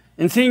block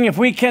and seeing if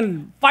we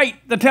can fight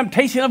the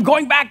temptation of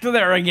going back to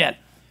there again.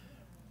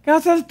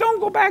 God says, don't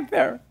go back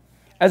there.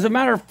 As a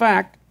matter of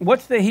fact,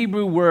 what's the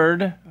Hebrew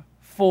word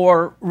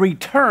for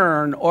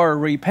return or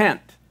repent?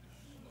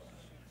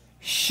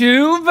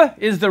 Shuv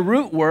is the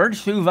root word,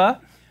 shuva,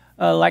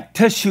 like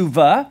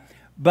teshuvah.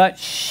 But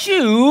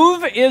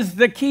shuv is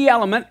the key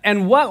element.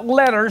 And what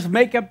letters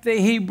make up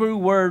the Hebrew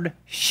word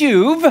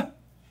shuv?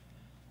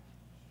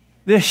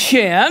 The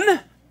shin,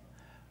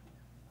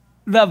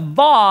 the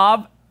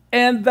vav,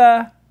 and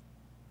the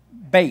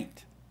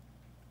bait.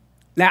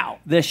 Now,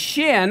 the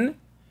shin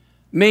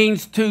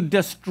means to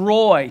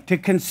destroy, to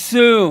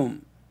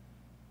consume.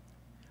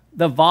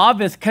 The vav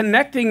is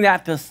connecting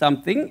that to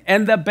something,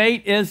 and the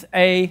bait is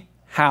a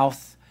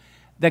house.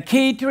 The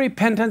key to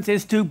repentance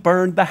is to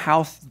burn the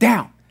house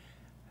down.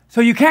 So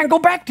you can't go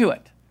back to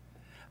it.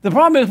 The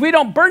problem is we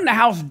don't burn the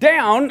house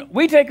down.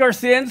 We take our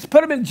sins,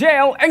 put them in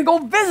jail, and go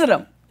visit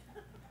them.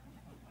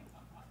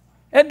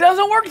 It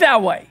doesn't work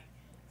that way.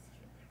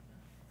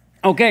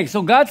 Okay,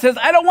 so God says,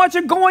 I don't want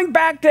you going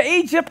back to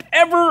Egypt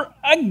ever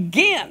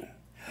again.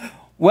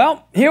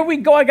 Well, here we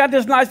go. I got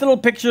this nice little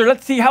picture.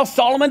 Let's see how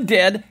Solomon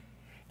did.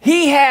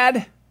 He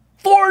had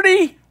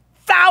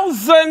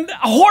 40,000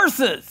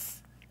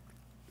 horses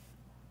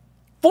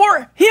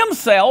for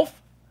himself,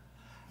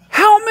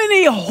 How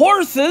many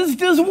horses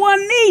does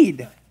one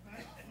need?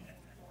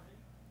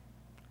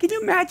 Can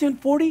you imagine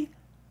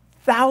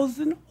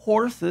 40,000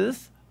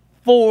 horses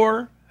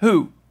for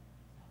who?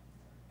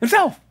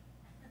 Himself.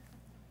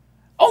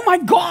 Oh my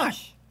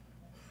gosh.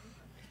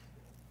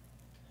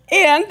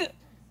 And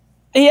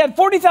he had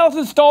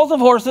 40,000 stalls of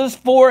horses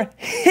for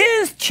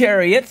his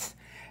chariots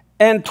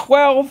and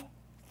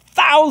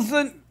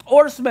 12,000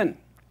 horsemen.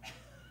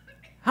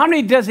 How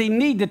many does he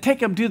need to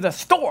take him to the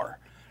store?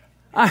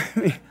 I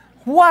mean,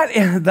 what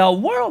in the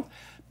world?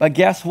 But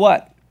guess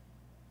what?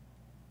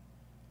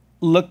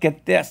 Look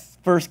at this,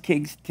 1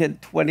 Kings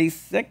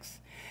 10:26.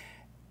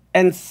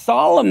 And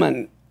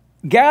Solomon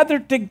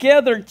gathered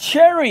together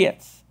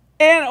chariots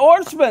and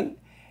horsemen.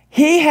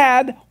 He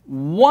had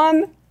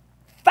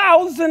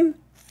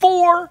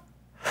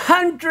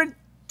 1,400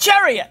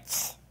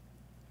 chariots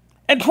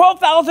and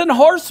 12,000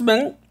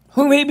 horsemen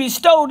whom he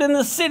bestowed in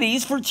the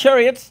cities for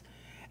chariots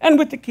and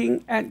with the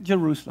king at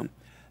Jerusalem.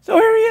 So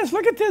here he is.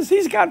 Look at this.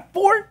 He's got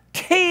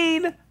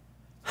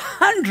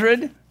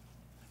 1,400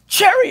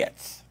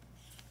 chariots.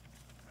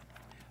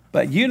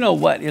 But you know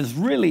what is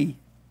really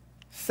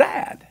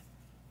sad?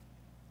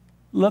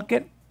 Look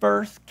at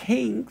 1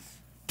 Kings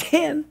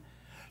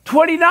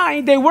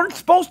 10:29. They weren't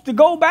supposed to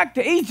go back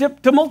to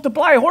Egypt to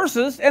multiply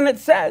horses, and it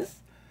says,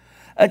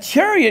 a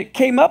chariot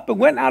came up and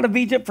went out of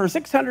Egypt for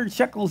 600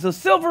 shekels of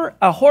silver,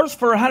 a horse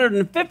for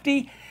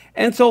 150,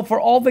 and so for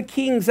all the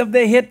kings of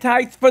the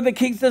Hittites, for the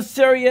kings of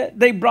Syria,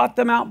 they brought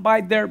them out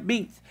by their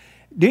beasts.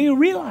 Do you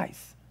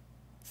realize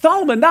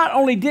Solomon not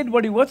only did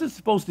what he wasn't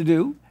supposed to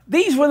do,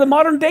 these were the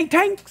modern day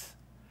tanks.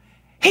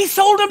 He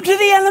sold them to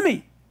the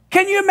enemy.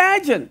 Can you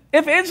imagine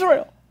if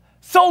Israel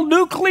sold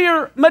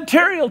nuclear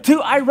material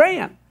to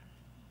Iran?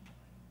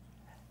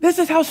 This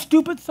is how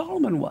stupid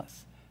Solomon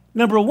was.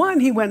 Number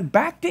one, he went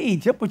back to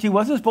Egypt, which he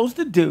wasn't supposed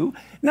to do.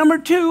 Number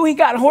two, he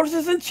got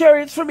horses and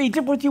chariots from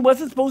Egypt, which he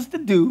wasn't supposed to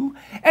do.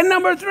 And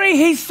number three,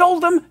 he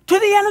sold them to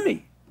the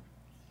enemy.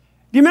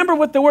 Do you remember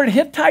what the word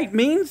Hittite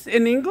means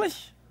in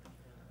English?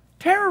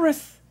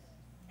 Terrorists.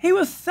 He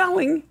was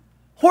selling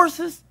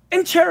horses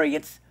and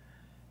chariots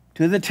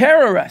to the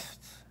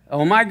terrorists.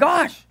 Oh my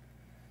gosh.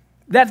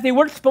 That they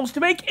weren't supposed to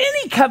make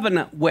any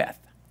covenant with.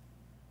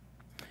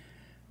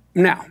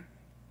 Now,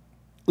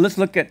 let's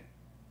look at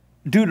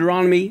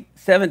Deuteronomy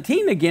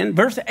 17 again,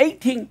 verse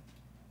 18.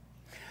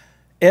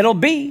 It'll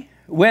be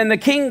when the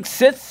king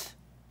sits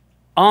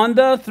on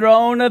the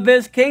throne of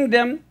his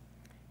kingdom,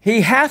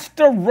 he has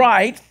to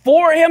write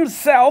for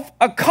himself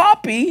a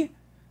copy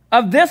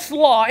of this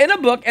law in a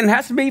book, and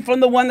has to be from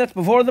the one that's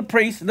before the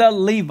priests, the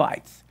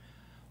Levites.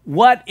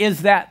 What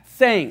is that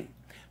saying?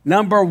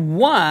 Number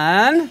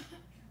one,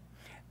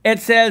 it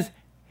says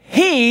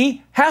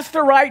he has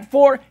to write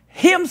for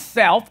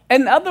himself.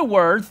 In other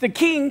words, the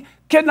king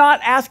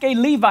cannot ask a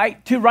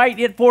Levite to write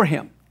it for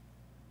him.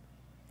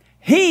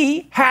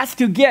 He has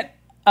to get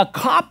a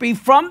copy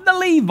from the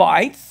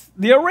Levites,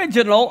 the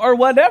original or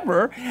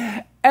whatever,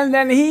 and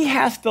then he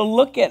has to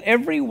look at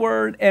every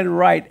word and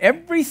write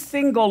every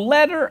single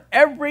letter,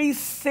 every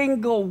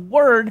single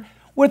word,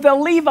 with a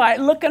Levite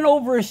looking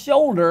over his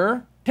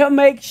shoulder to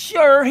make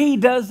sure he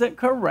does it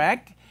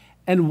correct.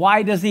 And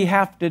why does he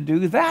have to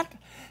do that?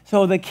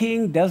 So the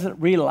king doesn't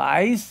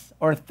realize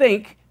or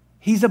think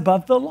he's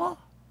above the law.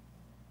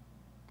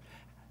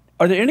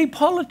 Are there any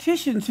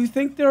politicians who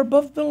think they're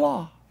above the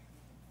law?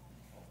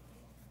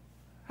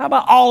 How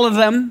about all of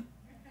them?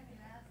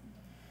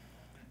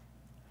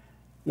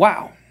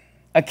 Wow.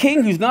 A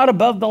king who's not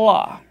above the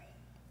law.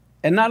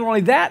 And not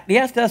only that, he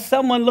has to have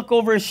someone look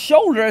over his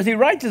shoulder as he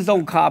writes his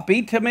own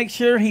copy to make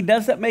sure he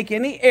doesn't make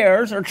any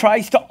errors or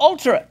tries to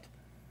alter it.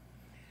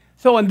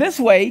 So in this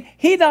way,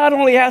 he not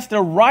only has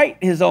to write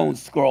his own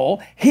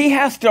scroll, he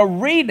has to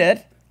read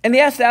it, and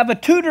he has to have a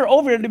tutor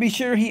over him to be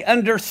sure he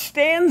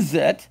understands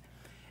it.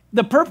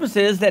 The purpose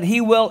is that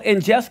he will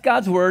ingest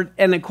God's word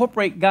and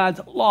incorporate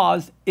God's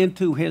laws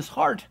into his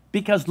heart.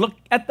 Because look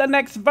at the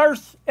next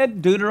verse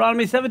at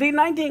Deuteronomy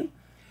 17:19.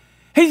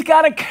 He's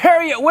got to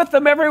carry it with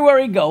him everywhere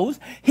he goes.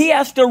 He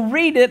has to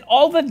read it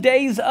all the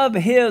days of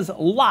his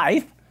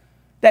life,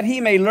 that he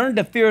may learn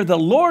to fear the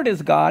Lord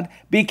his God,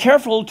 be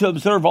careful to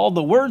observe all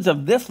the words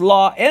of this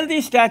law and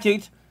these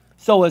statutes,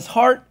 so his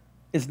heart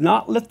is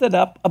not lifted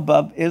up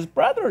above his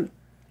brethren,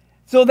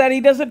 so that he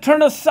doesn't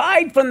turn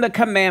aside from the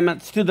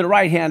commandments to the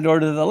right hand or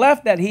to the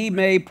left, that he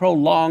may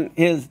prolong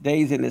his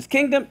days in his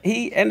kingdom,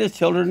 he and his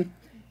children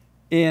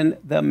in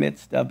the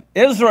midst of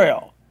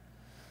Israel.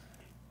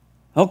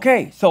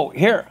 Okay, so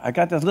here, I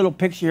got this little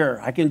picture here.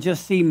 I can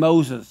just see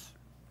Moses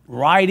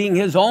writing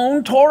his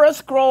own Torah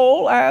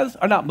scroll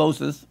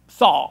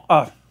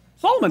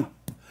Solomon.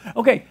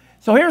 Okay,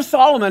 so here's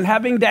Solomon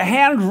having to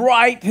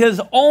handwrite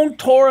his own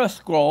Torah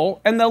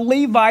scroll, and the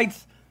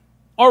Levites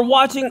are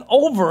watching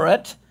over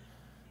it.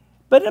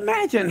 But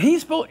imagine,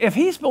 if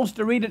he's supposed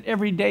to read it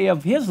every day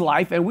of his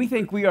life, and we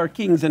think we are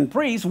kings and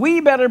priests,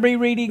 we better be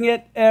reading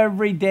it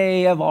every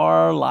day of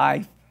our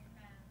life.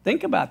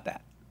 Think about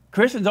that.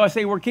 Christians always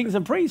say we're kings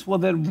and priests. Well,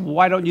 then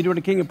why don't you do what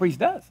a king and priest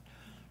does?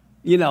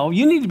 You know,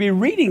 you need to be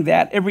reading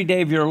that every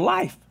day of your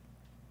life.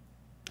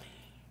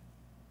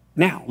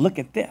 Now, look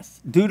at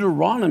this.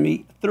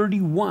 Deuteronomy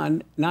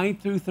 31, 9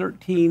 through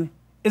 13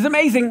 is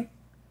amazing.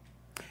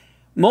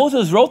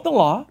 Moses wrote the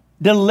law,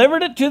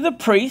 delivered it to the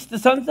priests, the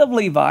sons of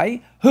Levi,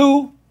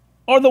 who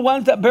are the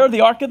ones that bear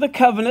the ark of the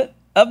covenant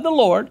of the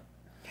Lord,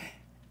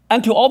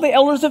 and to all the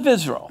elders of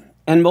Israel.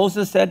 And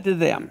Moses said to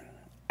them,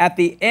 at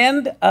the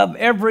end of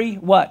every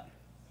what?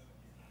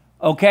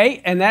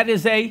 Okay, and that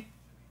is a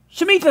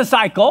Shemitah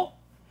cycle.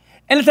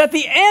 And it's at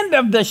the end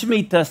of the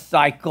Shemitah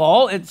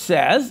cycle, it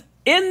says,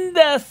 in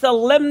the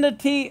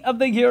solemnity of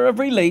the year of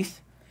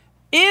release,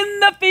 in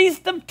the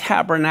Feast of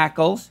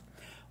Tabernacles,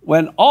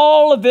 when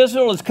all of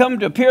Israel has come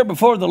to appear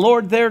before the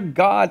Lord their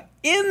God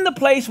in the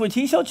place which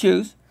he shall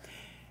choose,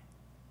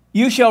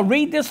 you shall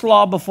read this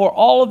law before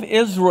all of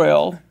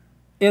Israel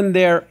in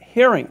their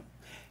hearing.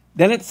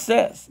 Then it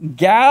says,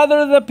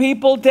 gather the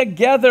people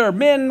together,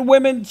 men,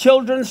 women,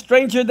 children,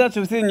 stranger that's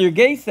within your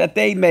gates, that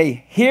they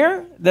may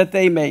hear, that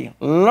they may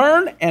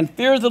learn and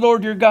fear the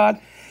Lord your God,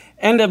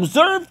 and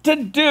observe to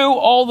do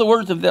all the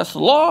words of this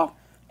law,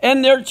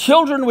 and their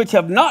children which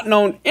have not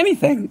known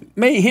anything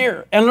may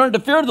hear and learn to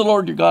fear the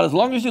Lord your God as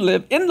long as you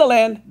live in the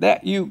land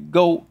that you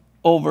go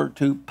over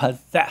to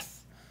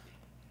possess.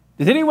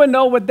 Does anyone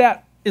know what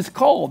that is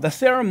called, the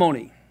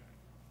ceremony?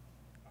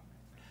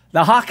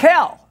 The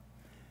Hakel.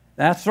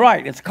 That's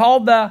right. It's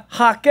called the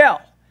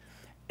Hakel.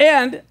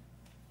 And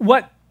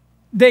what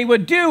they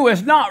would do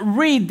is not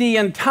read the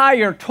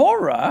entire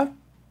Torah.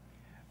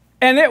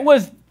 And it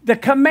was the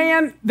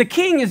command. The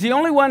king is the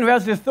only one who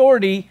has the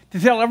authority to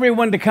tell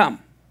everyone to come.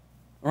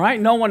 All right?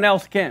 No one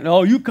else can.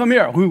 Oh, you come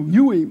here.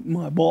 You ain't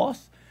my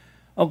boss.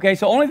 Okay,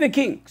 so only the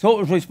king. So it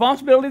was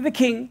responsibility of the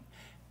king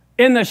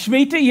in the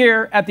Shemitah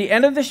year, at the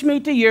end of the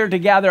Shemitah year, to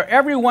gather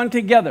everyone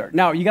together.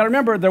 Now, you got to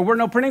remember, there were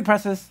no printing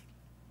presses.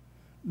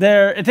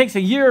 It takes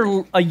a year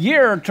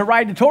to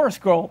write a Torah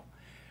scroll.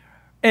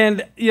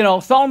 And,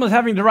 Solomon's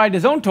having to write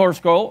his own Torah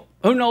scroll.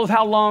 Who knows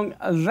how long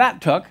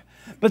that took.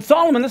 But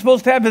Solomon is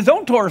supposed to have his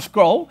own Torah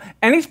scroll,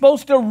 and he's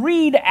supposed to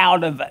read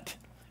out of it.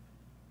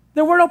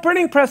 There were no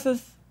printing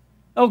presses.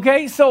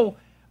 Okay, so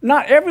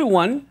not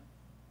everyone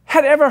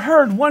had ever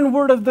heard one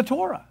word of the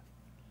Torah.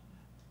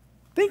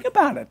 Think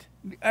about it.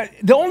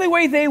 The only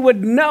way they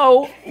would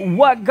know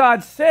what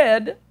God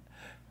said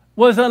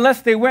was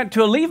unless they went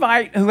to a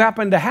Levite who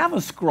happened to have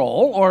a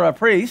scroll, or a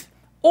priest,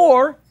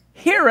 or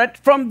hear it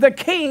from the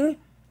king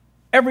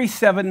every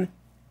 7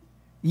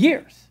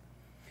 years.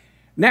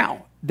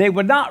 Now, they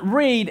would not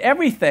read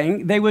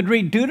everything. They would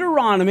read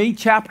Deuteronomy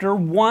chapter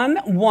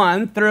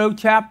 1:1 through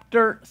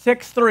chapter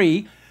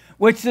 6:3,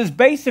 which is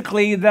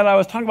basically, that I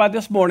was talking about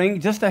this morning,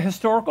 just a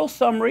historical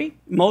summary.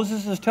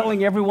 Moses is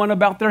telling everyone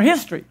about their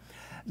history.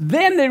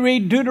 Then they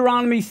read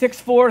Deuteronomy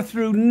 6:4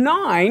 through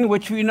 9,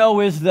 which we know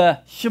is the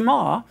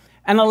Shema,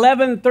 and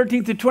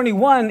 11:13 to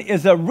 21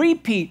 is a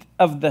repeat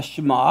of the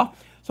Shema.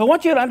 So I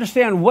want you to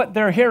understand what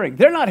they're hearing.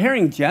 They're not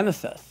hearing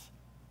Genesis.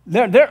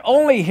 They're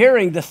only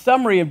hearing the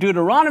summary of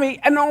Deuteronomy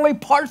and only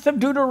parts of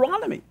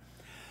Deuteronomy.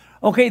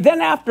 Okay,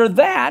 then after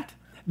that,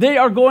 they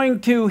are going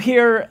to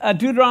hear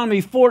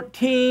Deuteronomy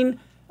 14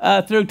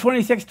 through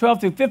 26, 12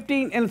 through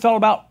 15, and it's all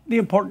about the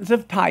importance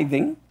of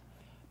tithing.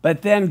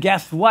 But then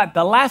guess what?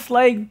 The last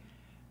leg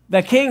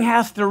the king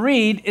has to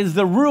read is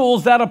the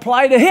rules that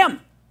apply to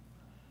him.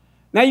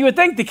 Now, you would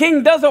think the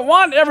king doesn't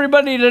want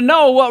everybody to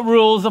know what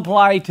rules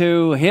apply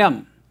to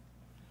him.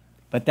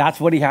 But that's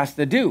what he has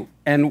to do.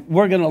 And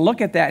we're going to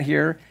look at that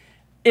here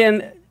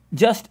in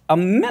just a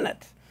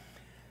minute.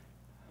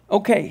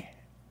 Okay,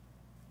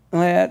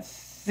 let's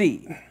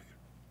see.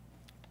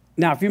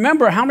 Now, if you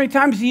remember, how many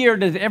times a year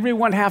does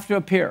everyone have to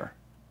appear?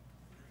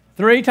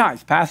 3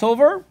 times.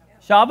 Passover,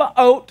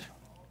 Shavuot,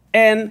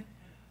 and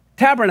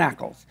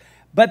Tabernacles.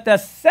 But the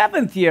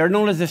 7th year,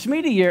 known as the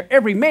Shemitah year,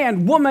 every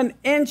man, woman,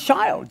 and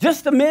child.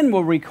 Just the men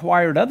were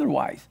required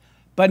otherwise.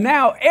 But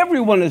now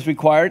everyone is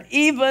required,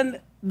 even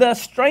the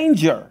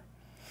stranger.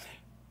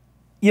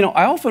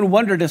 I often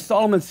wondered if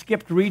Solomon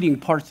skipped reading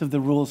parts of the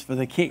rules for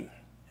the king,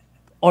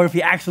 or if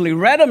he actually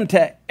read them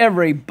to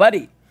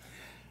everybody.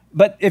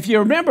 But if you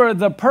remember,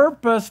 the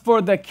purpose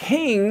for the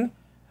king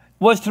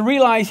was to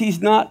realize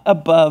he's not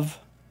above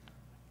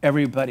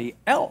everybody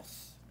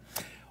else.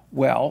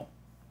 Well,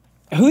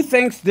 who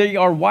thinks they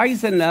are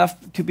wise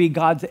enough to be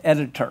God's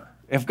editor?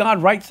 If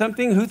God writes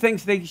something, who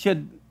thinks they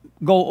should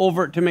go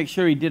over it to make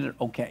sure he did it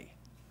okay?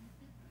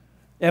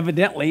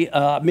 Evidently,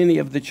 many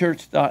of the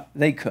church thought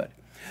they could.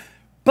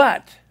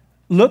 But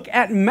look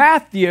at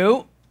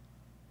Matthew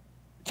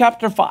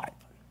chapter 5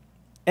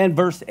 and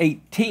verse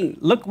 18.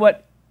 Look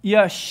what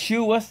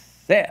Yeshua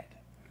said.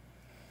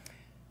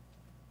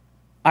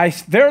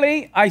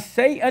 Verily I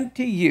say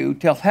unto you,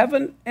 till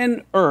heaven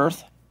and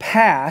earth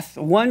pass,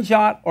 one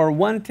jot or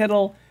one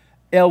tittle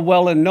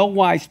will in no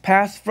wise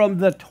pass from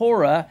the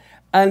Torah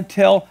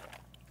until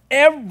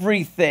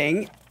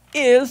everything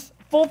is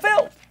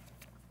fulfilled.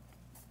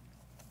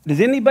 Does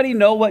anybody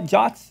know what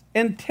jots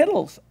and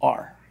tittles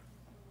are?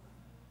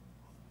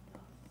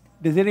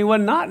 Does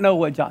anyone not know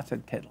what jots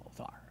and tittles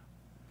are?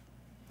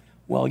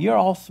 Well, you're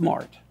all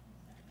smart.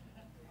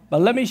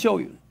 But let me show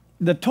you.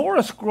 the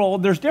Torah scroll,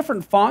 there's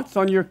different fonts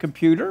on your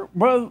computer.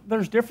 Well,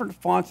 there's different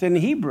fonts in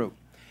Hebrew.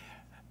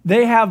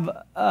 They have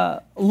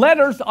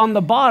letters on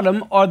the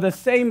bottom are the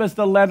same as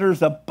the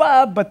letters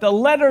above, but the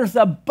letters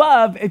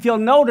above, if you'll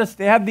notice,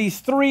 they have these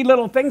three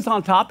little things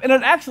on top, and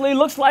it actually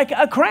looks like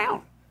a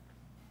crown.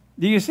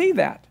 Do you see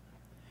that?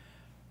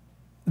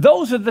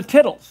 Those are the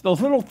tittles.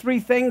 Those little three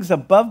things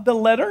above the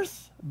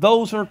letters,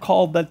 those are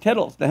called the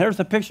tittles. Now, here's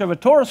a picture of a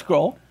Torah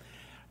scroll,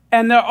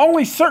 and there are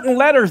only certain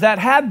letters that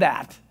had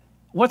that.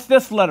 What's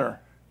this letter?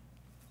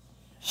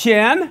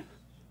 Shin,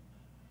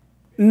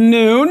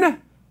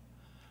 Nun,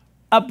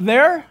 up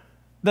there,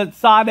 the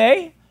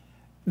Shaddai.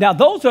 Now,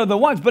 those are the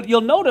ones, but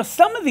you'll notice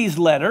some of these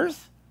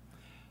letters.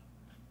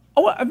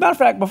 Oh, as a matter of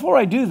fact, before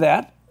I do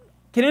that,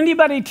 can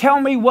anybody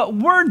tell me what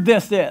word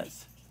this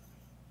is?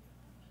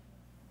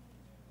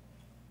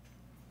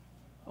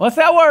 What's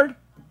that word?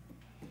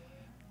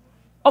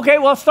 Okay,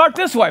 well, start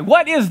this way.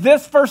 What is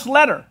this first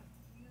letter?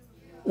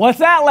 What's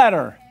that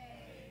letter?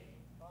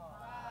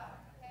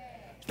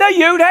 The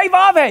Yud Hey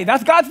Vav Hey.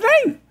 That's God's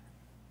name.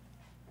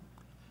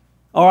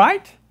 All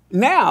right.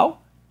 Now,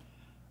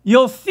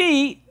 you'll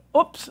see,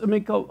 oops, let me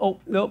go, oh,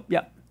 nope,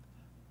 yeah.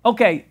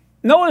 Okay,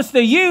 notice the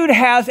Yud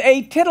has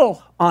a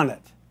tittle on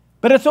it,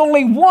 but it's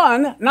only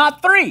one,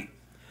 not three.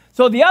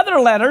 So the other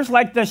letters,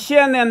 like the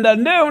Shin and the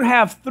Nun,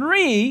 have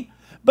three,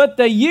 but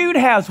the Yud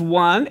has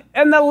one,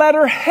 and the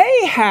letter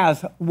Hey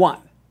has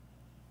one.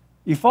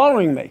 You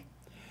following me?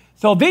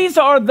 So these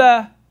are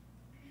the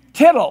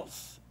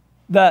tittles.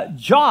 The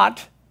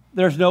Jot,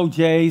 there's no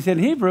J's in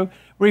Hebrew,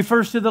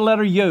 refers to the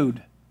letter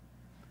Yud.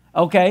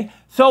 Okay,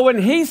 so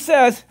when he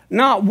says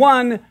not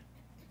one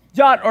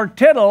jot or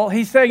tittle,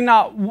 he's saying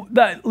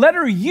the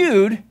letter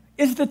Yud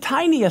is the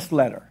tiniest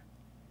letter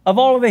of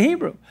all of the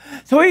Hebrew.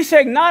 So he's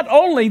saying not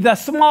only the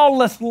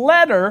smallest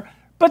letter,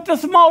 but the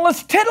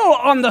smallest tittle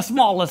on the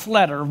smallest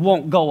letter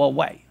won't go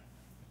away.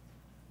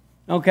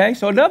 Okay,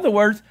 so in other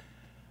words,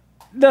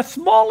 the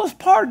smallest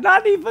part,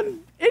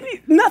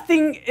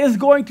 nothing is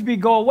going to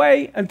go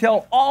away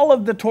until all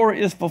of the Torah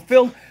is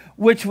fulfilled,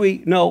 which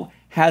we know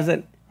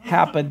hasn't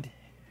happened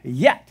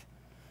yet.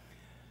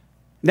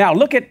 Now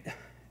look at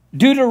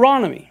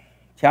Deuteronomy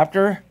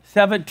chapter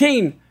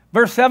 17,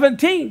 verse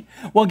 17.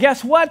 Well,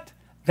 guess what?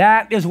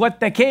 That is what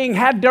the king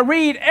had to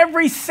read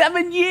every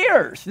 7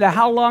 years. Now,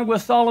 how long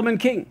was Solomon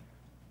king?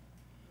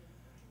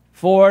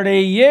 40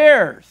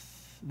 years.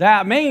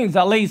 That means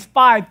at least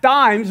 5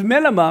 times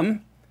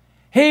minimum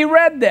he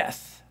read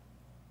this.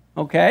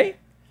 Okay?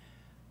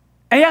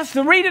 And he has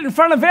to read it in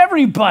front of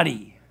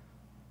everybody.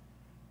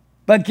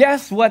 But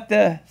guess what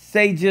the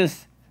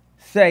sages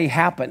say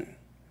happened?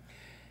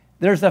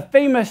 There's a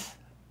famous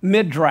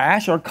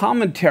midrash or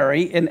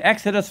commentary in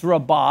Exodus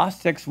Rabbah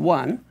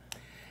 6:1,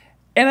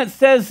 and it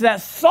says that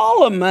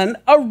Solomon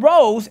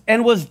arose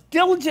and was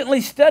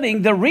diligently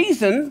studying the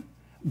reason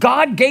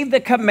God gave the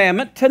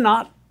commandment to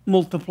not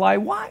multiply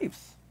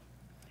wives.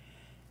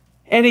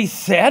 And he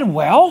said,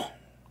 well,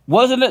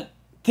 wasn't it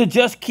to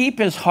just keep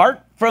his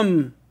heart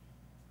from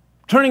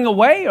turning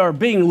away or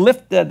being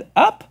lifted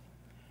up?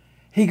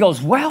 He goes,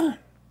 well,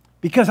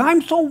 because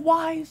I'm so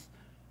wise,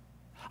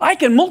 I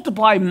can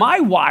multiply my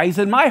wives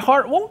and my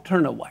heart won't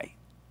turn away.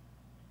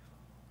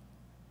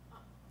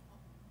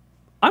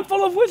 I'm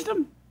full of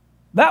wisdom.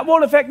 That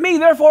won't affect me.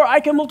 Therefore, I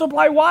can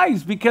multiply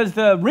wives because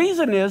the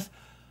reason is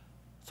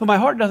so my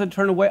heart doesn't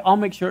turn away. I'll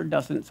make sure it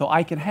doesn't so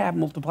I can have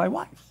multiply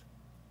wives.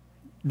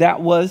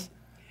 That was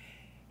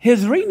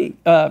his reading,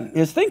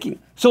 his thinking.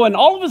 So in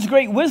all of his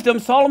great wisdom,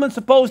 Solomon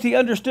supposed he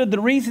understood the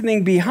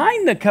reasoning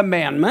behind the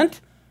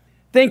commandment,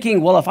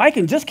 thinking, well, if I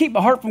can just keep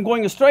my heart from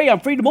going astray, I'm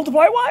free to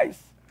multiply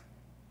wives.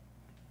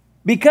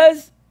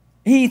 Because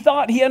he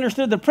thought he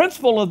understood the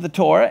principle of the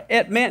Torah,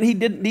 it meant he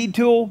didn't need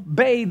to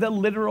obey the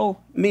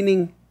literal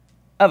meaning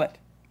of it,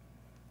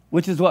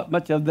 which is what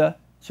much of the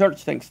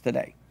church thinks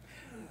today.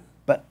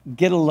 But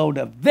get a load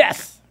of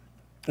this.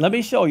 Let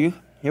me show you.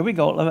 Here we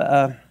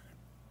go.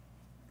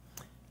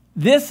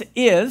 This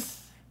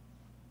is,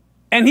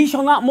 and he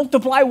shall not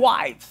multiply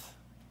wives.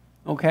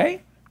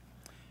 Okay?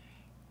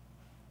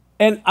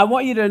 And I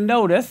want you to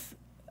notice,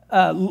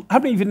 how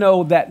many of you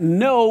know that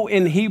no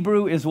in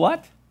Hebrew is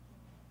what?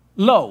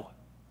 Lo.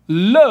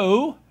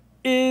 Lo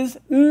is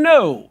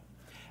no.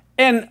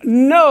 And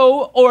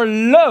no or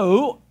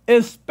lo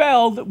is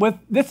spelled with,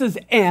 this is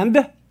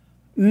and,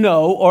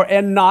 no, or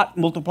and not,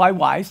 multiply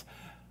wives.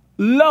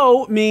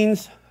 Lo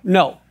means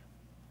no.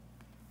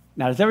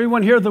 Now, does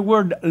everyone hear the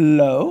word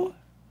lo?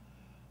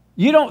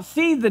 You don't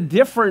see the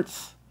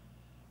difference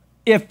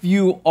if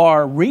you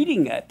are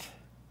reading it.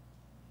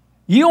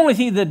 You only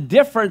see the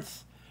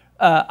difference.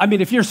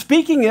 If you're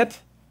speaking it,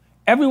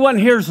 everyone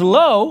hears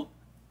lo.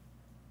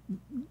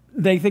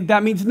 They think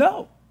that means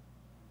no.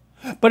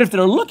 But if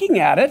they're looking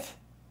at it,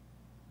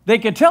 they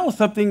can tell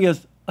something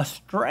is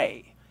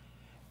astray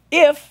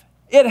if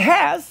it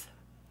has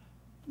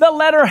the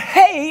letter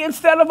hey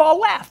instead of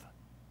aleph.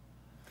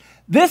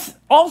 This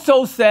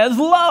also says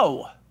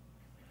lo.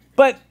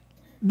 But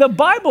the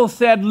Bible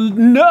said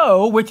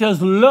no, which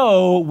is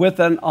lo with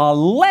an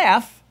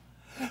aleph,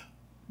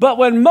 But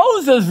when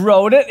Moses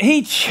wrote it,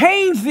 he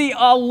changed the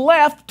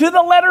aleph to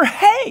the letter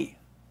hey.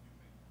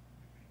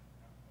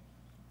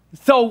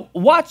 So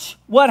watch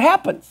what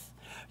happens.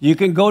 You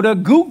can go to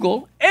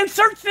Google and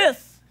search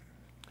this.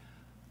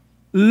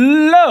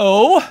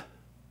 Lo,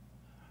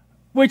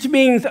 which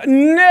means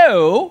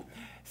no,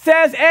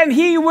 says, and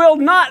he will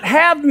not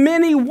have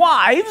many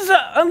wives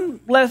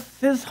unless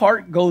his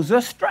heart goes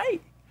astray.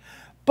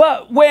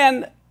 But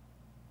when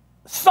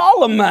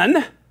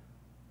Solomon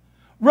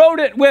wrote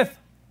it with,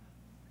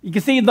 you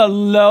can see the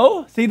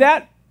lo, see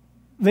that?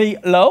 The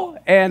lo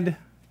and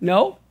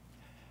no.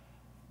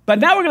 But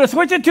now we're going to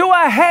switch it to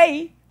a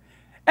hey.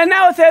 And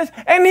now it says,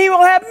 and he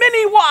will have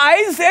many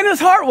wives and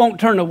his heart won't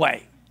turn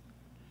away.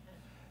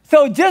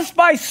 So just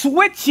by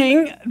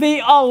switching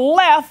the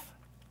aleph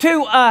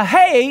to a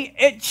hey,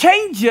 it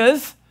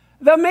changes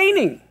the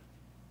meaning.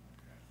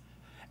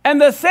 And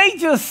the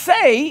sages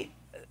say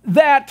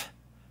that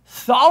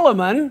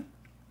Solomon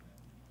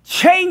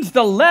changed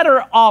the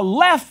letter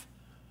aleph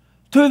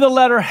to the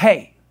letter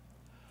hey.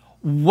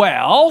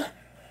 Well,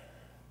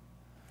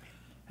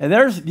 and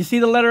you see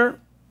the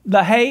letter,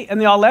 the hey and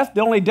the aleph,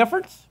 the only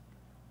difference?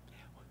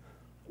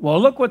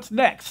 Well, look what's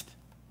next.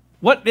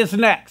 What is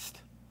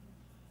next?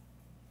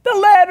 The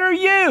letter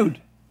Yud.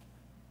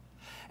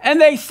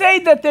 And they say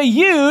that the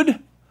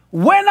Yud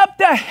went up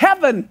to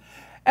heaven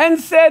and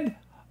said,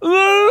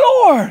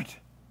 Lord,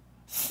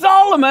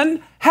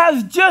 Solomon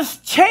has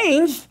just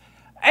changed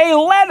a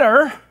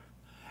letter,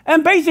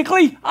 and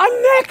basically,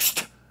 I'm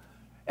next.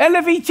 And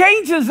if he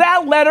changes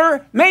that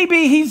letter,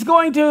 maybe he's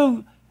going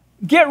to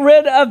get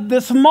rid of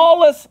the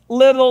smallest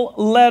little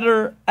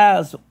letter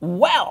as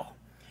well.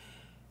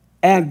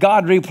 And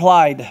God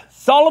replied,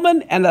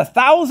 Solomon and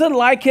 1,000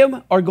 like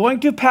him are going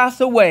to pass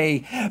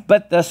away,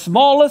 but the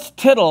smallest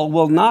tittle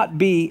will not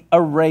be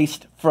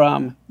erased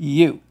from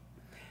you.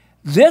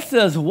 This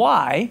is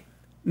why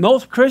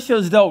most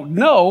Christians don't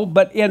know,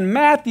 but in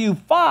Matthew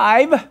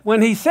 5,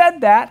 when he said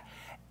that,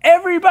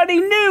 everybody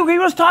knew he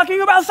was talking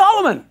about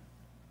Solomon.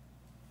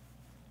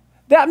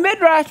 That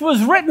midrash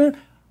was written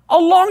a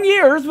long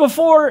years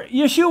before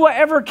Yeshua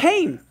ever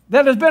came.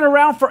 That has been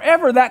around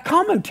forever, that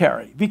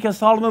commentary, because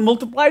Solomon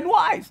multiplied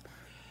wives.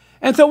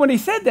 And so when he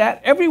said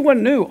that,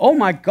 everyone knew, oh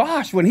my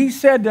gosh, when he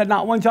said that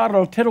not one jot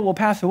or tittle will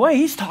pass away,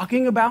 he's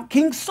talking about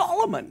King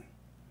Solomon.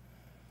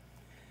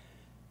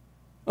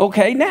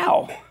 Okay,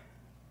 now,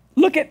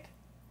 look at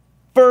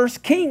 1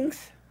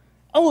 Kings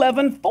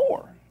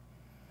 11:4.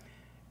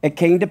 It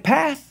came to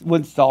pass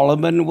when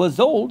Solomon was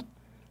old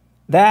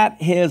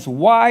that his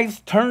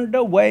wives turned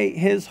away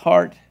his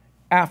heart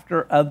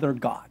after other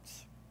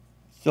gods.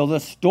 So the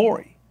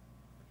story,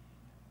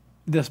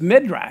 this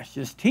midrash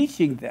is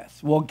teaching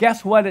this. Well,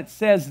 guess what it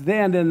says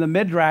then in the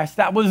midrash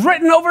that was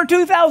written over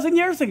 2,000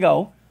 years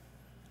ago?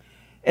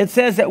 It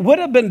says it would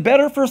have been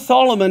better for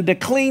Solomon to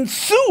clean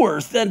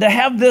sewers than to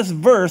have this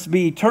verse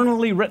be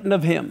eternally written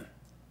of him.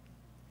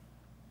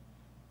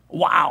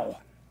 Wow.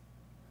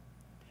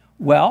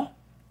 Well,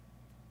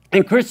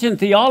 in Christian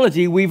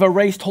theology, we've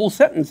erased whole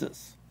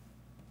sentences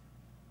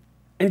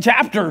and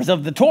chapters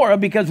of the Torah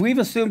because we've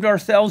assumed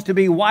ourselves to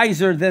be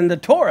wiser than the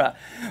Torah.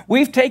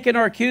 We've taken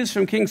our cues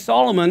from King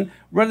Solomon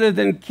rather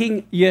than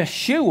King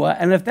Yeshua.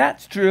 And if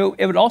that's true,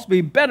 it would also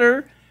be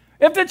better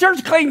if the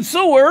church cleaned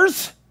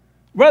sewers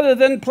rather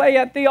than play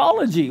at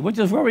theology, which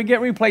is where we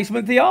get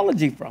replacement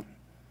theology from.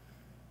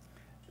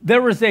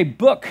 There is a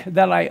book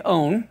that I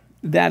own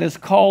that is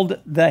called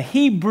The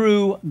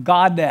Hebrew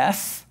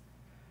Goddess.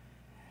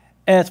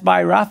 It's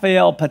by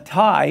Raphael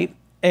Patai,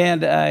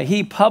 and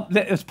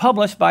it was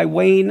published by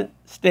Wayne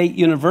State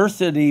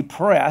University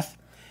Press,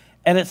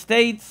 and it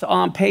states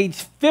on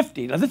page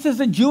 50. Now, this is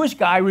a Jewish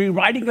guy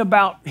rewriting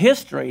about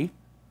history,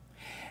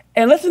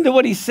 and listen to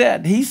what he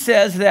said. He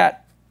says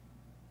that,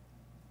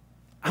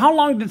 how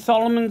long did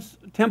Solomon's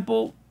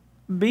temple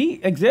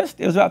exist?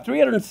 It was about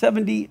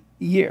 370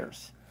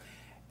 years.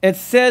 It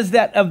says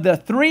that of the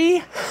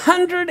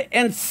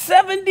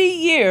 370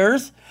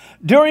 years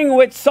during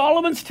which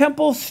Solomon's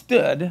temple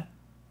stood,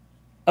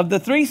 of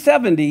the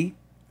 370,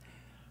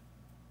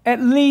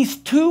 at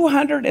least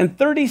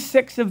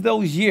 236 of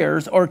those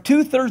years, or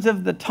 2/3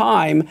 of the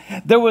time,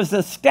 there was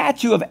a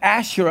statue of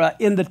Asherah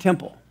in the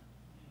temple.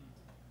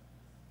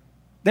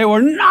 They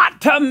were not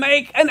to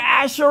make an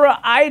Asherah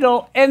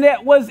idol, and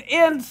it was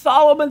in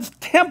Solomon's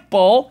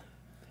temple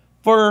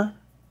for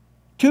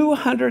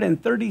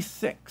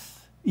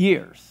 236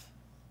 years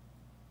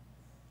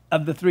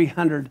of the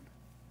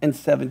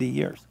 370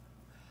 years.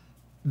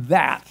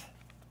 That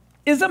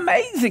is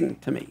amazing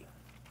to me.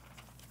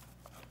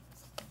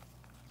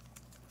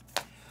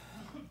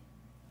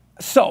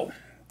 So,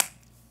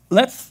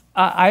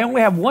 I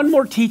only have one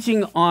more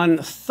teaching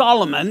on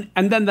Solomon,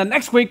 and then the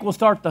next week we'll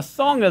start the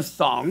Song of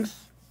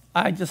Songs.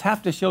 I just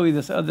have to show you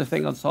this other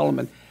thing on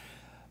Solomon.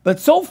 But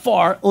so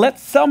far,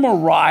 let's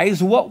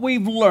summarize what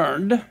we've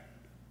learned.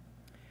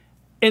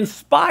 In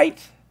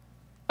spite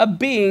of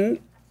being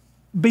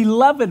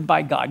beloved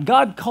by God,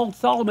 God called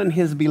Solomon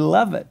his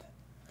beloved.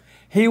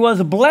 He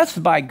was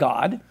blessed by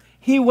God.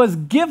 He was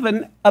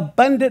given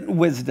abundant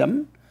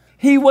wisdom.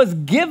 He was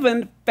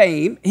given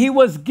fame. He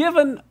was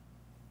given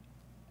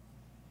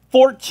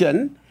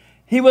fortune.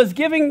 He was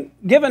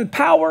given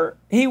power.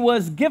 He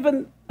was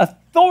given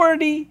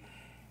authority.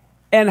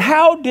 And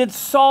how did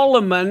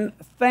Solomon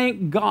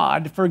thank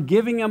God for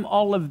giving him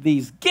all of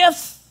these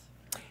gifts?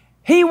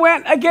 He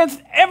went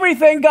against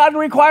everything God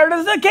required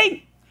as a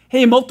king.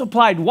 He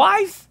multiplied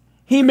wives.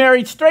 He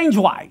married strange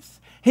wives.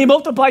 He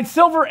multiplied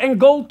silver and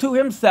gold to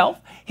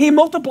himself. He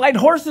multiplied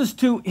horses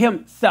to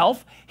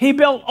himself. He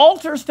built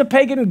altars to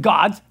pagan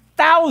gods,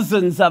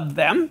 thousands of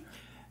them.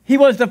 He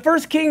was the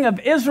first king of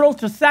Israel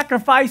to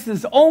sacrifice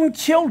his own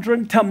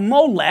children to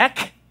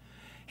Molech.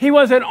 He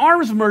was an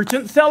arms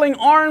merchant selling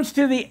arms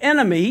to the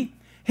enemy.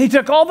 He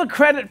took all the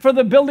credit for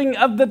the building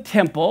of the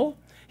temple.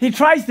 He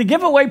tries to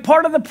give away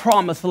part of the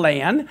promised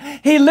land.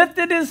 He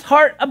lifted his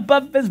heart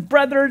above his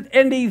brethren,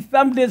 and he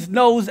thumbed his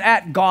nose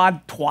at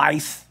God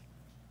twice.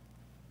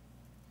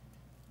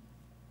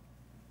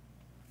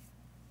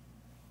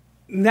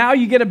 Now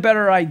you get a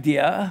better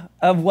idea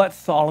of what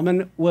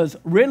Solomon was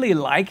really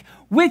like,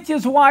 which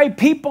is why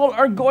people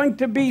are going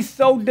to be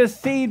so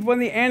deceived when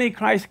the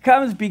Antichrist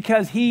comes,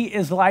 because he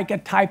is like a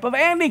type of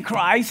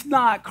Antichrist,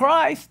 not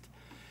Christ.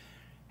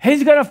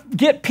 He's going to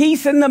get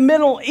peace in the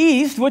Middle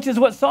East, which is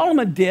what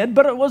Solomon did,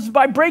 but it was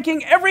by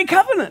breaking every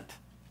covenant.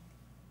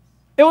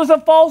 It was a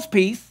false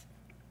peace.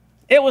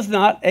 It was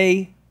not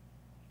a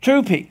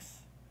true peace.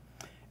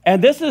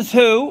 And this is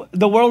who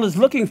the world is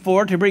looking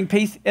for to bring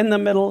peace in the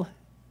Middle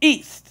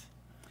East.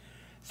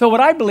 So what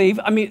I believe,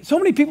 so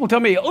many people tell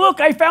me, look,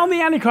 I found the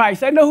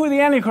Antichrist. I know who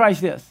the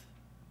Antichrist is.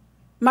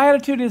 My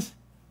attitude is,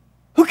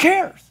 who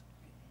cares?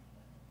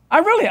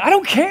 I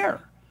don't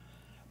care.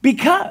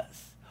 Because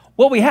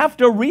what we have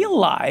to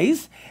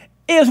realize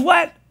is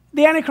what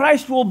the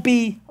Antichrist will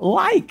be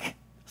like.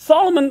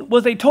 Solomon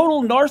was a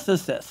total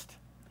narcissist.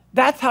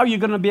 That's how you're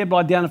going to be able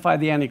to identify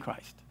the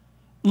Antichrist.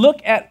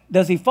 Look at,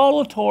 does he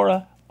follow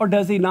Torah or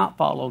does he not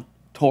follow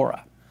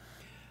Torah?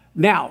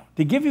 Now,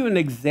 to give you an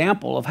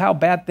example of how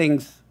bad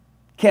things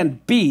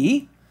can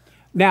be,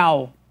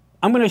 now,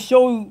 I'm going to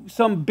show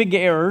some big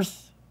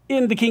errors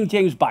in the King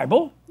James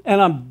Bible,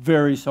 and I'm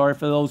very sorry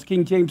for those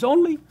King James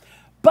only,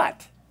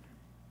 but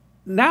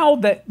now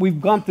that we've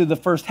gone through the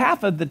first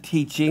half of the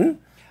teaching,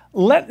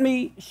 let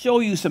me show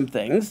you some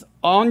things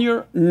on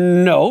your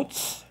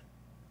notes.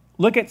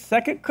 Look at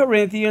 2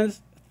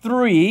 Corinthians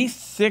 3,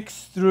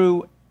 6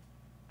 through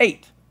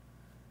 8.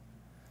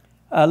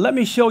 Let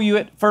me show you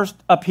it first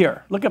up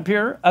here. Look up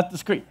here at the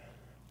screen.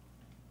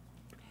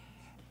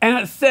 And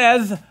it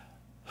says,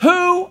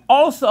 who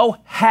also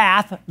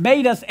hath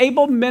made us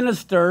able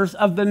ministers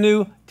of the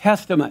New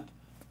Testament.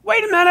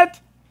 Wait a minute.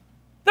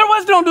 There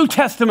was no New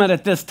Testament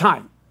at this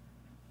time.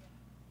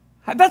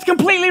 That's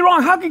completely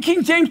wrong. How can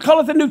King James call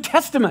it the New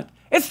Testament?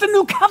 It's the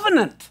New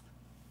Covenant.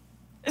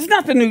 It's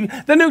not the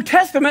New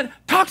Testament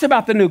talks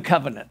about the New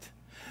Covenant.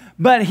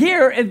 But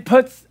here it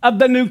puts of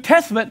the New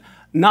Testament,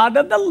 not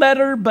of the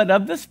letter, but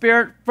of the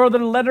Spirit. For the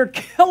letter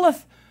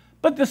killeth,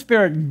 but the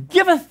Spirit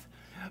giveth.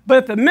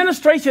 But the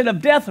ministration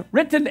of death,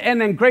 written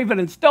and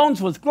engraven in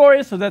stones, was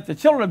glorious, so that the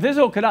children of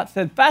Israel could not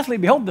steadfastly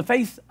behold the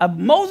face of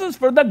Moses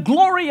for the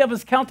glory of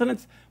his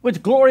countenance,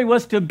 which glory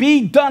was to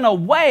be done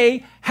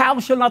away. How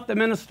shall not the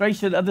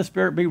ministration of the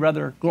Spirit be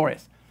rather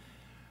glorious?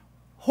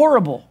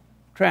 Horrible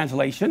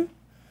translation.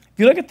 If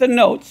you look at the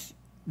notes,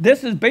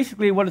 this is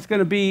basically what it's going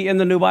to be in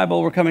the New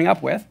Bible we're coming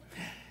up with.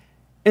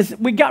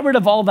 We got rid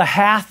of all the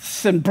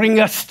haths and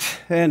bringest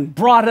and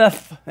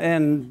broughteth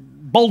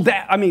and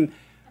boldeth.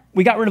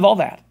 We got rid of all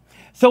that.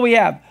 So we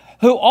have,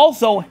 who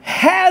also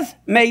has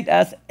made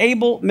us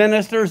able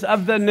ministers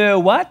of the new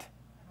what?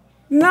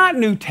 Not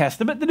New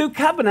Testament, the New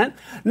Covenant,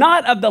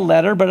 not of the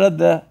letter, but of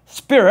the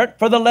Spirit.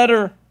 For the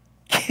letter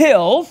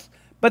kills,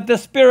 but the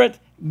Spirit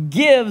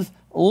gives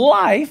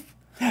life.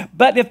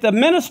 But if the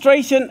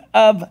ministration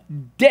of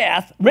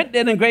death, written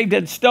and engraved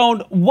in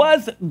stone,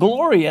 was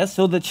glorious,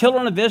 so the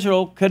children of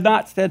Israel could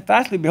not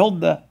steadfastly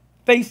behold the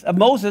face of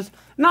Moses,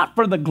 not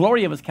for the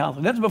glory of his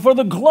countenance, but for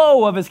the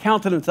glow of his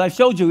countenance. I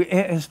showed you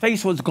his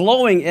face was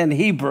glowing in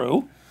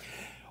Hebrew,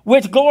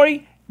 which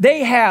glory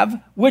they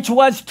have, which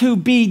was to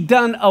be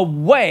done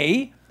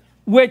away,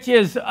 which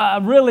is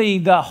really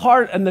the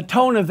heart and the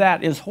tone of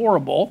that is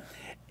horrible.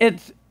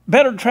 It's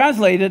better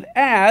translated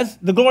as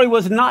the glory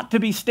was not to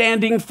be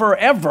standing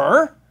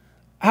forever.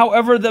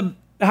 However,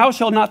 how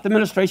shall not the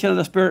ministration of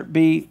the Spirit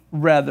be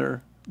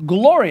rather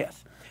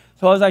glorious?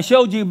 So as I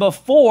showed you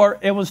before,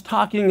 it was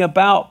talking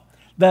about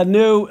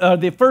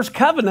the first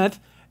covenant.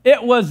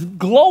 It was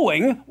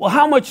glowing. Well,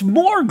 how much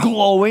more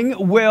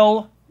glowing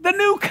will the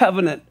new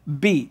covenant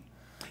be?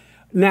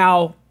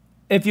 Now,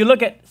 if you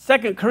look at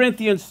 2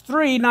 Corinthians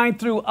 3, 9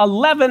 through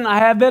 11, I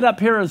have it up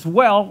here as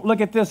well.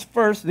 Look at this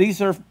first.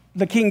 These are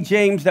the King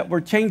James that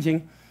we're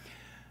changing.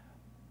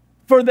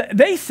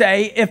 They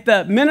say, if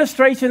the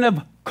ministration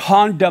of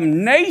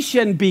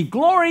condemnation be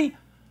glory,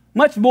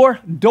 much more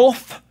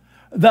doth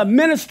the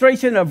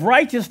ministration of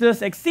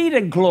righteousness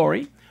exceeded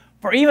glory.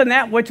 For even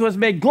that which was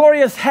made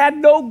glorious had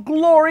no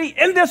glory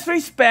in this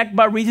respect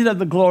by reason of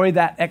the glory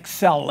that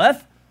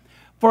excelleth.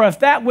 For if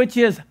that which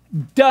is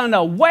done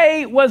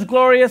away was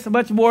glorious,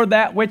 much more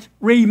that which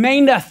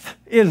remaineth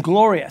is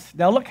glorious.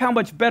 Now look how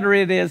much better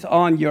it is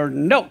on your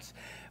notes.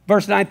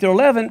 Verse 9 through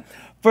 11,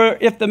 for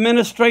if the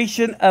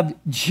ministration of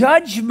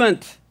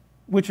judgment,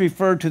 which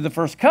referred to the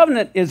first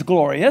covenant, is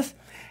glorious,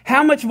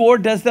 how much more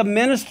does the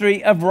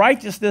ministry of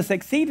righteousness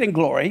exceed in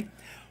glory?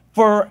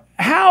 For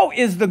how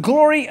is the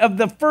glory of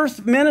the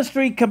first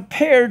ministry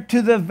compared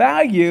to the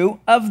value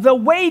of the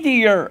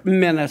weightier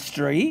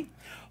ministry?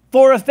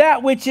 For if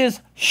that which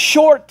is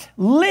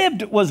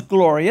short-lived was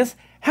glorious,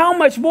 how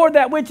much more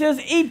that which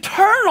is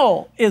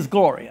eternal is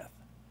glorious?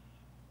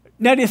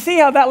 Now, do you see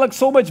how that looks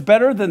so much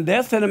better than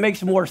this, and it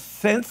makes more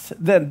sense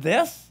than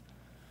this?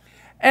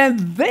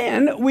 And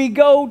then we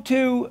go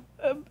to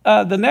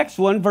the next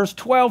one, verse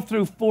 12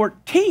 through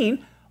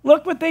 14.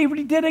 Look what they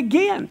did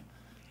again.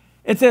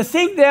 It says,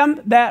 seeing them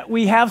that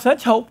we have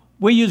such hope,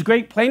 we use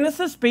great plainness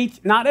of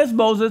speech, not as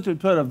Moses, who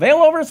put a veil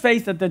over his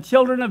face, that the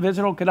children of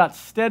Israel could not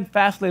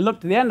steadfastly look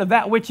to the end of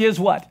that which is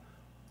what?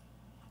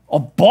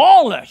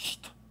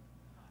 Abolished.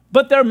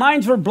 But their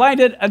minds were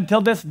blinded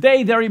until this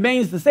day. There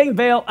remains the same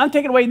veil,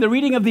 untaken away in the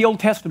reading of the Old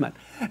Testament.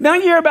 Now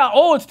you hear about,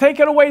 oh, it's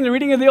taken away in the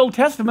reading of the Old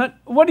Testament.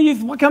 What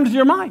comes to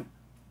your mind?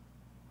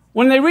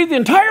 When they read the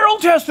entire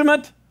Old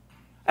Testament,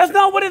 that's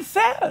not what it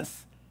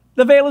says.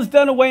 The veil is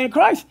done away in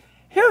Christ.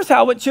 Here's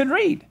how it should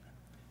read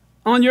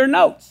on your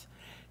notes.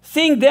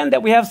 Seeing then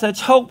that we have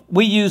such hope,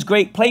 we use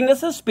great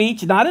plainness of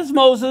speech, not as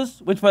Moses,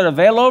 which put a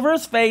veil over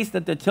his face,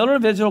 that the children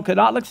of Israel could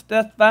not look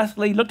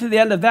steadfastly, look to the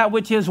end of that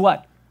which is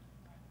what?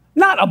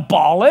 Not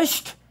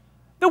abolished.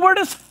 The word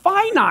is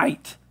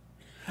finite.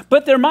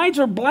 But their minds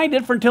were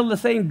blinded, for until the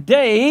same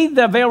day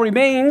the veil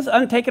remains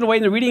untaken away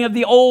in the reading of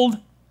the Old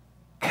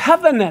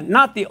Covenant,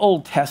 not the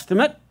Old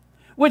Testament,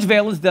 which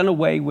veil is done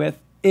away with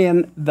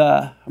in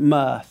the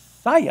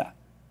Messiah.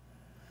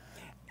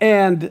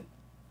 And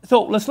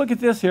so let's look at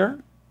this here.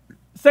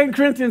 2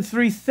 Corinthians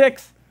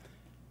 3:6,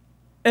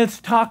 it's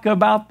talk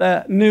about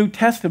the New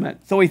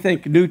Testament. So we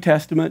think New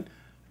Testament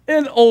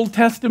and Old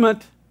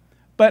Testament,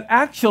 but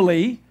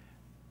actually,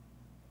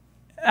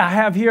 I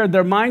have here,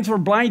 their minds were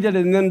blinded,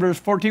 and then verse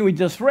 14 we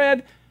just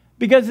read,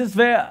 because it's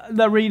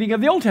the reading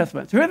of the Old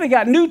Testament. So here they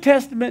got New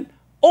Testament,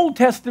 Old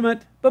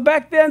Testament, but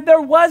back then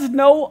there was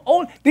no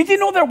Old. Did you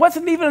know there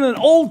wasn't even an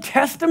Old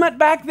Testament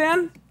back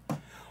then?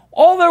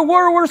 All there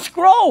were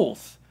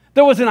scrolls.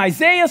 There was an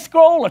Isaiah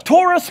scroll, a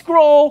Torah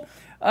scroll,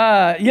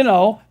 there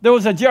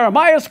was a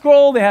Jeremiah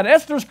scroll, they had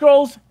Esther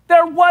scrolls.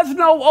 There was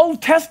no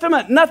Old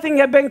Testament. Nothing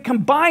had been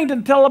combined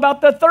until about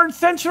the 3rd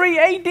century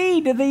AD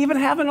did they even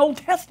have an Old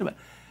Testament.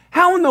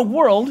 How in the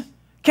world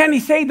can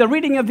he say the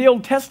reading of the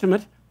Old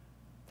Testament?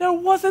 There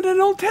wasn't an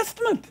Old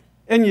Testament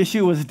in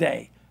Yeshua's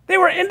day. They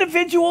were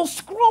individual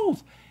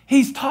scrolls.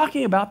 He's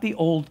talking about the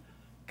Old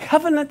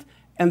Covenant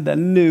and the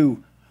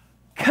New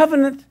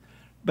Covenant.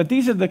 But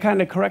these are the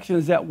kind of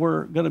corrections that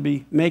we're going to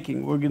be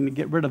making. We're going to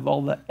get rid of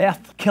all the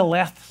kill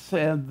F's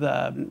and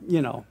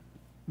the,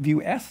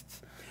 view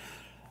S's.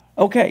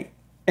 Okay,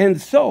 and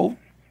so,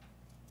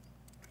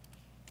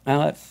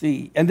 let's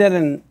see. And then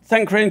in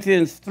 2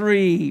 Corinthians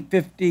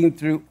 3:15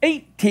 through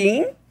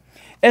 18,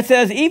 it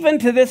says, even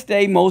to this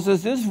day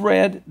Moses is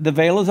read, the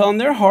veil is on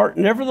their heart.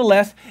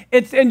 Nevertheless,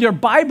 it's in your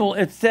Bible,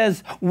 it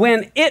says,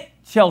 when it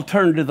shall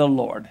turn to the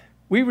Lord.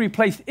 We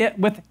replaced it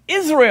with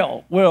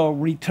Israel will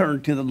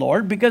return to the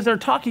Lord, because they're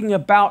talking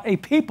about a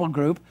people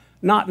group,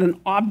 not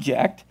an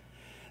object.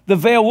 The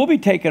veil will be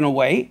taken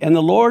away, and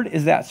the Lord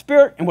is that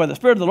Spirit. And where the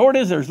Spirit of the Lord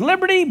is, there's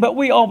liberty. But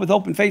we all with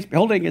open face,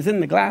 beholding as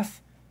in the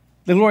glass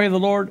the glory of the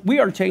Lord, we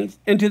are changed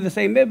into the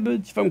same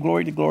image from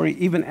glory to glory,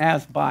 even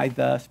as by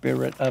the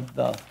Spirit of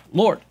the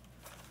Lord.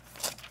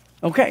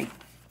 Okay,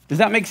 does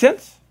that make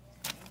sense?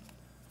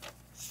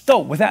 So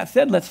with that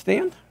said, let's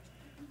stand.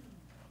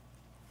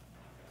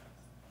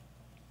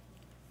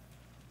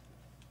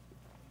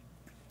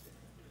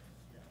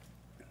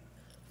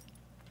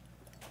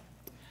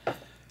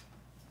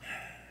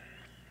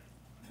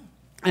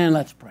 And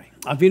let's pray.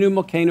 Avinu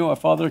Malkeinu, our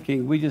Father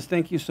King, we just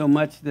thank you so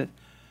much that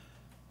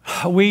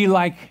we,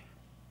 like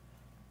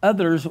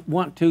others,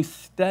 want to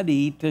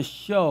study to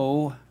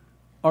show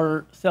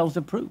ourselves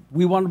approved.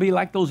 We want to be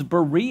like those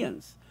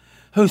Bereans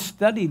who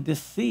studied to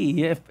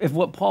see if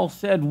what Paul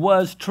said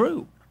was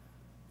true.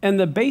 And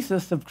the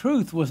basis of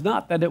truth was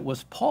not that it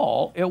was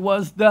Paul, it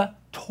was the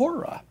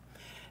Torah.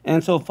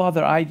 And so,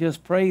 Father, I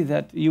just pray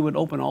that you would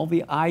open all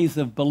the eyes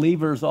of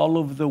believers all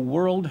over the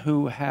world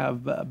who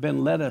have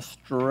been led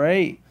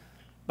astray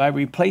by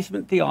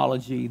replacement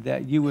theology,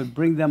 that you would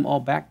bring them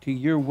all back to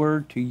your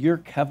word, to your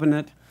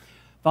covenant.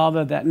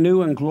 Father, that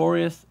new and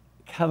glorious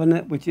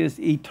covenant which is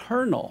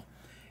eternal.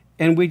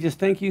 And we just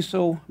thank you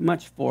so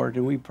much for it.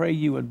 And we pray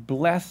you would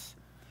bless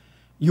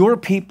your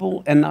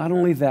people. And not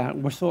only that,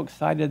 we're so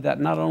excited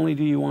that not only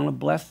do you want to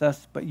bless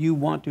us, but you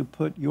want to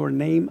put your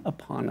name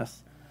upon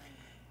us.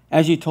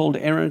 As you told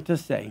Aaron to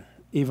say,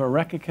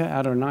 Ivarekeka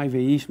Adonai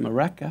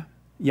v'yishmereka,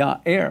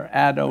 Ya'er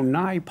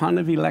Adonai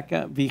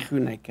panavileka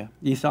vichuneka.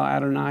 Yisa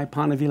Adonai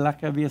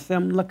panavileka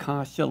v'yasem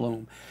laka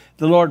shalom.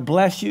 The Lord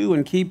bless you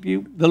and keep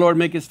you. The Lord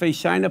make his face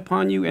shine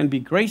upon you and be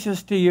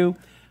gracious to you.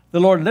 The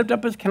Lord lift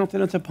up his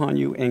countenance upon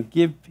you and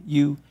give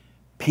you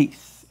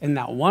peace. In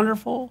that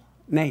wonderful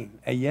name,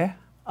 Ayeh,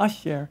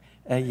 Asher,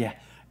 Ayeh.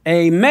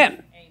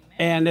 Amen.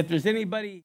 And if there's anybody...